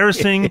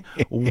embarrassing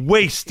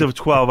waste of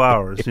 12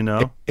 hours, you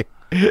know?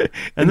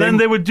 And then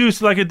they would do,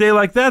 like, a day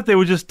like that, they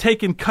would just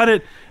take and cut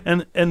it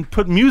and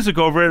put music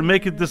over it and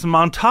make it this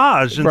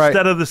montage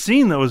instead of the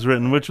scene that was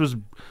written, which was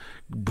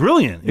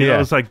brilliant. You know,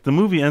 it's like the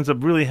movie ends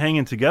up really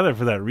hanging together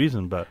for that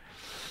reason. But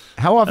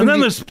how often? And then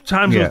there's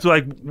times with,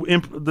 like,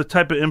 the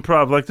type of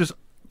improv, like, there's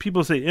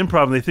people say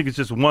improv and they think it's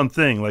just one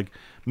thing, like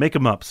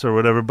make-em-ups or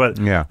whatever, but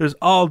there's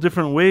all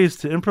different ways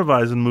to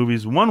improvise in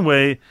movies. One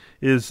way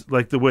is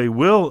like the way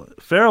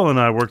Ferrell and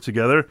I work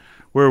together,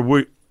 where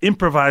we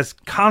improvise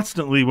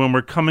constantly when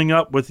we're coming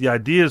up with the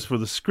ideas for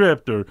the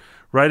script or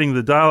writing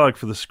the dialogue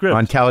for the script.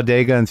 On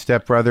Talladega and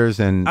Step Brothers,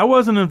 and I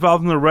wasn't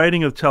involved in the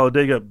writing of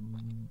Talladega,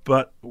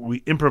 but we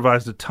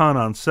improvised a ton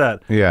on set.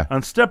 Yeah.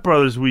 On Step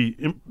Brothers, we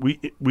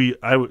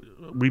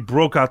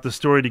broke out the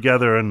story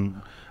together,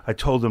 and I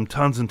told them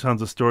tons and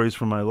tons of stories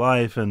from my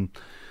life, and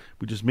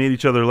we just made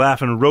each other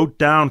laugh and wrote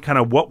down kind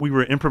of what we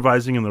were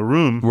improvising in the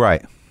room.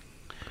 Right.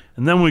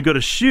 And then when we go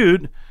to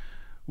shoot,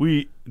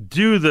 we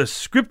do the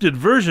scripted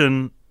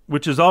version,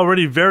 which is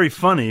already very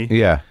funny.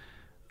 Yeah.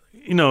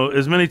 You know,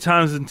 as many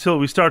times until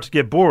we start to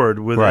get bored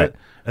with it.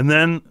 And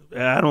then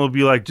Adam will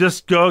be like,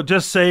 just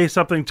say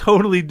something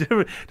totally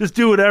different. Just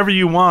do whatever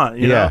you want,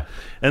 you know?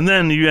 And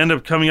then you end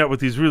up coming up with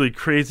these really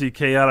crazy,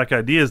 chaotic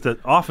ideas that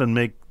often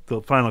make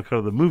the final cut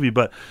of the movie.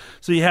 But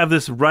so you have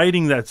this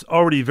writing that's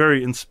already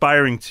very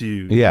inspiring to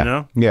you, you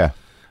know? Yeah.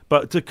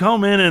 But to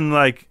come in and,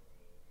 like,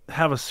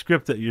 have a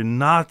script that you're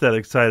not that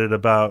excited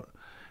about,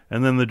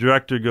 and then the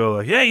director go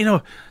like, yeah, you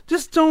know,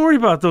 just don't worry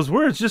about those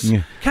words. Just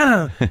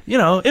kind of, you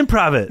know,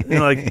 improv it. And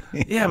like,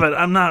 yeah, but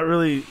I'm not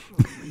really,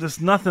 there's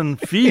nothing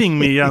feeding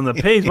me on the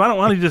page. Why don't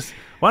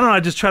I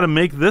just try to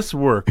make this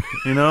work?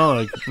 You know,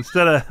 like,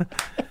 instead of,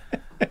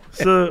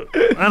 so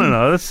I don't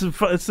know. It's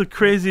the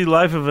crazy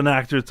life of an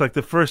actor. It's like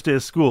the first day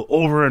of school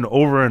over and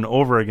over and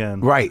over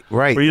again. Right.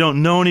 Where you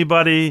don't know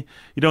anybody.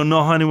 You don't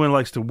know how anyone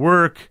likes to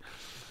work.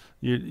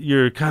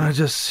 You're kind of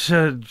just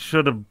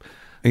should have.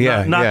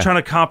 Not trying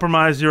to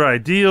compromise your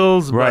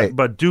ideals,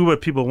 but do what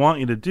people want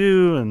you to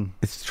do, and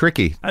it's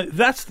tricky.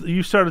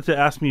 You started to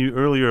ask me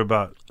earlier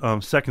about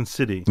Second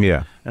City,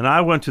 and I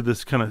went to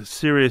this kind of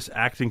serious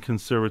acting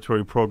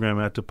conservatory program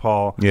at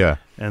DePaul,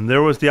 and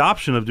there was the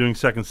option of doing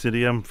Second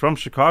City. I'm from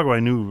Chicago; I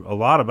knew a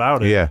lot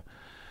about it,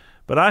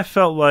 but I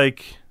felt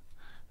like,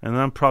 and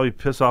I'm probably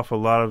piss off a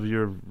lot of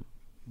your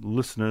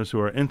listeners who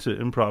are into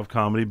improv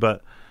comedy,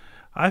 but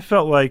I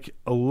felt like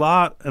a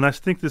lot, and I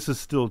think this is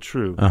still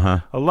true,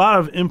 a lot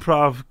of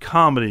improv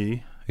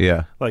comedy,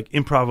 like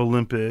Improv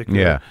Olympic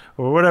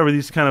or whatever,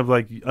 these kind of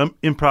like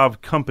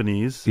improv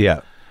companies,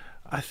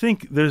 I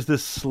think there's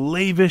this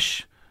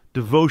slavish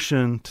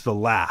devotion to the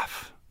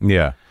laugh.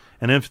 Yeah.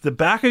 And if the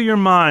back of your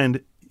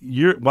mind,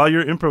 while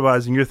you're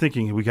improvising, you're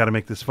thinking, we got to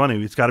make this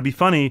funny. It's got to be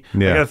funny. I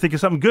got to think of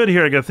something good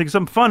here. I got to think of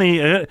something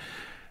funny.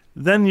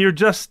 Then you're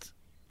just,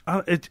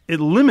 it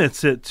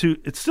limits it to,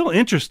 it's still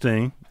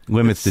interesting.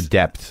 Limits the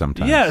depth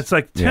sometimes. Yeah, it's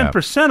like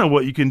 10% of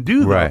what you can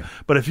do, though. Right.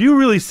 But if you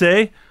really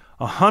say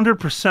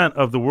 100%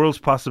 of the world's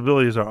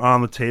possibilities are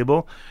on the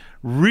table,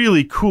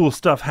 really cool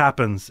stuff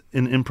happens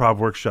in improv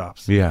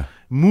workshops. Yeah.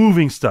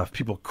 Moving stuff,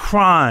 people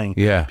crying,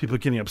 people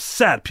getting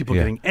upset, people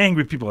getting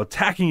angry, people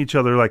attacking each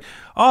other. Like,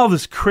 all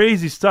this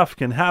crazy stuff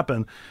can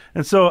happen.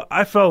 And so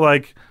I felt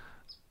like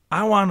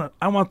I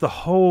want the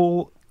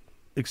whole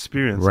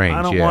experience. Range,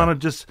 I don't want to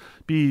just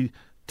be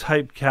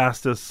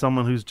typecast as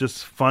someone who's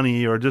just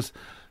funny or just...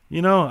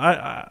 You know,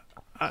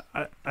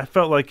 I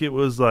felt like it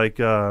was like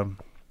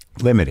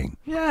limiting.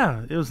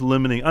 Yeah, it was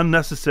limiting,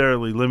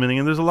 unnecessarily limiting.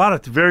 And there's a lot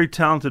of very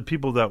talented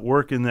people that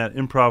work in that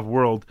improv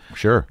world.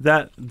 Sure.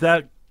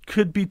 That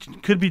could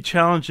be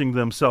challenging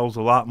themselves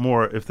a lot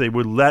more if they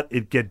would let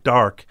it get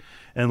dark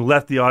and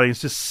let the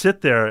audience just sit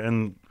there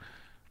and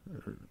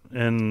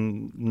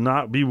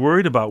not be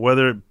worried about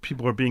whether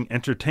people are being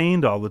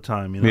entertained all the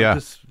time. You know,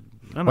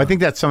 I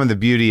think that's some of the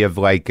beauty of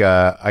like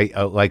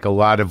a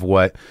lot of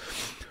what.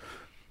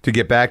 To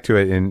get back to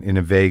it in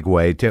a vague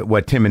way, to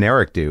what Tim and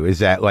Eric do is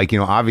that, like, you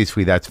know,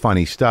 obviously that's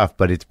funny stuff,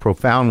 but it's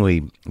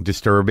profoundly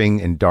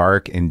disturbing and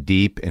dark and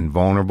deep and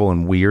vulnerable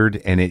and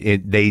weird. And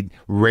they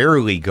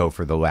rarely go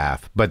for the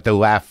laugh, but the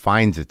laugh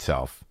finds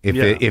itself. If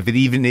it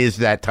even is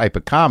that type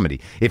of comedy,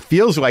 it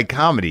feels like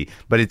comedy,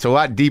 but it's a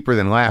lot deeper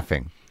than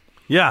laughing.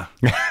 Yeah.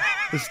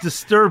 It's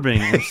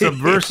disturbing and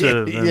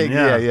subversive.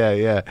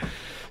 Yeah.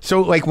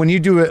 So like when you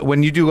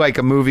do like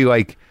a movie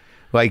like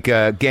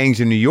Gangs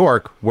in New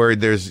York, where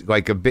there's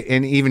like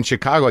and even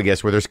Chicago, I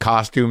guess, where there's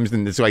costumes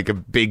and it's like a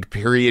big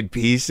period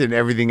piece and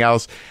everything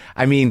else.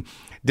 I mean,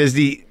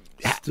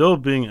 still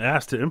being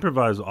asked to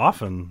improvise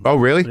often? Oh,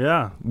 really?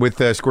 Yeah. With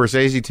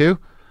Scorsese too?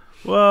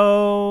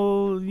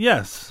 Well,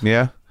 yes.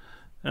 Yeah.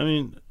 I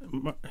mean,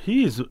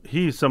 he's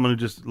someone who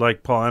just,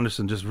 like Paul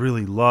Anderson, just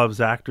really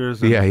loves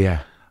actors. And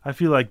Yeah. I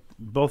feel like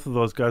both of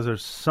those guys are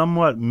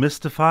somewhat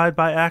mystified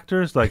by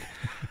actors. Like,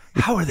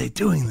 how are they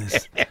doing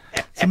this?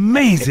 It's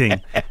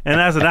amazing. And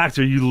as an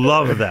actor, you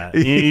love that.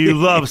 You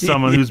love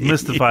someone who's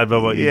mystified by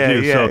what you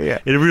do. So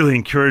it really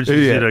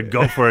encourages you to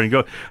go for it and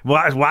go,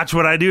 watch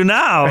what I do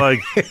now.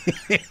 Like,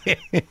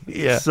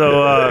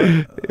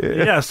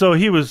 So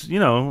he was,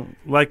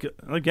 like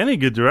any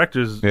good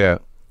directors. Yeah.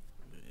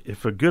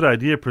 If a good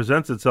idea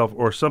presents itself,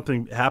 or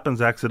something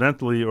happens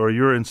accidentally, or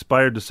you're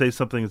inspired to say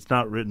something that's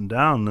not written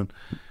down, then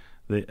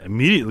they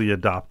immediately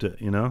adopt it.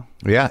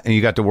 Yeah, and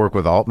you got to work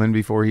with Altman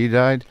before he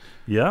died.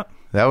 Yeah.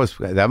 That must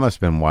have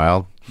been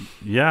wild.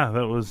 Yeah,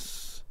 that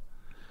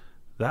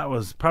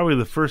was probably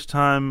the first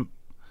time,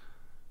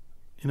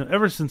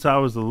 ever since I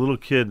was a little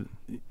kid.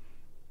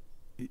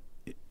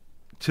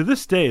 To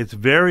this day, it's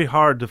very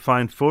hard to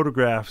find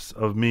photographs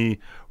of me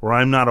where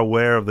I'm not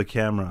aware of the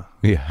camera.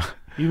 Yeah.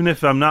 Even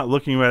if I'm not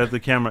looking right at the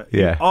camera.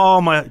 Yeah.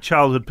 All my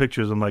childhood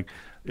pictures, I'm like,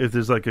 if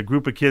there's like a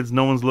group of kids,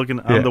 no one's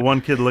looking. I'm the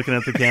one kid looking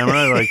at the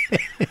camera. Like,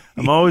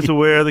 I'm always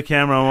aware of the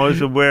camera. I'm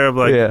always aware of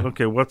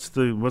okay, what's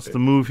the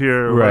move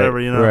here or whatever,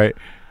 Right.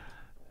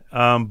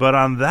 But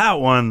on that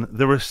one,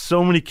 there were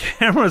so many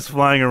cameras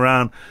flying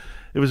around.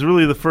 It was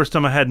really the first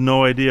time I had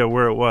no idea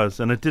where it was,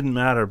 and it didn't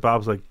matter.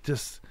 Bob's like,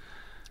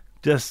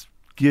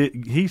 he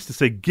used to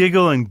say,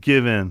 giggle and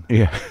give in.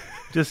 Yeah.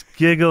 Just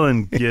giggle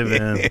and give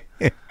in.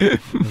 I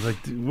was like,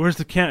 where's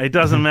the camera? It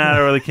doesn't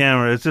matter where the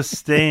camera is. Just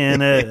stay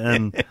in it.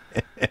 And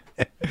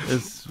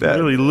it's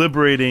really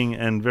liberating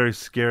and very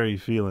scary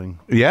feeling.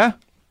 Yeah?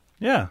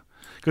 Yeah.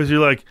 Because you're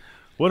like,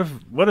 what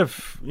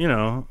if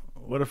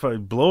I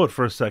blow it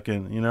for a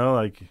second,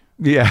 like...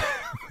 Yeah.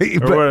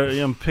 or where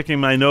I'm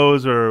picking my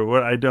nose, or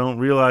where I don't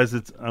realize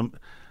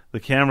the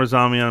camera's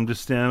on me and I'm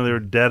just standing there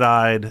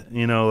dead-eyed,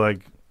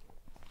 like...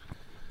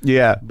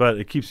 Yeah, but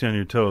it keeps you on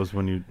your toes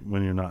when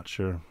you're not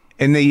sure.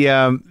 And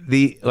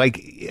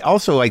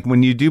also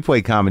when you do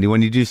play comedy,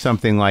 when you do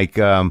something like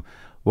what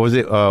was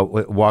it?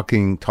 Walk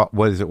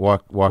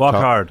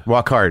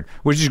hard,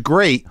 which is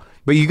great,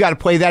 but you got to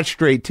play that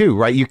straight too,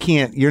 right?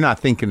 You're not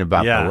thinking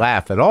about the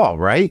laugh at all,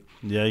 right?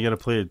 Yeah, you got to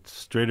play it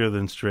straighter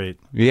than straight.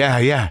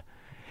 Yeah.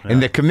 And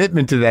the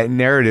commitment to that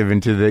narrative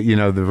and to the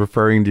the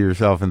referring to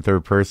yourself in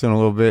third person a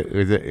little bit,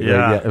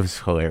 it was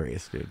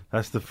hilarious, dude.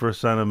 That's the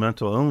first sign of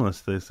mental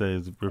illness, they say,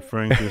 is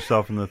referring to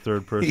yourself in the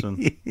third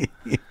person.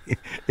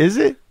 Is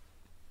it?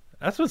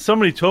 That's what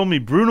somebody told me.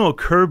 Bruno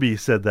Kirby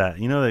said that.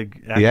 The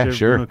actor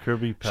Bruno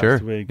Kirby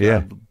passed away.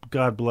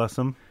 God bless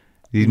him.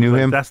 You knew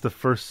him? That's the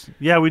first.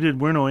 Yeah, we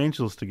did We're No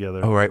Angels together.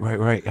 Oh, right.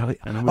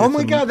 Oh,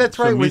 my God, that's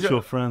right.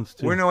 Mutual friends,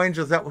 too. We're No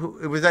Angels.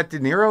 Was that De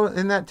Niro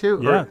in that, too?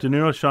 Yeah, De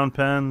Niro, Sean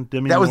Penn,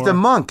 Demi That Moore. was The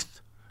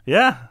Monks.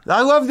 Yeah.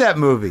 I love that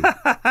movie.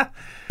 That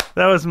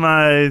was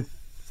my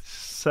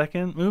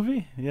second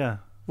movie. Yeah.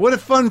 What a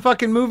fun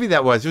fucking movie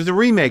that was. It was a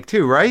remake,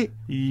 too, right?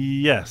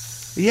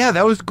 Yes. Yeah,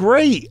 that was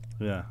great.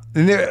 Yeah.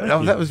 And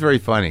that was very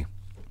funny.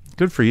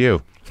 Good for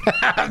you.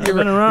 You've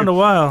been around a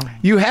while.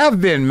 You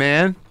have been,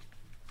 man.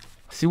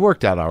 See,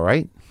 worked out all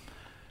right.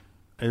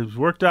 It's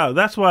worked out.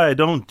 That's why I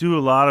don't do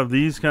a lot of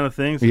these kind of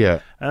things.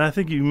 Yeah. And I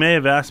think you may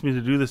have asked me to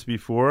do this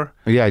before.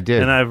 Yeah, I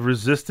did. And I've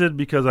resisted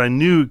because I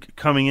knew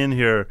coming in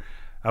here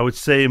I would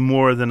say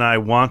more than I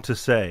want to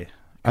say.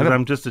 Because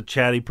I'm just a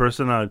chatty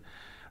person.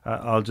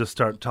 I'll just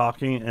start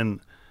talking.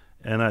 And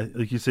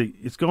like you say,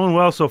 it's going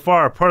well so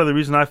far. Part of the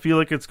reason I feel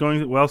like it's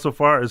going well so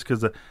far is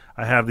because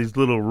I have these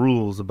little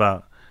rules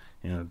about,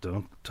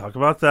 don't talk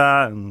about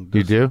that, and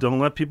you do? Don't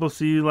let people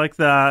see you like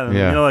that,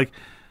 and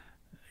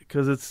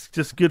because it's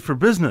just good for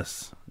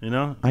business.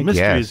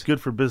 Mystery is good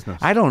for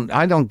business. I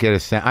don't get a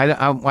sense.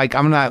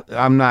 I'm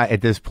not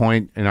at this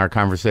point in our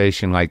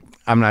conversation. Like,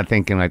 I'm not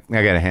thinking like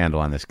I got a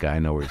handle on this guy. I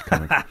know where he's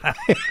coming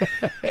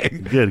from.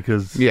 Good,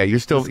 because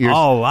you're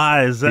all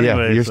lies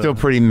anyway. Yeah, you're still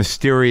pretty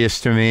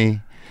mysterious to me.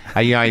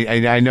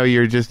 I know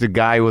you're just a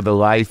guy with a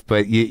life,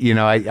 but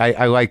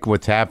I like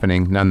what's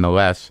happening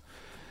nonetheless.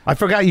 I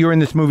forgot you were in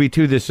this movie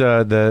too. This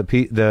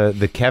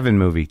the Kevin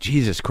movie.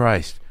 Jesus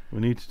Christ! We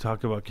need to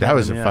talk about Kevin. That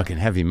was a fucking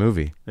heavy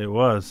movie. It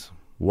was.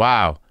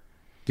 Wow.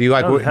 Do you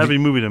like a heavy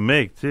movie to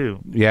make too?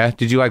 Yeah.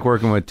 Did you like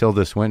working with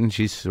Tilda Swinton?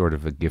 She's sort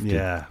of a gifted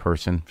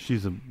person.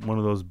 She's one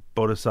of those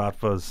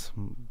bodhisattvas,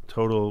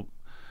 total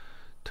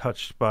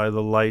touched by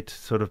the light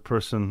sort of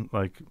person.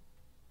 Like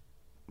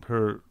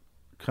her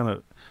kind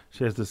of,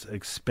 she has this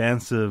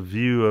expansive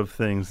view of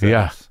things.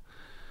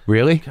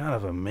 Really? Kind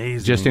of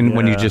amazing. Just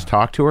when you just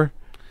talk to her.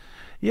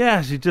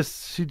 Yeah, she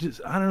just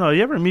I don't know.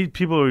 You ever meet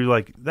people where you're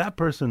like, that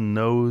person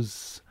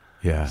knows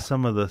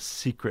some of the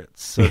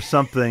secrets or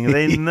something.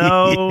 They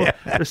know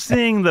they're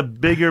seeing the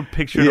bigger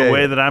picture in a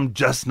way that I'm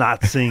just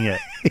not seeing it.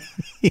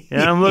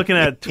 And I'm looking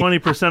at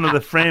 20% of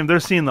the frame. They're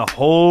seeing the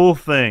whole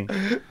thing.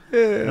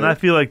 And I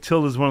feel like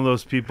Tilda's one of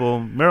those people.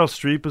 Meryl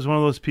Streep is one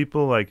of those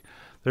people. Like,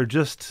 they're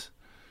just,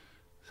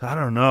 I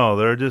don't know.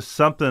 They're just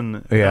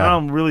something. Yeah. I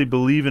don't really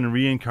believe in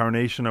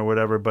reincarnation or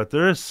whatever, but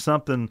there is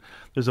something.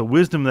 There's a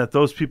wisdom that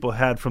those people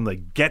had from the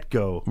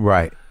get-go.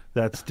 Right.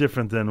 that's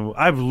different than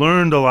I've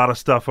learned a lot of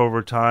stuff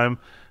over time,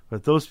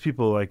 but those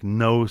people like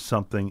know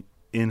something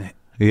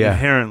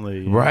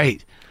inherently,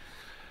 right?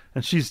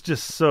 And she's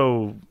just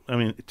so. I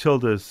mean,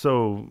 Tilda is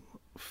so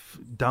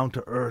down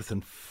to earth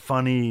and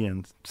funny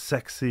and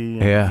sexy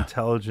and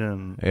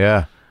intelligent.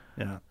 Yeah.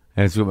 Yeah.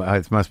 And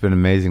it must have been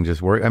amazing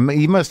just work. I mean,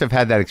 you must have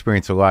had that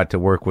experience a lot to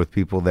work with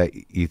people that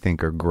you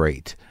think are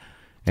great.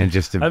 And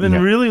just to, I've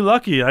been really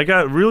lucky. I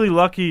got really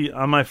lucky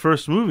on my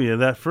first movie.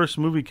 And that first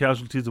movie,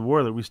 Casualties of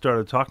War, that we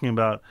started talking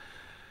about,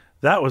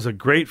 that was a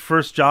great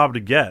first job to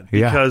get.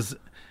 Because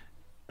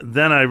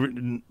then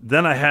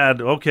I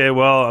had, okay,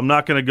 well, I'm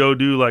not going to go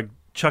do like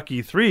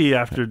Chucky 3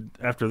 after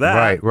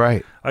that.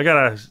 Right. I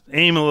got to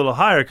aim a little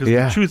higher because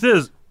the truth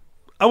is,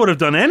 I would have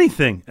done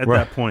anything at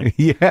that point.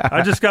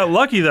 I just got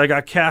lucky that I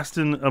got cast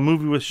in a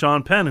movie with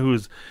Sean Penn, who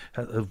has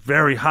a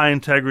very high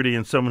integrity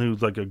and someone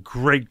who's like a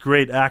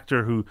great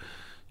actor who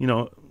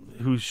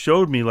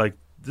showed me like,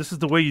 this is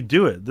the way you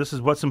do it. This is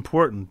what's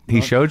important.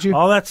 He showed you?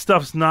 All that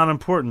stuff's not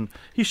important.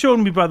 He showed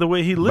me by the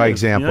way he lived. By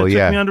example, He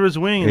took me under his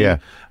wing. And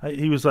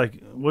he was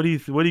like, what are you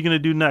going to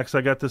do next?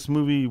 I got this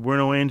movie, We're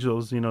No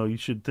Angels. You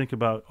should think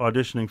about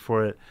auditioning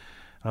for it.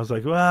 I was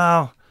like,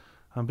 well,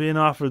 I'm being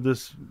offered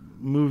this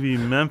movie,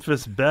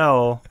 Memphis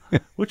Belle,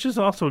 which is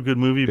also a good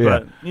movie,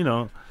 but,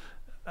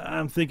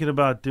 I'm thinking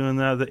about doing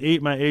that.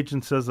 My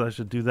agent says I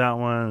should do that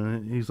one.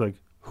 And he's like,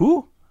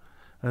 who?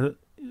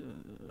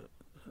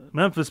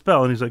 Memphis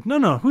Belle. And he's like,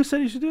 no, who said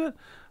you should do it?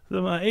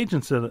 So my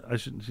agent said I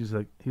should. He's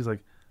like,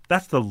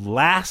 that's the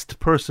last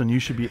person you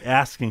should be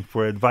asking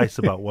for advice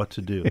about what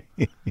to do.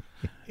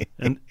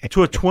 And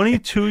to a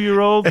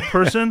 22-year-old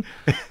person,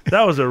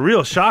 that was a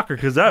real shocker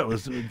because that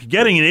was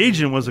getting an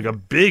agent was like a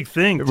big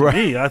thing to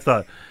me. I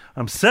thought,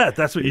 I'm set.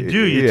 That's what you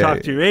do. You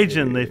talk to your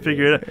agent, and they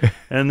figure it out.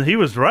 And he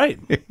was right.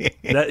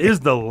 That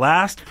is the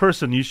last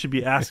person you should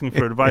be asking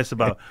for advice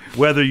about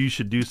whether you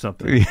should do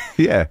something.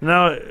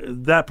 Now,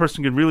 that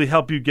person can really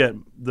help you get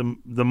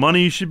the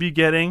money you should be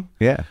getting.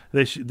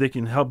 They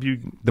can help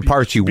you the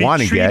parts you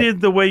want to get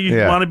treated the way you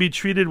want to be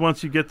treated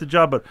once you get the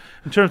job. But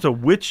in terms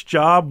of which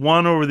job,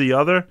 one over the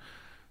other,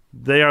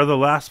 they are the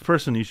last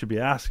person you should be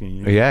asking.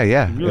 You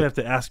really have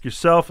to ask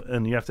yourself,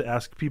 and you have to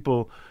ask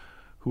people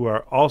who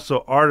are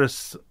also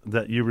artists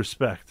that you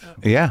respect.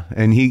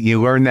 And you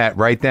learned that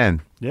right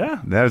then.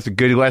 That was a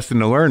good lesson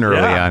to learn early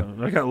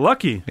on. I got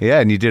lucky.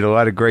 And you did a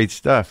lot of great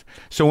stuff.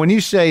 So when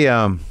you say,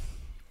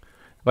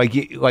 like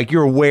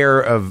you're aware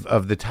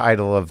of the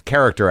title of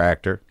character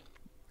actor,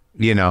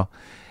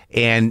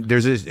 and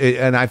there's this,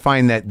 and I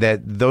find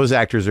that those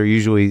actors are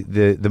usually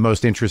the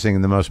most interesting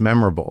and the most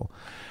memorable.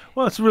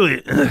 Well, it's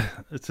really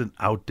it's an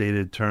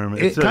outdated term.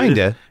 It's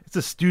it's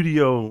a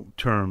studio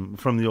term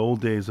from the old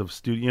days of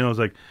studio. It's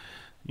like,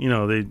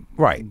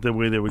 the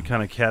way they would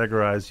kind of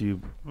categorize you.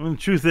 I mean, the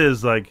truth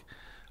is, like,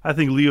 I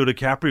think Leo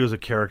DiCaprio is a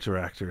character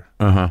actor.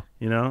 A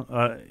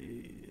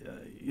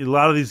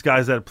lot of these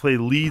guys that play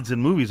leads in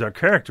movies are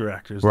character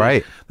actors.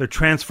 Right. They're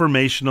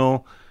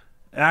transformational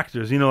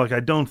actors. I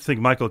don't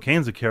think Michael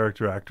Caine's a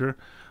character actor.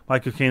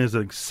 Michael Caine is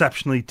an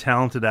exceptionally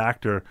talented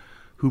actor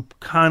who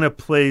kind of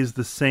plays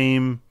the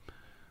same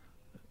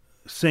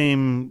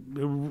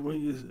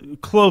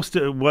close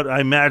to what I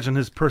imagine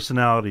his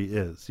personality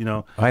is,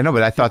 I know,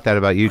 but I thought that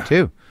about you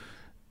too.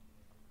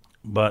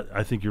 But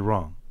I think you're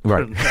wrong.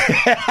 Right.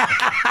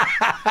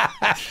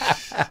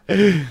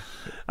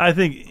 I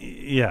think,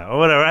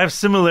 whatever. I have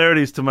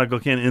similarities to Michael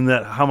Caine in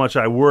that how much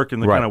I work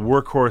and the kind of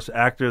workhorse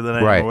actor that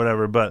I am or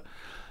whatever. But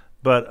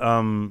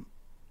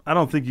I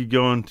don't think you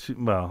go into.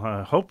 Well,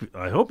 I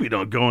hope you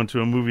don't go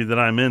into a movie that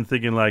I'm in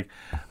thinking like,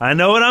 I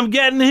know what I'm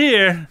getting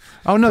here.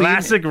 Oh no,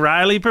 classic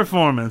Reilly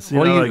performance.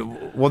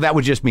 Well, that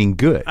would just mean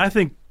good. I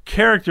think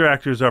character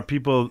actors are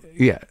people.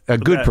 A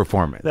good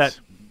performance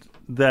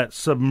that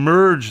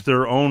submerge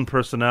their own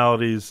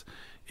personalities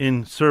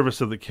in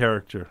service of the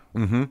character.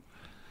 Mm-hmm.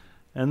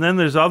 And then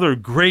there's other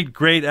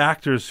great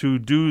actors who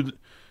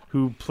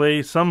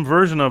play some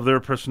version of their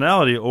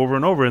personality over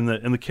and over, and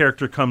the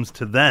character comes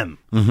to them.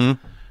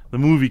 Mm-hmm. The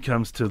movie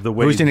comes to the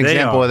way. Who's an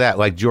example of that?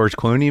 Like George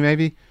Clooney,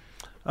 maybe?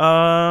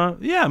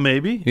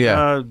 Maybe.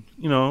 Yeah.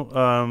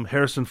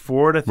 Harrison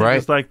Ford, I think,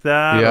 is like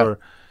that. Yeah.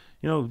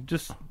 Or,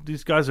 just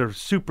these guys are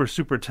super,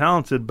 super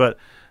talented, but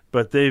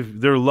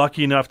they're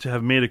lucky enough to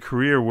have made a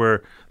career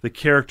where the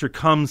character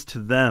comes to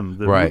them.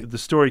 The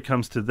story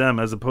comes to them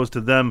as opposed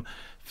to them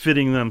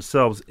fitting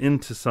themselves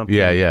into something.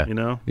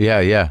 Yeah.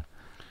 Yeah.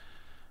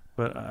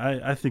 But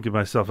I think of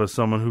myself as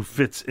someone who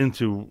fits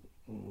into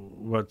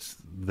what's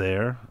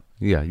there.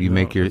 Yeah, you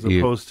make your... As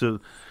opposed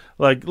to,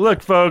 like,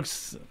 look,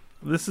 folks,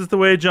 this is the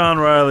way John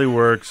Reilly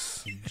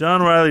works.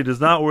 John Reilly does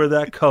not wear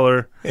that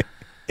color.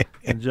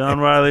 And John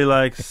Reilly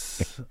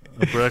likes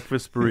a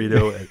breakfast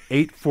burrito at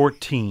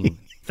 8:14.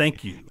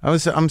 Thank you.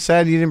 I'm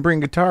sad you didn't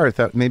bring guitar. I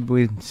thought maybe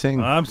we'd sing.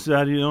 I'm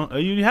sad you don't...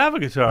 You have a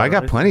guitar. I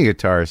got plenty of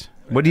guitars.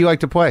 What do you like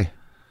to play?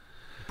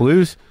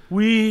 Blues?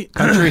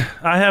 Country?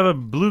 I have a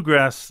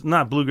bluegrass...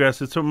 Not bluegrass.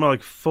 It's sort of more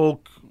like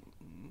folk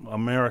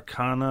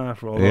Americana,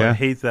 although I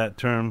hate that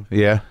term.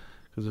 Yeah.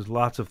 Because there's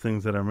lots of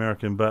things that are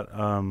American, but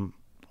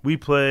we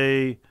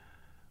play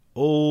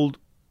old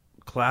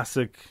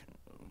classic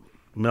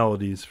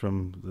melodies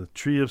from the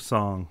Tree of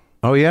Song.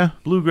 Oh, yeah?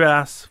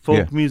 Bluegrass, folk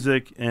Yeah.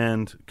 music,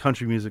 and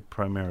country music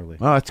primarily.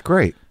 Oh, that's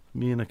great.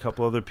 Me and a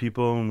couple other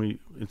people, and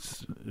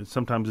it's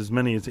sometimes as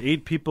many as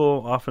 8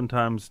 people,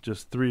 oftentimes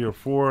just 3 or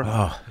 4. Oh,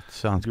 that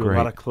sounds Do great. a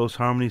lot of close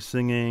harmony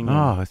singing.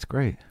 Oh, that's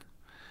great.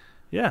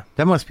 Yeah.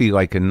 That must be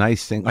like a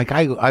nice thing. Like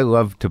I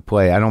love to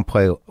play. I don't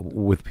play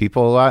with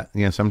people a lot.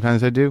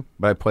 Sometimes I do,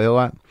 but I play a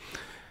lot.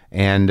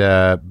 And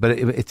but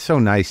it's so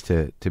nice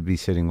to be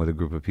sitting with a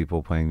group of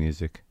people playing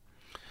music.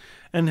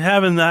 And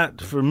having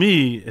that for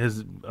me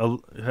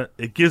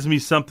it gives me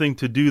something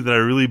to do that I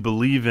really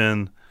believe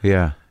in.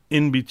 Yeah.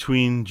 In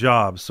between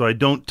jobs, so I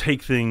don't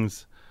take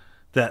things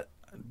that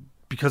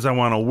because I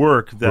want to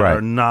work that Right.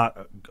 are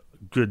not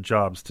good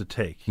jobs to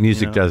take.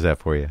 Music does that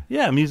for you.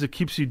 Yeah, music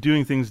keeps you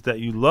doing things that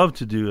you love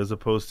to do as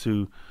opposed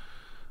to,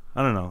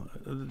 I don't know,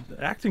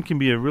 acting can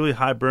be a really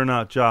high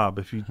burnout job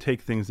if you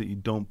take things that you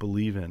don't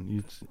believe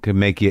in. Could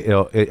make you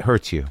ill. It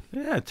hurts you.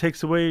 Yeah, it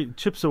chips away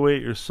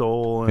at your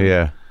soul. And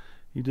Yeah.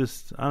 you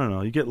just, I don't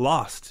know, you get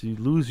lost. You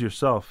lose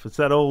yourself. It's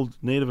that old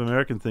Native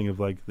American thing of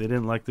like they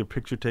didn't like their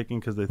picture taking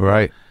because they thought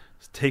Right.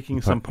 it's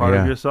taking some part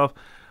Yeah. of yourself.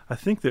 I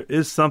think there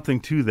is something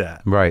to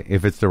that. Right.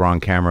 If it's the wrong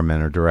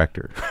cameraman or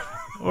director.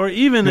 Or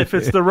even if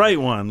it's the right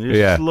one, you're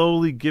Yeah.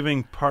 slowly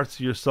giving parts of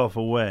yourself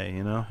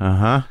away,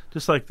 Uh-huh.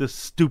 Just like this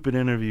stupid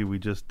interview we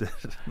just did.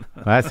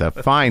 That's a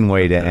fine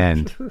way to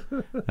end.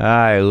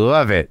 I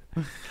love it.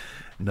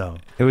 No.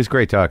 It was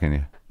great talking to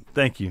you.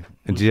 Thank you.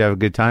 And did you have a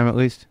good time at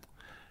least?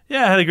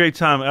 Yeah, I had a great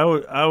time.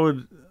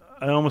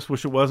 I almost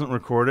wish it wasn't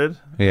recorded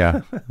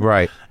Yeah.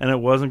 Right. and it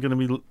wasn't going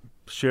to be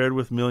shared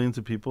with millions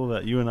of people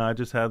that you and I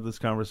just had this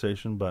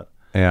conversation, but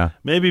Yeah.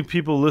 maybe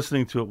people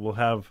listening to it will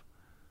have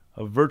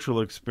a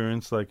virtual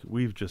experience like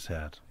we've just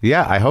had.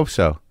 Yeah, I hope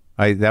so.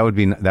 That would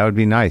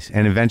be nice.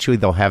 And eventually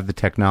they'll have the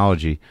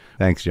technology.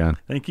 Thanks, John.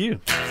 Thank you.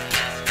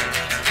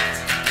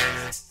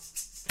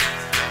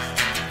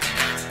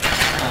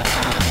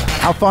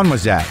 How fun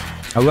was that?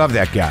 I love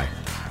that guy.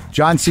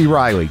 John C.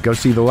 Reilly. Go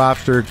see The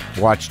Lobster.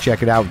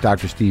 Check it out with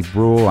Dr. Steve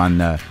Brule on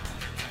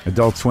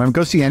Adult Swim.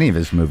 Go see any of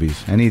his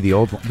movies, any of the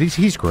old ones.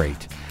 He's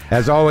great.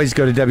 As always,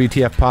 go to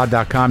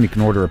WTFpod.com. You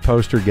can order a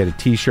poster, get a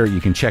t-shirt.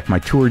 You can check my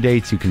tour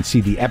dates. You can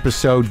see the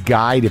episode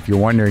guide if you're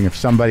wondering if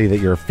somebody that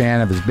you're a fan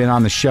of has been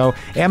on the show.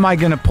 Am I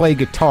going to play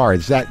guitar?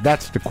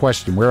 That's the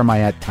question. Where am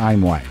I at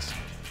time-wise?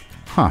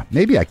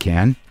 Maybe I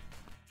can.